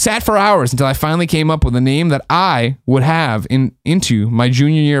 I sat for hours until I finally came up with a name that I would have into my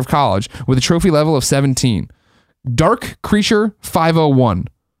junior year of college with a trophy level of 17. Dark Creature 501.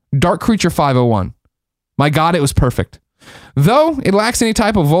 Dark Creature 501. My God, it was perfect. Though it lacks any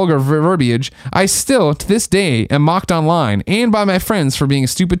type of vulgar verbiage, I still, to this day, am mocked online and by my friends for being a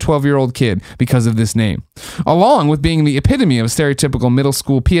stupid 12-year-old kid because of this name. Along with being the epitome of stereotypical middle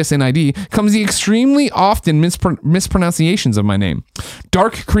school PSN ID comes the extremely often mispronunciations of my name.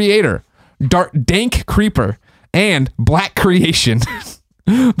 Dark Creator, Dank Creeper, and Black Creation.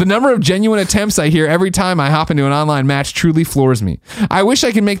 The number of genuine attempts I hear every time I hop into an online match truly floors me. I wish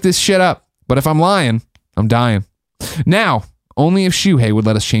I could make this shit up, but if I'm lying, I'm dying. Now, only if Shuhei would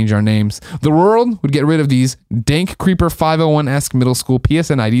let us change our names, the world would get rid of these Dank Creeper 501-esque middle school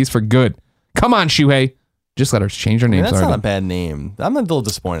PSN IDs for good. Come on, Shuhei. Just let us change our names. That's not a bad name. I'm a little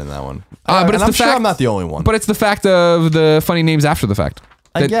disappointed in that one. But it's I'm sure I'm not the only one. But it's the fact of the funny names after the fact.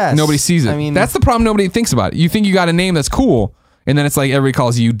 I guess. Nobody sees it. I mean, that's the problem. Nobody thinks about it. You think you got a name that's cool, and then it's like everybody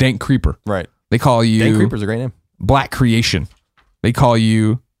calls you Dank Creeper. Right. They call you... Dank Creeper's a great name. Black Creation. They call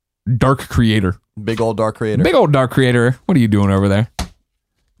you Dark Creator. Big old Dark Creator. Big old Dark Creator. What are you doing over there?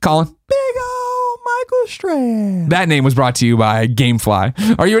 Colin? Big old Michael Strand. That name was brought to you by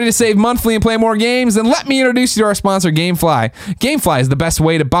Gamefly. Are you ready to save monthly and play more games? Then let me introduce you to our sponsor, Gamefly. Gamefly is the best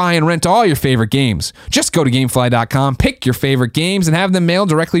way to buy and rent all your favorite games. Just go to Gamefly.com, pick your favorite games, and have them mailed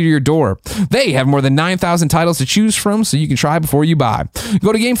directly to your door. They have more than 9,000 titles to choose from, so you can try before you buy.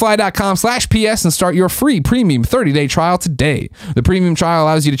 Go to Gamefly.com/PS and start your free premium 30-day trial today. The premium trial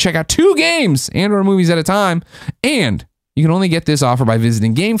allows you to check out 2 games and or movies at a time, and you can only get this offer by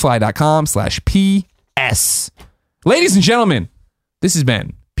visiting Gamefly.com/PS. Ladies and gentlemen, this has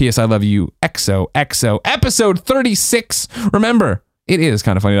been PS I Love You XOXO episode 36. Remember, it is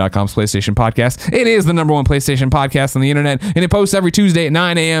KindaFunny.com's PlayStation podcast. It is the #1 PlayStation podcast on the internet, and it posts every Tuesday at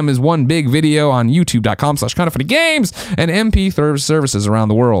 9 a.m. as one big video on YouTube.com/KindaFunnyGames and MP3 services around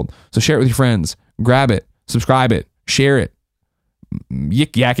the world. So share it with your friends. Grab it. Subscribe it. Share it.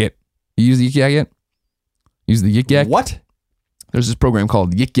 Yik yak it. You use the Yik yak it? Use the Yik yak? What? There's this program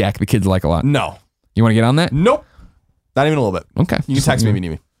called Yik Yak the kids like a lot. No. You want to get on that? Nope. Not even a little bit. Okay. You can text me if you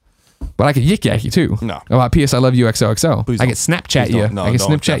need me. But I could Yik Yak you too. No. About PS I Love You XOXO. Please I don't. can Snapchat Please you. don't. No, I can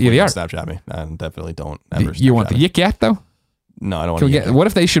don't Snapchat you the art. Snapchat me. I definitely don't ever You want the Snapchat me. Yik Yak though? No, I don't want Can we to get, what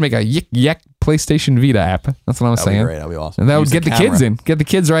if they should make a Yik Yak PlayStation Vita app? That's what I was That'd saying. be great. That'd be awesome. And that would Use get the camera. kids in. Get the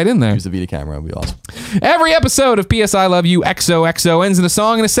kids right in there. Use the Vita camera. That'd be awesome. Every episode of PS I Love You XOXO ends in a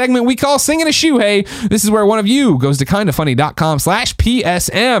song in a segment we call Singing a Shuhei. This is where one of you goes to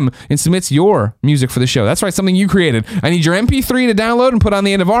kindafunny.com/PSM and submits your music for the show. That's right, something you created. I need your MP3 to download and put on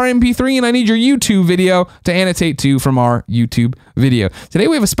the end of our MP3, and I need your YouTube video to annotate to from our YouTube video. Today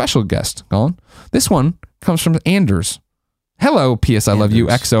we have a special guest, Colin. This one comes from Anders. Hello, PS I Love You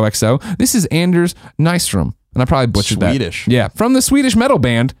XOXO. This is Anders Nystrom, and I probably butchered Swedish. that. Yeah, from the Swedish metal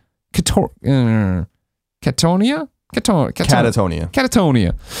band Catatonia? Catatonia.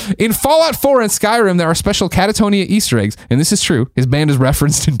 In Fallout 4 and Skyrim, there are special Catatonia Easter eggs, and this is true. His band is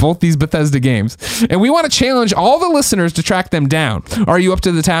referenced in both these Bethesda games. And we want to challenge all the listeners to track them down. Are you up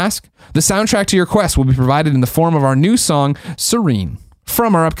to the task? The soundtrack to your quest will be provided in the form of our new song, Serene,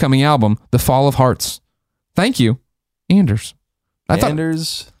 from our upcoming album, The Fall of Hearts. Thank you, Anders.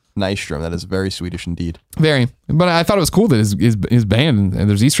 Anders Nystrom. That is very Swedish indeed. Very. But I thought it was cool that his band, and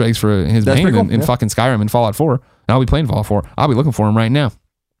there's Easter eggs for his That's band pretty cool. in fucking Skyrim and Fallout 4. And I'll be playing Fallout 4. I'll be looking for him right now.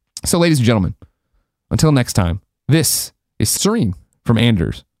 So, ladies and gentlemen, until next time, this is Serene from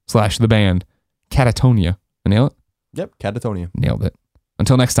Anders / the band Catatonia. I nail it? Yep, Catatonia. Nailed it.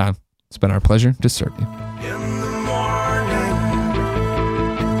 Until next time, it's been our pleasure to serve you. In the morning,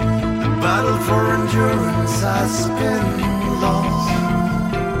 the battle for endurance has been lost.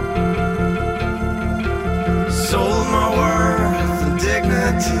 Sold my worth and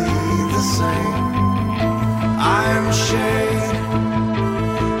dignity the same. I'm shade,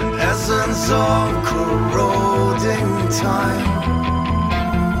 an essence of corroding time.